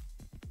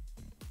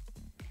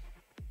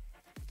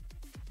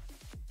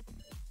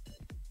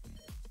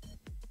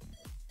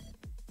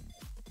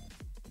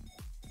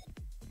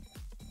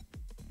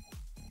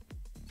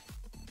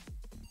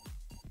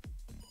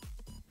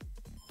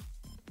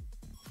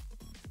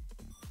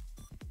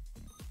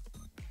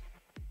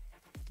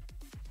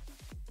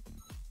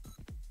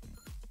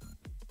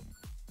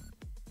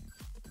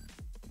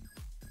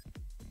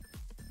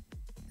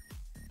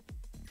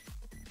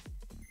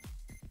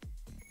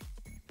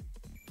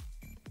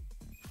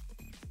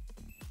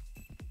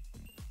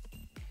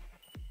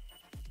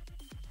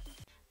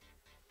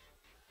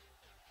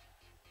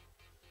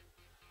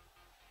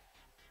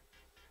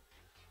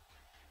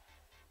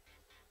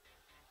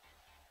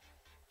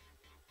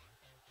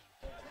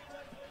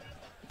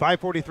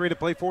 .543 to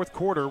play 4th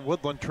quarter.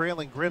 Woodland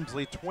trailing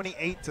Grimsley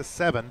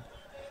 28-7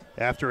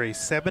 after a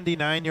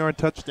 79-yard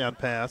touchdown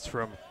pass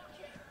from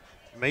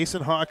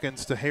Mason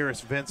Hawkins to Harris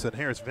Vincent.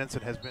 Harris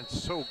Vincent has been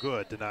so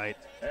good tonight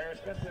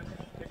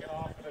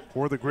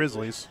for the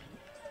Grizzlies.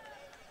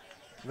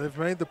 They've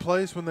made the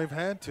plays when they've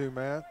had to,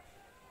 Matt.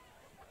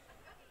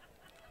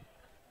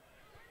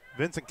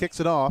 Vincent kicks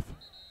it off,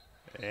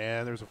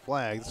 and there's a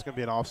flag. This is going to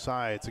be an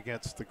offsides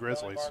against the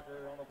Grizzlies.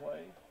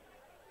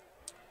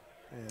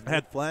 I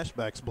had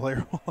flashbacks,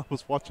 Blair, while I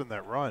was watching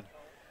that run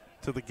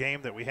to the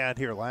game that we had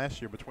here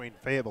last year between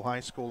Fayetteville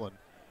High School and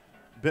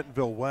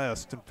Bentonville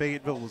West. And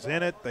Fayetteville was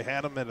in it. They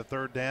had them at a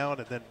 3rd down,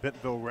 and then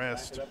Bentonville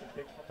West,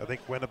 I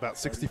think, went about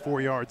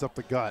 64 yards up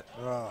the gut.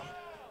 Oh.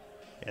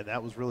 And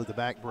that was really the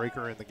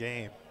backbreaker in the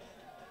game.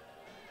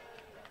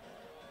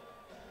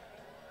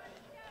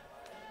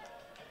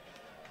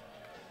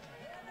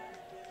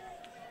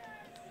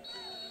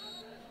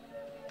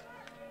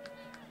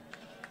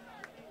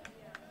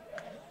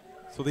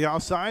 So the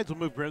offsides will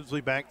move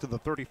Grimsley back to the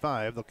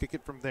 35. They'll kick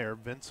it from there.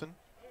 Vinson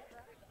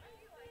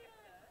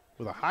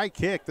with a high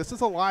kick. This is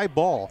a live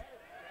ball.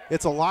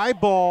 It's a live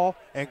ball,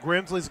 and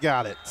Grimsley's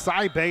got it.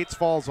 Cy Bates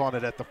falls on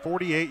it at the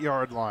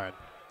 48-yard line.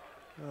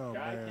 Oh,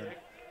 man. Kick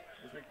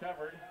is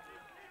recovered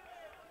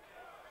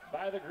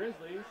by the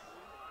Grizzlies.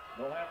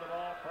 They'll have the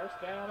ball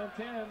 1st down and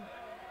 10. On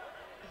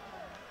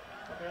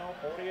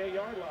the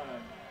 48-yard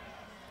line.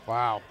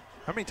 Wow.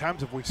 How many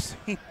times have we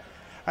seen?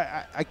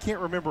 I can't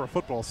remember a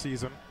football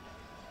season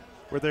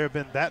where there have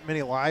been that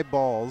many live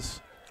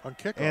balls on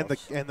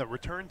kickoffs, and the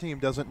return team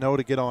doesn't know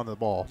to get on the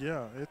ball.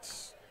 Yeah,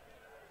 it's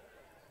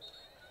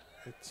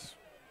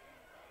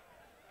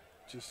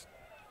just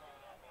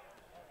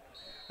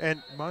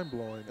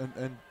mind-blowing.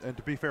 And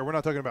to be fair, we're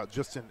not talking about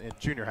just in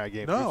junior high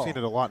games. No. We've seen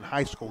it a lot in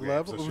high school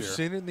games this We've year.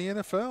 seen it in the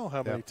NFL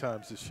how many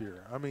times this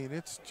year. I mean,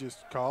 it's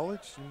just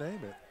college, you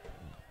name it.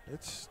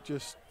 It's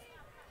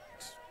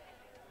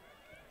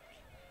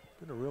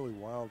been a really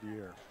wild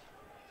year.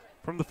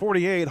 From the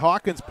 48,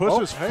 Hawkins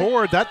pushes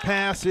forward. That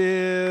pass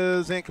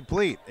is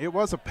incomplete. It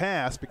was a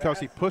pass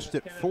because he pushed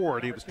it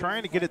forward. He was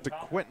trying to get it to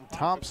Quentin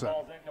Thompson.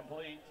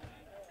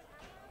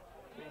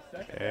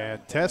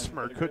 And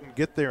Tesmer couldn't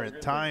get there in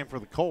time for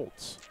the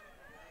Colts.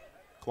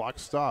 Clock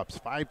stops,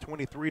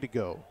 5:23 to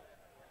go.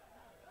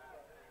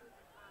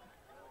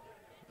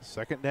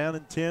 2nd down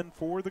and 10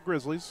 for the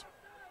Grizzlies.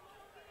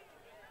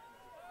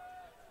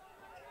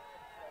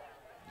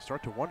 You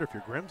start to wonder if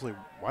you're Grimsley,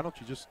 why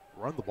don't you just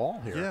run the ball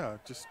here? Yeah,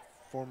 just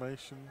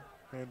formation,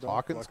 handoff.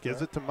 Hawkins like gives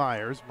that. it to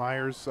Myers.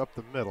 Myers up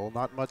the middle,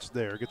 not much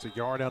there. Gets a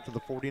yard out to the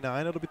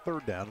 49. It'll be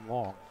 3rd down and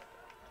long.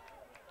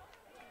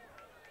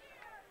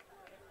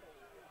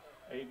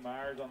 Aiden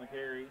Myers on the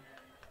carry.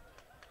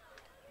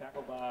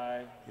 Tackled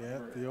by. Yeah,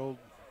 the old,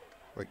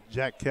 Like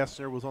Jack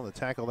Kessner was on the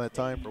tackle that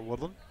time for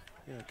Woodland.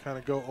 yeah, kind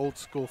of go old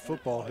school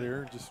football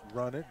here and just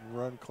run it and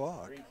run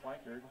clock.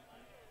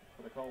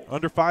 For the Colts.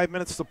 Under 5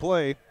 minutes to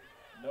play.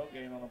 No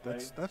gain on the play.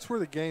 That's where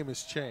the game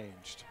has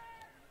changed.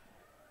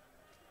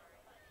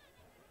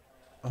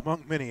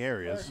 Among many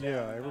areas.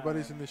 Yeah,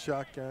 everybody's in the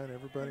shotgun.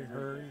 Everybody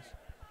hurries.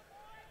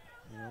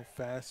 You know,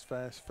 fast,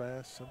 fast,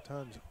 fast.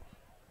 Sometimes.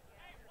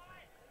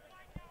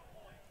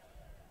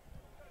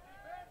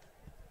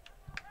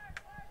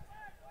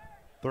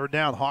 Third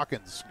down,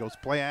 Hawkins goes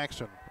play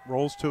action,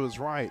 rolls to his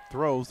right,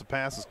 throws. The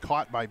pass is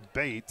caught by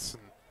Bates.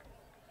 And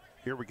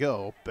here we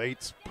go.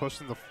 Bates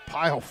pushing the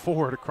pile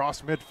forward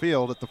across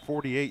midfield at the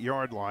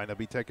 48-yard line. He'll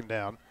be taken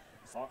down.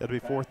 It'll be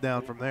fourth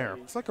down from there.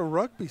 It's like a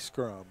rugby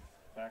scrum.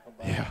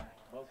 Yeah.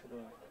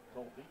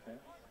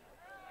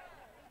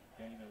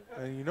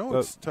 And you know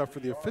it's tough for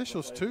the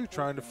officials, too,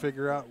 trying to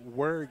figure out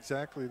where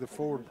exactly the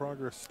forward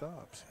progress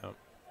stops. Yep.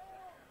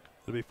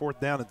 It'll be fourth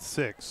down and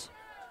 6.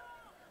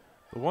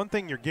 The one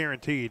thing you're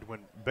guaranteed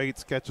when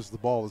Bates catches the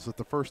ball is that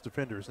the first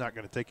defender is not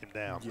going to take him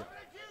down. Yeah.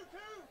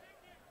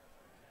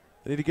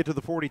 They need to get to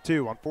the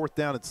 42 on fourth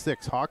down and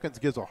 6. Hawkins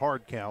gives a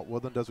hard count.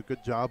 Woodland does a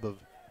good job of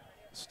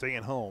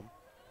staying home.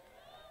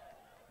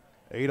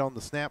 8 on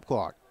the snap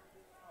clock.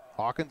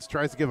 Hawkins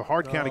tries to give a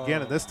hard count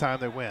again, and this time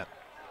they win.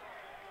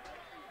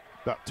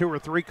 About 2 or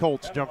 3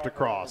 Colts jumped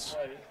across.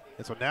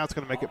 And so now it's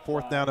going to make it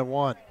fourth down and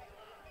 1.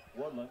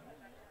 Woodland.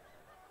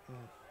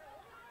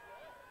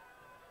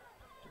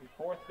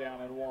 Fourth down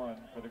and 1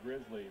 for the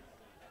Grizzlies.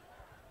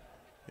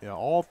 Yeah,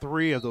 all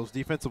 3 of those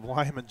defensive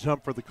linemen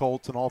jumped for the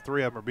Colts, and all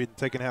 3 of them are being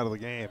taken out of the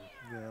game.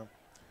 Yeah.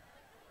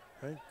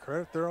 Hey,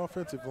 credit their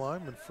offensive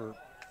linemen for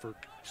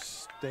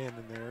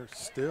standing there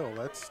still.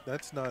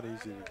 That's not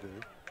easy to do.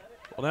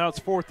 Well, now it's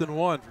fourth and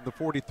 1 from the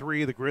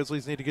 43. The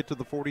Grizzlies need to get to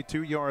the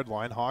 42-yard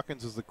line.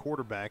 Hawkins is the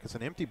quarterback. It's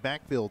an empty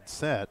backfield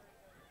set.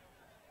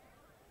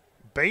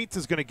 Bates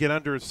is going to get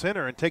under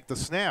center and take the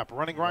snap,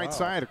 running right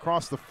side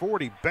across the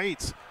 40.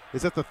 Bates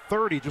is at the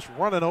 30, just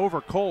running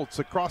over Colts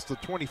across the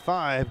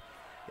 25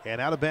 and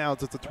out of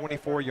bounds at the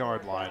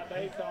 24-yard line.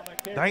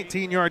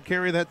 19-yard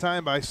carry that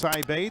time by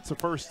Cy Bates, a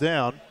first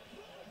down.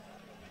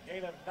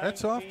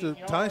 Hats off to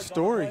Ty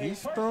Story.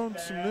 He's thrown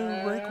some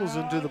new wrinkles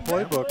into the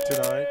playbook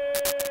tonight,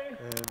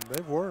 and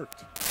they've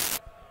worked.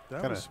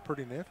 That was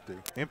pretty nifty.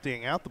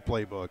 Emptying out the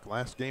playbook,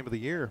 last game of the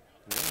year.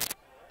 Yeah.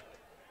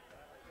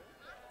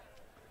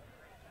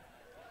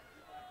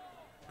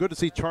 Good to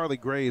see Charlie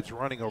Graves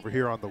running over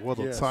here on the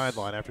Woodland Yes.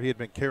 sideline after he had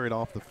been carried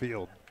off the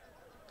field.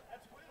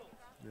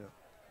 Yeah.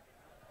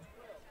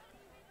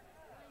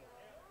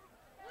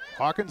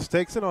 Hawkins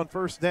takes it on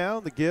first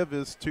down. The give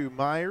is to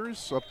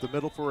Myers up the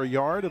middle for a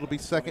yard. It'll be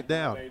second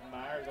down.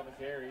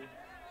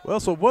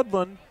 Well, so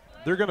Woodland,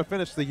 they're going to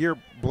finish the year,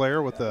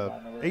 Blair, with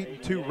a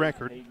 8-2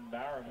 record.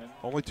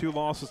 Only 2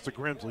 losses to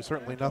Grimsley.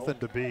 Certainly nothing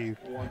to be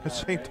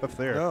ashamed of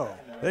there. No.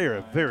 They are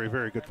a very,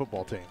 very good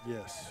football team.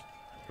 Yes.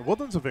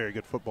 Woodland's a very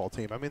good football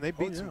team. I mean, they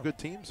beat some good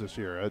teams this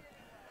year.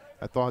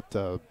 I thought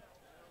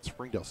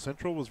Springdale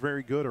Central was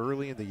very good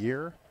early in the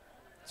year.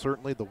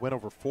 Certainly the win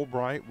over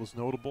Fulbright was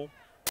notable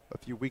a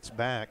few weeks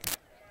back.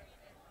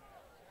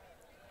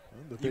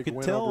 Well, the big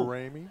win over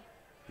Ramey.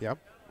 Yep,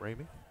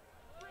 Ramey.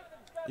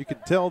 You can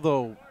tell,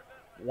 though,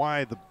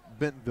 why the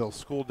Bentonville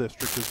School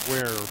District is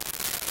where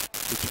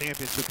the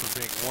championships are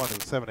being won in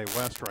the 7A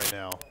West right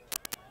now.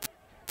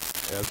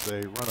 As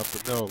they run up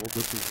the middle,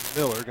 this is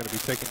Miller going to be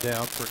taken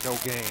down for no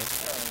gain.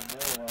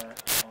 Miller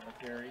on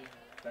the carry,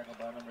 tackled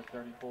by number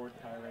 34,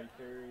 Tyree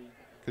Carey.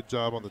 Good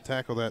job on the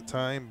tackle that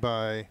time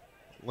by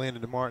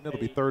Landon and Martin. It'll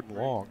be third and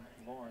long.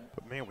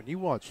 But, man, when you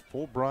watch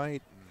Fulbright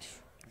and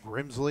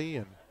Grimsley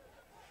and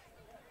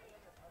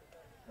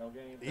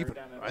even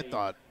I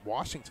thought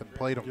Washington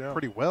played them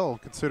pretty well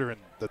considering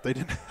that they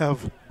didn't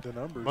have the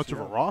numbers, much of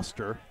a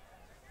roster.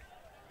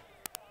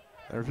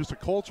 There's just a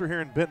culture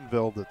here in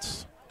Bentonville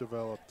that's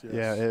developed. Yes.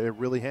 Yeah, it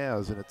really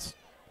has, and it's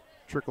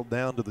trickled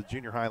down to the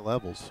junior high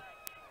levels.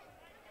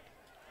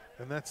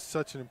 And that's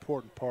such an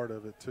important part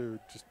of it, too,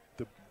 just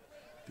to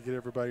get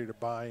everybody to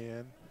buy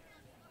in.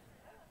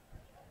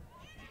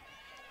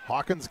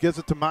 Hawkins gives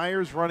it to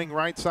Myers, running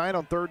right side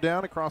on third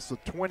down across the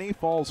 20,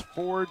 falls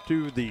forward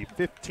to the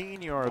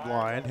 15-yard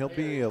line. He'll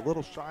be a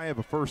little shy of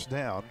a first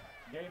down.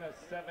 Gain of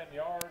 7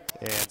 yards.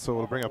 And so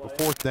it'll bring up a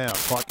fourth down.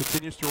 Clock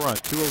continues to run,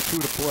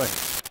 2:02 to play.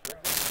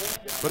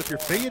 But if you're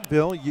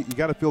Fayetteville, you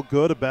got to feel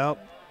good about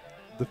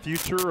the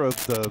future of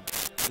the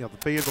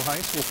Fayetteville High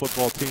School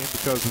football team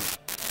because of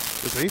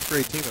this 8th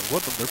grade team at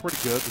Woodland. They're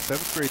pretty good. The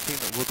 7th grade team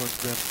at Woodland's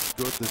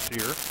been good this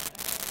year.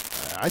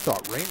 I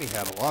thought Ramey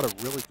had a lot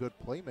of really good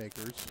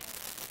playmakers,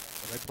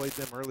 and they played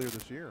them earlier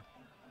this year.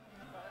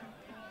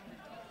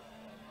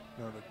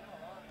 No,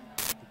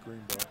 the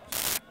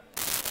Greenbacks.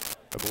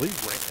 I believe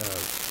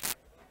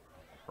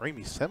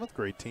Ramey's 7th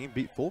grade team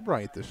beat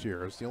Fulbright this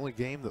year. It's the only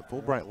game that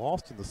Fulbright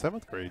lost in the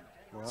 7th grade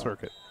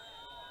circuit.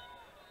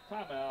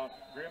 Timeout,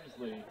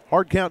 Grimsley.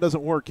 Hard count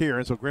doesn't work here,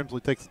 and so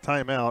Grimsley takes the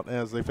timeout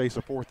as they face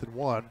a 4th and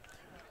 1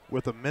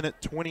 with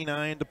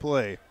 1:29 to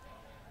play.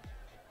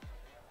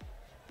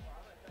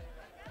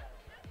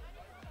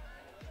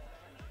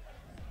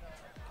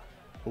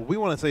 Well, we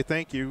want to say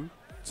thank you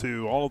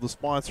to all of the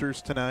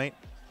sponsors tonight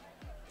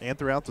and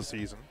throughout the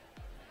season.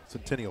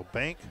 Centennial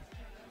Bank,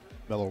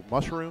 Mellow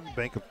Mushroom,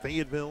 Bank of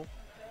Fayetteville.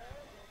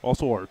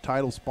 Also our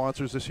title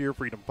sponsors this year,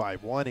 Freedom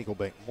 5-1, Eagle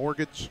Bank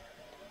Mortgage.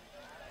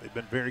 They've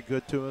been very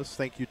good to us.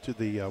 Thank you to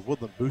the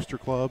Woodland Booster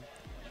Club.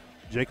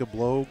 Jacob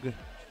Logue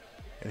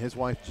and his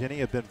wife Jenny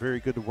have been very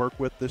good to work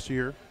with this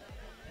year.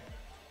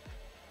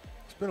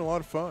 It's been a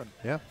lot of fun.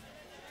 Yeah.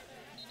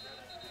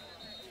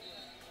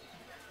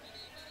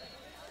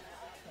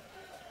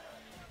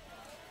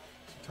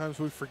 Sometimes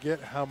we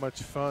forget how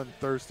much fun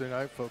Thursday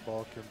night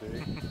football can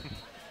be.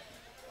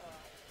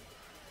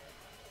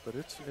 But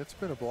it's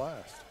been a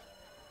blast.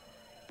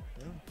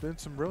 Yeah, been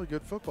some really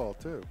good football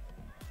too.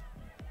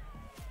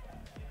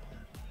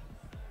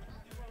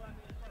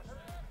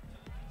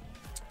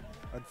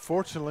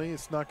 Unfortunately,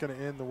 it's not going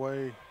to end the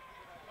way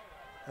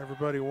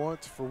everybody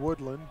wants for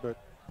Woodland, but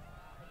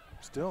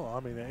still, I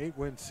mean, an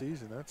 8-win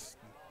season, that's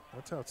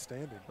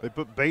outstanding. They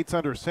put Bates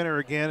under center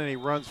again, and he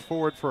runs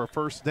forward for a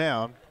first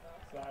down.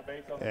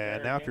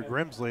 And now if you're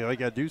Grimsley, all you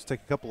got to do is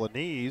take a couple of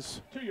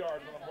knees, 2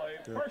 yards on the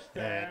play. First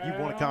down, and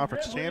you've won a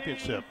conference Grimsley.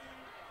 championship.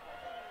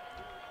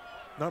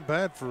 Not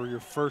bad for your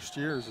first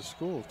year as a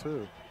school,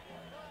 too.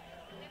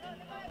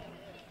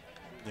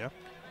 Yeah.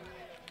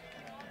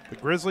 The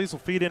Grizzlies will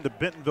feed into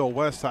Bentonville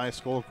West High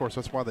School. Of course,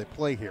 that's why they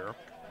play here.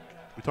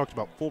 We talked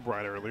about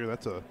Fulbright earlier.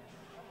 That's a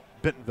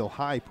Bentonville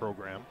High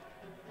program.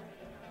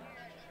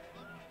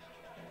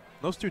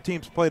 Those two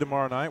teams play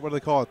tomorrow night. What do they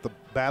call it? The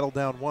Battle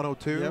Down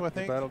 102, Yep, I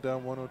think? the Battle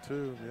Down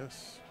 102,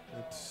 yes.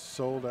 It's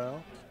sold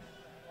out.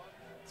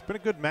 It's been a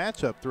good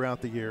matchup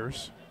throughout the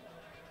years.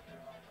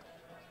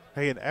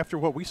 Hey, and after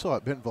what we saw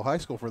at Bentonville High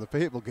School for the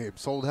Fayetteville game,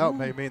 sold out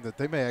may mean that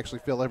they may actually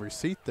fill every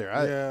seat there.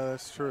 Yeah,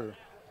 that's true.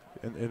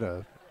 In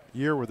a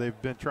year where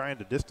they've been trying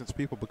to distance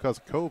people because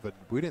of COVID,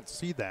 we didn't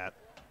see that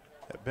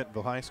at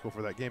Bentonville High School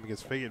for that game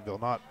against Fayetteville.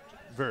 Not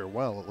very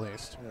well, at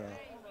least. Yeah.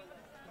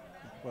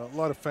 Well, a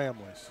lot of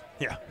families.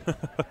 Yeah.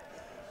 A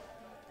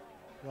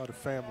lot of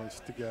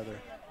families together.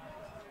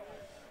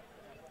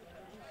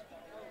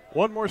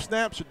 One more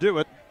snap should do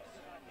it.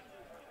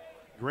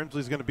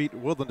 Grimsley's going to beat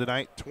Woodland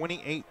tonight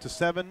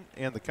 28-7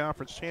 in the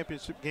conference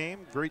championship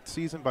game. Great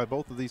season by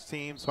both of these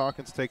teams.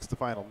 Hawkins takes the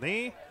final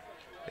knee,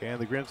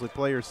 and the Grimsley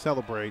players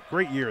celebrate.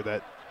 Great year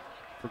that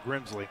for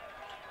Grimsley.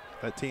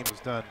 That team has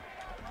done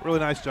a really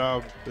nice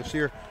job this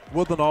year.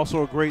 Woodland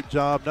also a great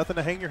job. Nothing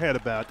to hang your head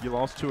about. You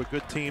lost to a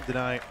good team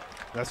tonight.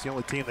 That's the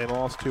only team they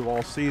lost to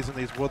all season.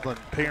 These Woodland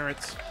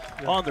parents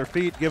on their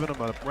feet, giving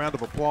them a round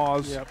of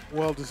applause. Yep,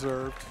 well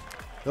deserved.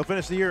 They'll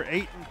finish the year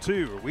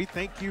 8-2. We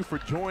thank you for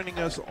joining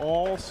us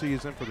all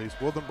season for these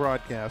Woodland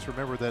broadcasts.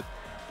 Remember that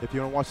if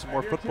you want to watch some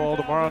more football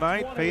tomorrow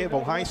night,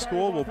 Fayetteville High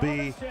School will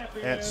be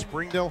at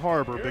Springdale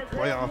Harbor. Big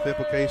playoff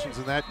implications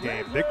in that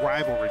game. Big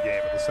rivalry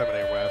game in the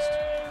 7A West.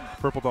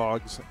 Purple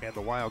Dogs and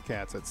the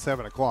Wildcats at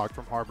 7 o'clock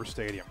from Harbor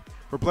Stadium.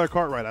 For Blair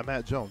Cartwright, I'm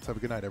Matt Jones. Have a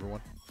good night,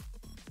 everyone.